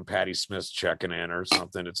hotel and Patti Smith's checking in or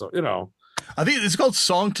something. It's I think it's called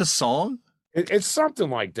Song to Song. It's something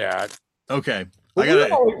like that. Okay.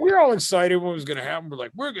 We're all excited when it was going to happen. We're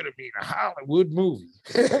like, we're going to be in a Hollywood movie.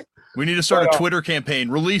 We need to start a Twitter campaign.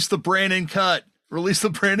 Release the Brannon cut. Release the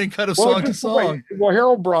Brannon cut of Song to Song. Well,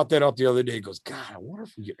 Harold brought that up the other day. He goes, God, I wonder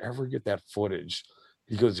if we could ever get that footage.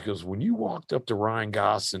 He goes, when you walked up to Ryan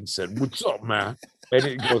Gosling and said, what's up, man? And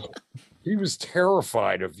he goes, he was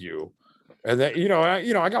terrified of you. And then,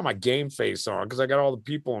 I got my game face on because I got all the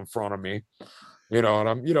people in front of me, and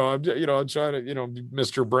I'm trying to, be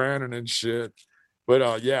Mr. Brannon and shit. But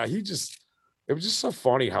it was just so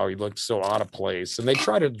funny how he looked so out of place. And they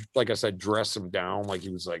try to, like I said, dress him down like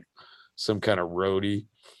he was like some kind of roadie,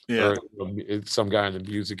 or some guy in the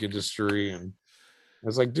music industry. And I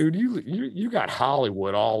was like, dude, you got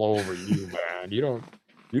Hollywood all over you, man. You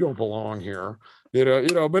don't belong here, But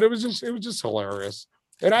it was just hilarious.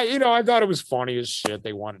 And I thought it was funny as shit.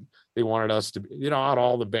 They wanted us to, out of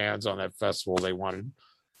all the bands on that festival, they wanted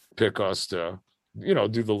to pick us to,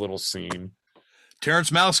 do the little scene.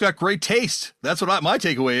 Terrence Malick's got great taste. That's what my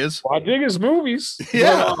takeaway is. Well, I dig his movies.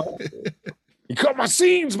 Yeah. He cut my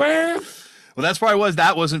scenes, man. Well, that's probably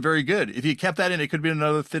that wasn't very good. If you kept that in, it could have been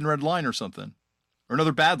another Thin Red Line or something, or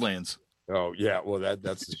another Badlands. Oh yeah. Well,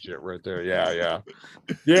 that's the shit right there. Yeah.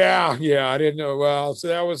 I didn't know. Well, so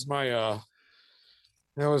that was my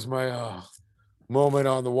moment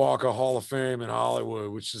on the Walk of Hall of Fame in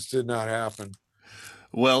Hollywood, which just did not happen.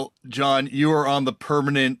 Well, John, you are on the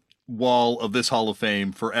permanent wall of this Hall of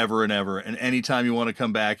Fame forever and ever. And anytime you want to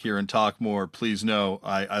come back here and talk more, please know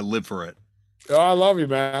I live for it. Oh, I love you,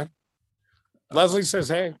 man. Leslie says,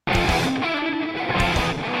 hey.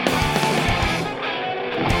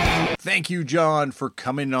 Thank you, John, for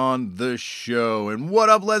coming on the show. And what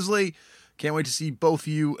up, Leslie? Can't wait to see both of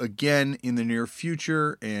you again in the near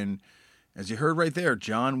future. And as you heard right there,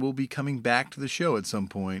 John will be coming back to the show at some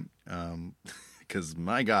point. Because,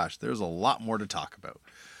 my gosh, there's a lot more to talk about.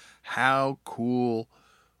 How cool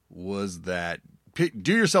was that?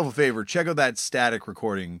 Do yourself a favor. Check out that static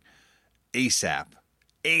recording ASAP,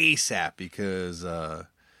 because man,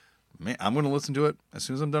 I'm going to listen to it as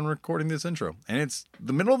soon as I'm done recording this intro. And it's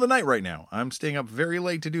the middle of the night right now. I'm staying up very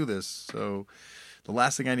late to do this, so the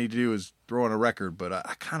last thing I need to do is throw on a record, but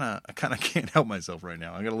I kind of can't help myself right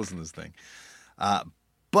now. I got to listen to this thing.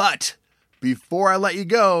 But before I let you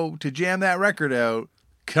go to jam that record out,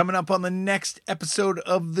 coming up on the next episode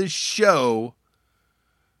of the show,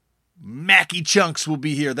 Mackie Chunks will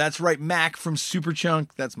be here. That's right, Mac from Super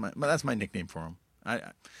Chunk. That's my nickname for him. I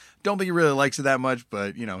don't think he really likes it that much,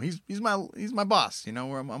 but you know, he's my boss. You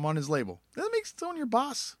know, I'm on his label. Does that make someone your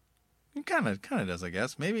boss? He kind of does, I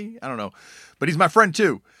guess. Maybe, I don't know, but he's my friend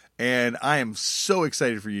too, and I am so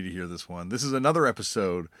excited for you to hear this one. This is another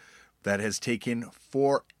episode that has taken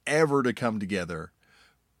forever to come together,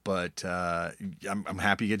 but I'm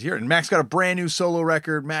happy to get to hear it. And Mac's got a brand new solo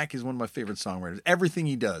record. Mac is one of my favorite songwriters. Everything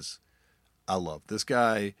he does, I love. This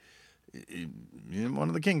guy, one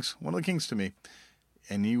of the kings to me.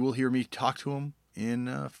 And you will hear me talk to him in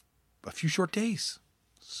a few short days.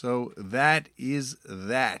 So that is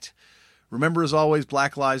that. Remember, as always,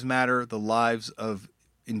 Black Lives Matter. The lives of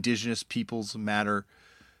indigenous peoples matter.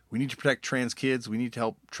 We need to protect trans kids. We need to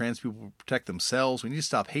help trans people protect themselves. We need to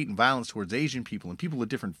stop hate and violence towards Asian people and people of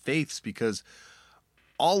different faiths, because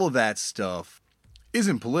all of that stuff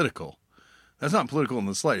isn't political. That's not political in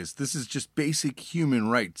the slightest. This is just basic human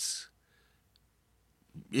rights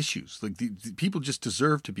issues. Like, the people just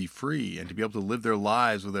deserve to be free and to be able to live their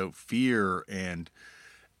lives without fear and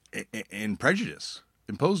prejudice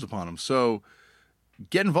imposed upon them. So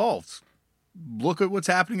get involved. Look at what's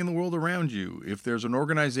happening in the world around you. If there's an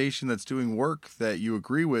organization that's doing work that you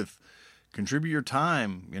agree with, contribute your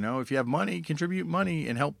time. You know, if you have money, contribute money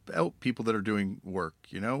and help out people that are doing work.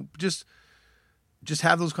 You know, just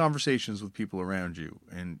have those conversations with people around you,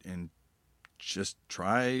 and just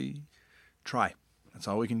try. That's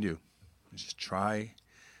all we can do. Just try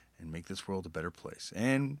and make this world a better place.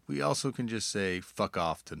 And we also can just say fuck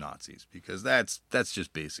off to Nazis, because that's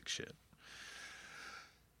just basic shit.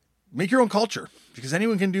 Make your own culture, because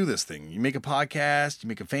anyone can do this thing. You make a podcast, you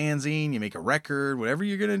make a fanzine, you make a record, whatever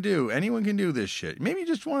you're going to do. Anyone can do this shit. Maybe you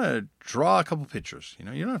just want to draw a couple pictures. You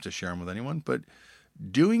know, you don't have to share them with anyone, but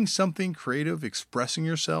doing something creative, expressing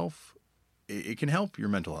yourself, it can help your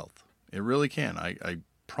mental health. It really can. I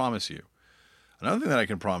promise you. Another thing that I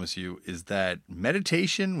can promise you is that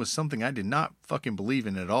meditation was something I did not fucking believe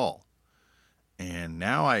in at all. And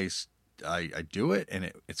now I do it,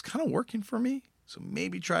 and it's kind of working for me. So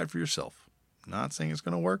maybe try it for yourself. Not saying it's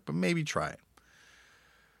going to work, but maybe try it.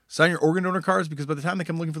 Sign your organ donor cards, because by the time they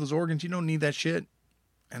come looking for those organs, you don't need that shit.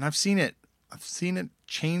 And I've seen it. I've seen it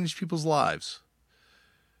change people's lives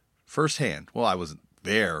firsthand. Well, I wasn't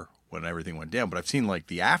there when everything went down, but I've seen like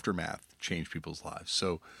the aftermath change people's lives.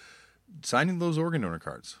 So signing those organ donor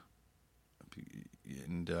cards.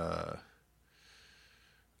 And I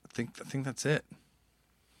think that's it.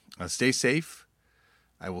 Stay safe.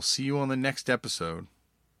 I will see you on the next episode.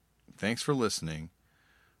 Thanks for listening.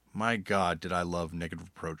 My God, did I love Negative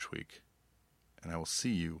Approach Week. And I will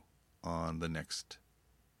see you on the next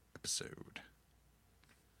episode.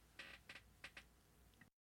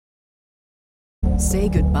 Say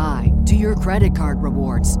goodbye to your credit card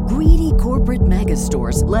rewards. Greedy corporate mega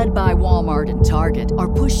stores, led by Walmart and Target,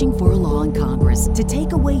 are pushing for a law in Congress to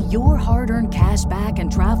take away your hard-earned cash back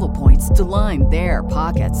and travel points to line their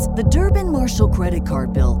pockets. The Durbin-Marshall credit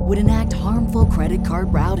card bill would enact harmful credit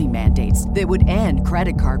card routing mandates that would end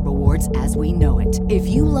credit card rewards as we know it. If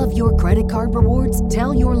you love your credit card rewards,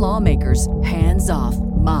 tell your lawmakers, hands off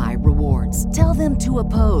my rewards. Tell them to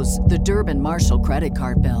oppose the Durbin-Marshall credit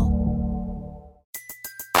card bill.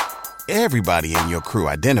 Everybody in your crew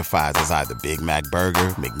identifies as either Big Mac Burger,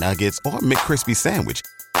 McNuggets, or McCrispy Sandwich.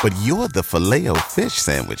 But you're the Filet-O-Fish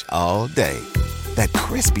Sandwich all day. That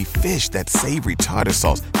crispy fish, that savory tartar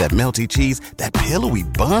sauce, that melty cheese, that pillowy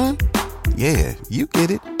bun. Yeah, you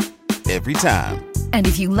get it. Every time. And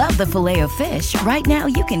if you love the Filet-O-Fish, right now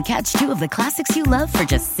you can catch two of the classics you love for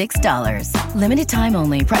just $6. Limited time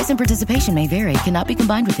only. Price and participation may vary. Cannot be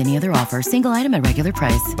combined with any other offer. Single item at regular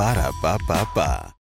price. Ba-da-ba-ba-ba.